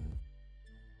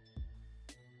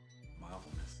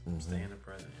 Mindfulness. Stay in the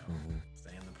present, y'all.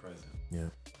 Stay in the present. Yeah.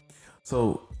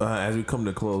 So as we come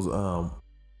to close,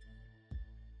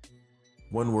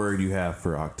 one word you have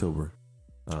for October,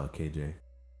 KJ?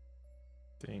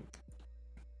 I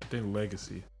think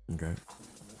legacy. Okay.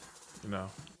 You know,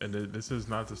 and this is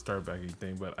not to start back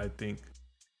anything, but I think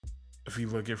if you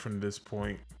look at from this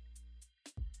point,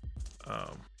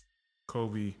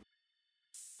 Kobe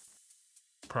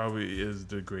probably is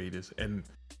the greatest, and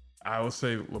I would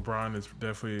say LeBron is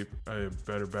definitely a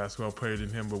better basketball player than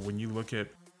him. But when you look at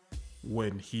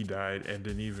when he died, and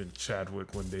then even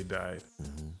Chadwick when they died,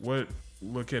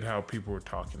 look at how people were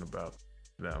talking about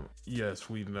them. Yes,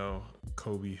 we know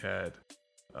Kobe had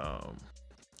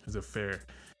his affair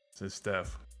and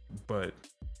stuff, but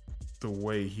the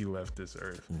way he left this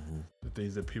earth, the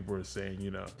things that people were saying,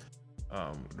 you know,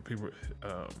 all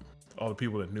the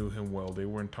people that knew him well, they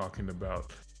weren't talking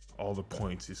about all the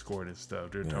points he scored and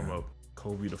stuff. They were talking about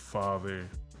Kobe the father.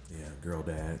 Yeah, girl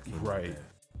dad. Right.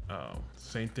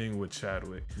 Same thing with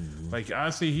Chadwick. Like,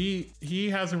 honestly, he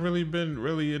hasn't really been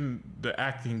in the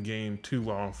acting game too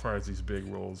long as far as these big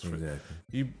roles. Exactly.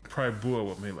 He probably blew up,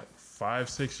 what, maybe like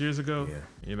 5-6 years ago? Yeah.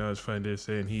 You know, it's funny they're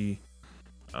saying he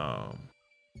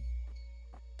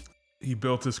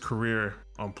built his career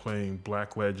on playing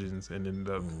black legends and ended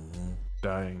up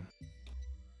dying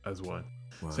as one.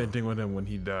 Wow. Same thing with him when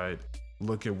he died.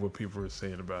 Look at what people were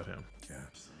saying about him. Yeah.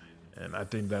 And I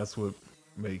think that's what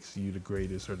makes you the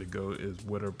greatest or the GOAT is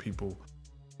what are people,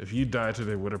 if you die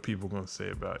today, what are people going to say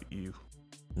about you?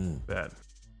 That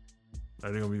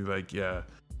are they going to be like, yeah,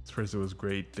 this person was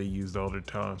great, they used all their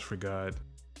talents for God,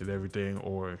 did everything,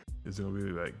 or is it going to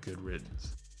be like good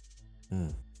riddance?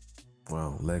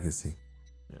 Wow, legacy.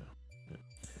 Yeah.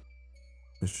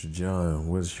 Mr. John,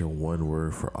 what's your one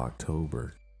word for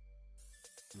October?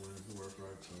 One word for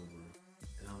October.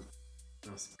 And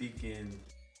I'm speaking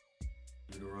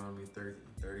Deuteronomy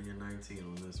 30 and 19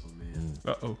 on this one, man.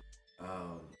 Uh-oh.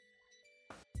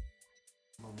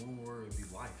 My one word would be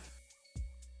life.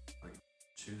 Like,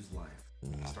 choose life.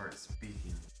 Start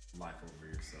speaking life over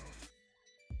yourself.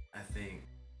 I think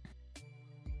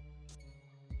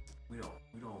we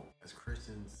don't as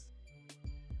Christians.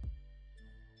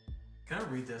 Can I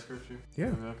read that scripture?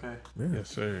 Yeah. Okay. Yeah. Yes,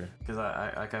 sir. Because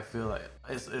I feel like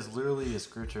it's literally a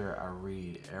scripture I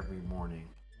read every morning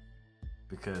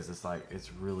because it's like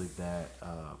it's really that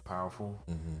powerful,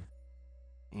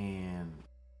 and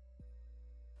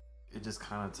it just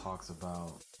kind of talks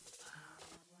about.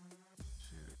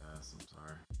 Shoot, guys, I'm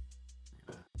sorry.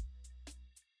 There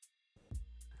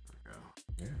we go.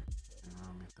 Yeah.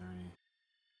 Deuteronomy 30.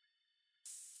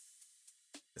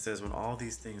 It says, "When all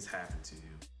these things happen to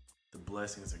you, the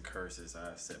blessings and curses I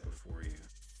have set before you,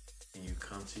 and you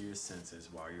come to your senses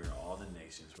while you're in all the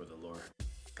nations where the Lord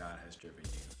God has driven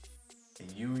you,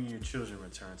 and you and your children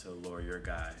return to the Lord your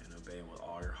God and obey him with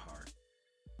all your heart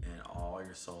and all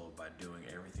your soul by doing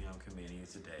everything I'm commanding you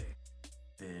today,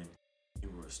 then he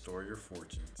will restore your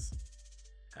fortunes,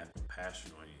 have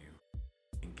compassion on you,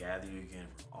 and gather you again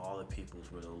from all the peoples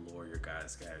where the Lord your God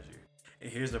has scattered you." And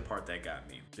here's the part that got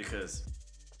me, because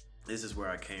this is where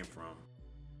I came from.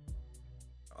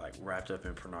 Like wrapped up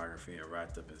in pornography and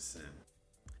wrapped up in sin.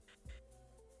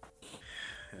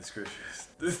 And scripture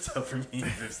is tough for me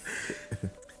because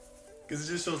it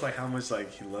just shows like how much like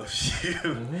he loves you.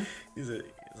 He's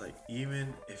like,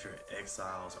 even if your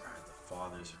exiles are at the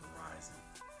Father's horizon,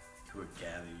 he will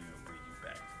gather you and bring you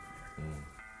back from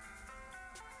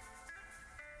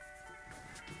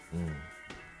there.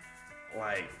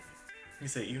 Like he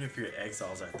said, even if your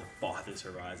exiles are at the Father's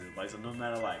horizon, like so no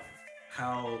matter like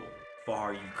how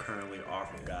far you currently are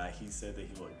from God, he said that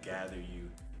he will gather you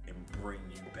and bring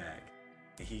you back.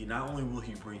 And he not only will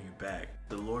he bring you back,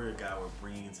 the Lord your God will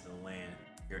bring you into the land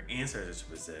your ancestors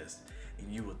possessed,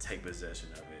 and you will take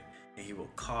possession of it. And he will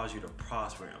cause you to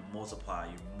prosper and multiply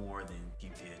you more than he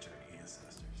did your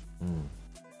ancestors.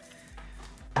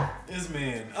 This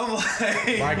man, I'm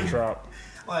like Mic drop.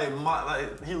 like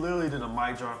he literally did a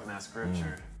mic drop in that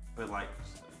scripture. But like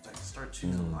start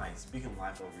choosing life, speaking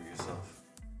life over yourself.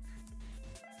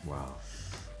 Wow.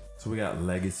 So we got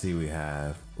legacy, we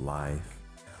have life.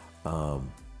 I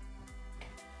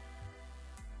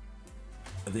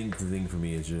think the thing for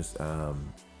me is just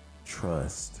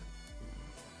trust.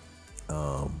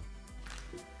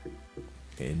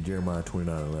 In Jeremiah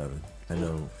 29:11, I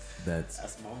know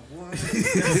that's my one.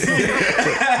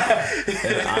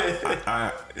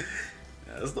 I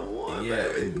That's the one. yeah,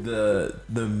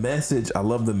 the message, I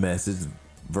love the message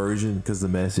version because the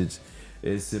message,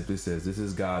 it simply says, this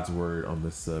is God's word on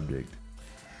the subject.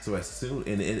 So as soon,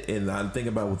 and I'm thinking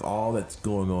about with all that's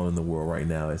going on in the world right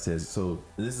now, it says, so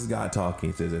this is God talking.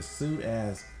 It says, as soon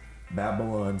as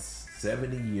Babylon's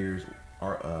 70 years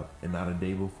are up and not a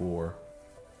day before,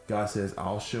 God says,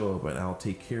 I'll show up and I'll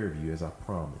take care of you as I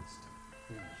promised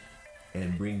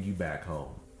and bring you back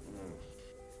home.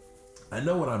 I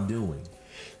know what I'm doing.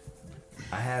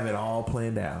 I have it all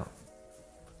planned out.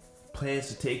 Plans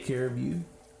to take care of you,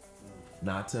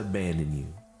 not to abandon you.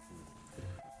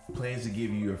 Plans to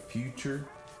give you a future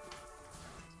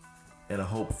and a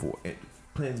hope for it.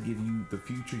 Plans to give you the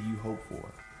future you hope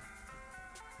for.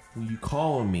 When you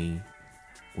call on me,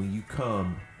 when you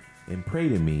come and pray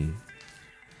to me,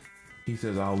 he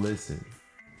says, I'll listen.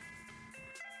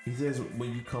 He says,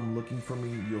 when you come looking for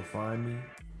me, you'll find me.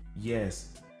 Yes.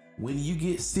 When you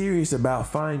get serious about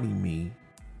finding me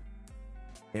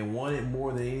and want it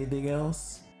more than anything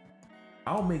else,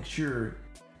 I'll make sure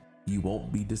you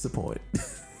won't be disappointed.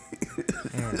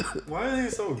 Why are they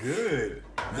so good?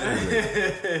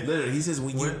 Literally, he says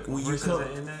when you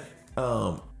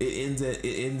come, it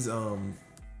ends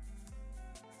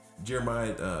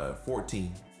Jeremiah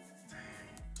 14.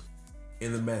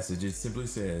 In the message, it simply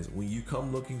says, when you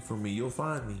come looking for me, you'll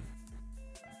find me.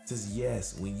 It says,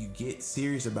 yes, when you get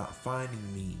serious about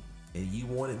finding me and you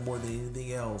want it more than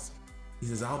anything else, he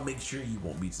says, I'll make sure you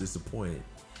won't be disappointed.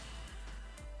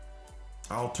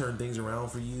 I'll turn things around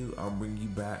for you. I'll bring you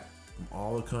back from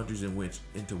all the countries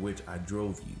into which I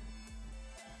drove you.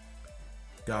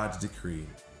 God's decree.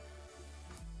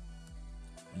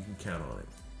 You can count on it.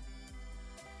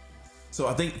 So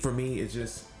I think for me, it's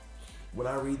just, when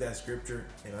I read that scripture,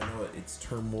 and I know it's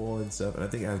turmoil and stuff, and I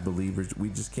think as believers, we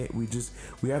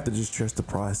have to just trust the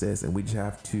process, and we just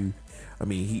have to, I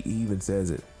mean, he even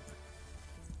says it.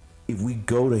 If we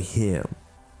go to him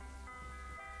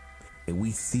and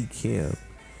we seek him,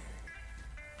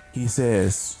 he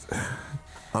says,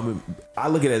 I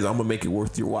look at it as I'm gonna make it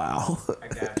worth your while. I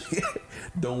got you.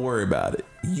 Don't worry about it.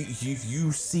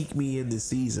 You seek me in this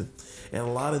season. And a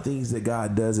lot of things that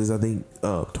God does is, I think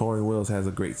Tori Wells has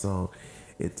a great song.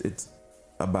 It's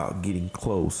about getting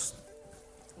close.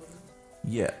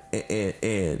 Yeah,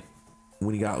 and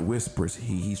when he got whispers,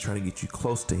 he's trying to get you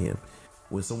close to him.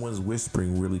 when someone's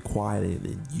whispering really quiet,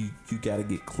 and you got to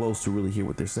get close to really hear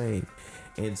what they're saying.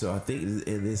 And so I think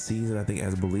in this season, I think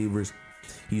as believers,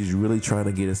 he's really trying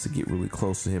to get us to get really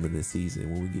close to him in this season.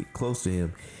 And when we get close to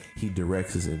him, he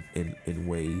directs us in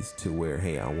ways to where,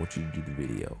 hey, I want you to do the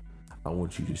video. I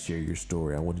want you to share your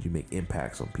story. I want you to make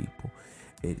impacts on people.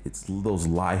 It's those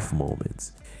life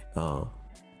moments,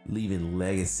 leaving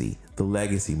legacy, the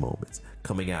legacy moments,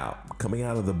 coming out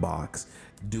of the box,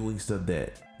 doing stuff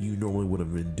that you normally would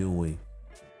have been doing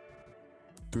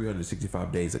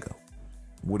 365 days ago.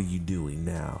 What are you doing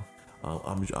now?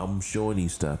 I'm showing you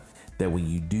stuff that when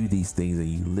you do these things and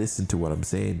you listen to what I'm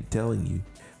saying, telling you,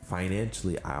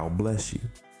 financially, I'll bless you.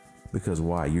 Because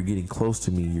why? You're getting close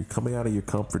to me. You're coming out of your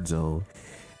comfort zone,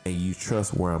 and you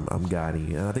trust where I'm guiding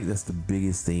you. And I think that's the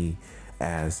biggest thing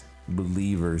as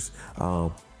believers.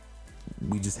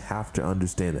 We just have to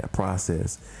understand that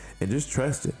process and just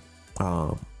trust it.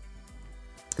 And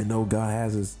know God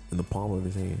has us in the palm of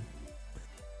His hand.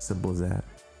 Simple as that.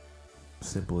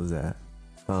 Simple as that.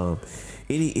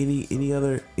 Any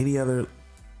other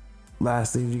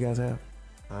last things you guys have?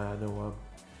 I know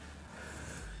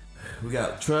we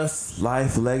got trust,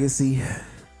 life, legacy.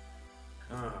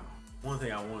 One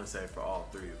thing I want to say for all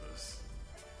three of us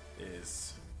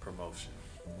is promotion.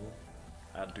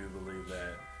 I do believe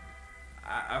that.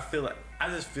 I feel like I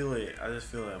just feel it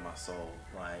in my soul.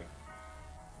 Like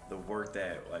the work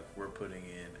that we're putting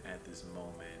in at this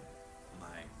moment,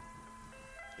 like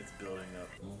it's building up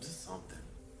to something.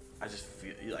 I just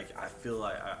feel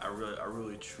like I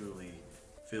really truly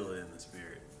feel it in the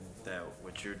spirit that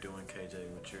what you're doing, KJ,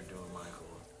 what you're doing,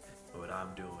 Michael, what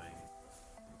I'm doing,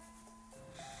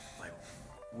 like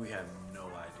we have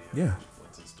no idea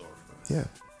what's in store for us. Yeah.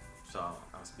 So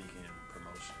I'm speaking in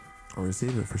promotion. I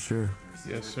receive it for sure.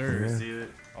 Yes, sir. Receive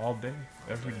it All day,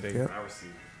 every day. Yep. I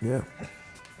receive it. Yeah.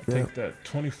 Take that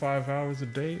 25 hours a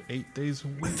day, 8 days a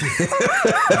week. And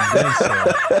then some.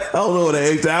 I don't know where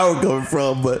the extra hour coming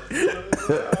from, but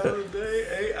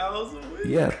 8 hours a week.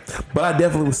 yeah. But I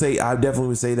definitely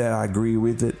would say that I agree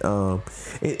with it.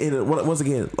 And once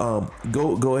again,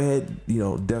 go ahead,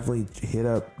 definitely hit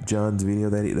up John's video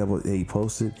that he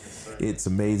posted. It's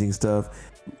amazing stuff.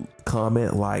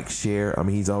 Comment, like, share. I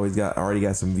mean, he's already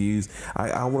got some views.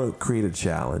 I want to create a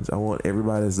challenge. I want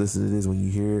everybody that's listening to this, when you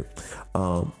hear it,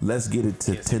 let's get it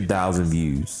to 10,000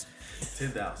 views.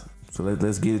 10,000. So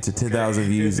let's get it to 10,000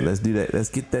 views. Let's do that. Let's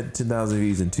get that 10,000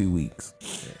 views in 2 weeks.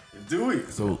 Do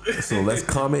it. So let's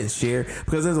comment, share,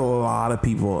 because there's a lot of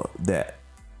people that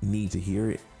need to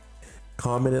hear it.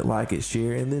 Comment it, like it,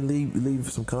 share, and then leave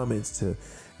some comments to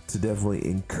definitely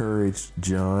encourage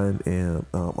John and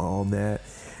on that.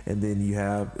 And then you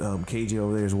have KJ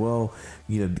over there as well,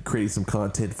 creating some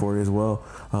content for it as well.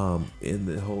 In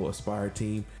the whole Aspire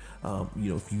team,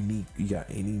 if you got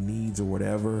any needs or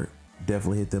whatever,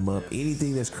 definitely hit them up.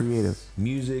 Anything that's creative,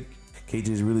 music. KJ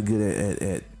is really good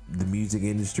at the music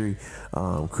industry,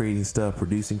 creating stuff,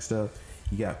 producing stuff.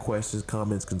 You got questions,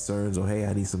 comments, concerns, or hey,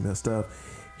 I need some stuff.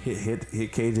 Hit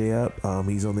KJ up.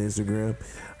 He's on the Instagram.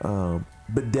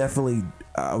 But definitely,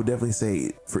 I would definitely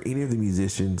say for any of the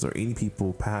musicians or any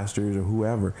people, pastors or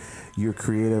whoever, you're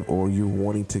creative or you're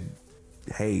wanting to,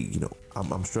 hey,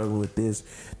 I'm struggling with this.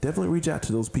 Definitely reach out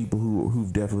to those people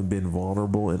who've definitely been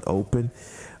vulnerable and open.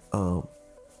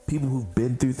 People who've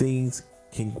been through things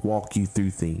can walk you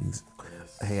through things.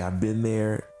 Yes. Hey, I've been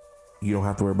there. You don't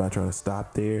have to worry about trying to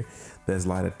stop there. There's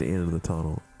light at the end of the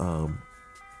tunnel.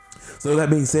 So that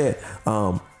being said,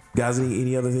 guys,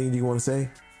 any other things you want to say?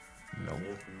 No,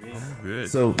 I'm good.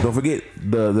 So don't forget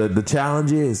the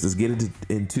challenge is let's get it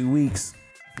in 2 weeks.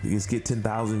 Let's get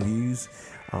 10,000 views.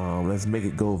 Let's make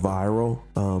it go viral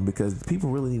because people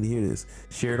really need to hear this.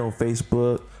 Share it on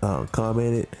Facebook,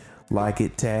 comment it, like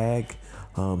it, tag.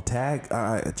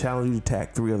 I challenge you to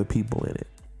tag 3 other people in it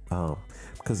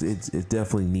because it's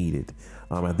definitely needed.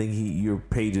 I think your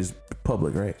page is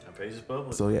public, right? My page is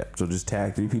public. So yeah, so just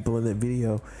tag 3 people in that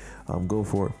video. Go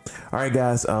for it. All right,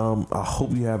 guys. I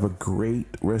hope you have a great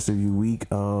rest of your week.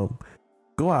 Go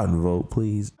out and vote,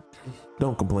 please.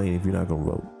 Don't complain if you're not gonna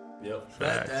vote. Yep.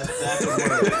 That's a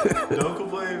word. Don't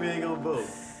complain if you ain't gonna vote.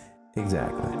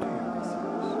 Exactly.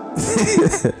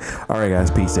 All right,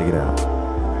 guys. Peace. Take it out.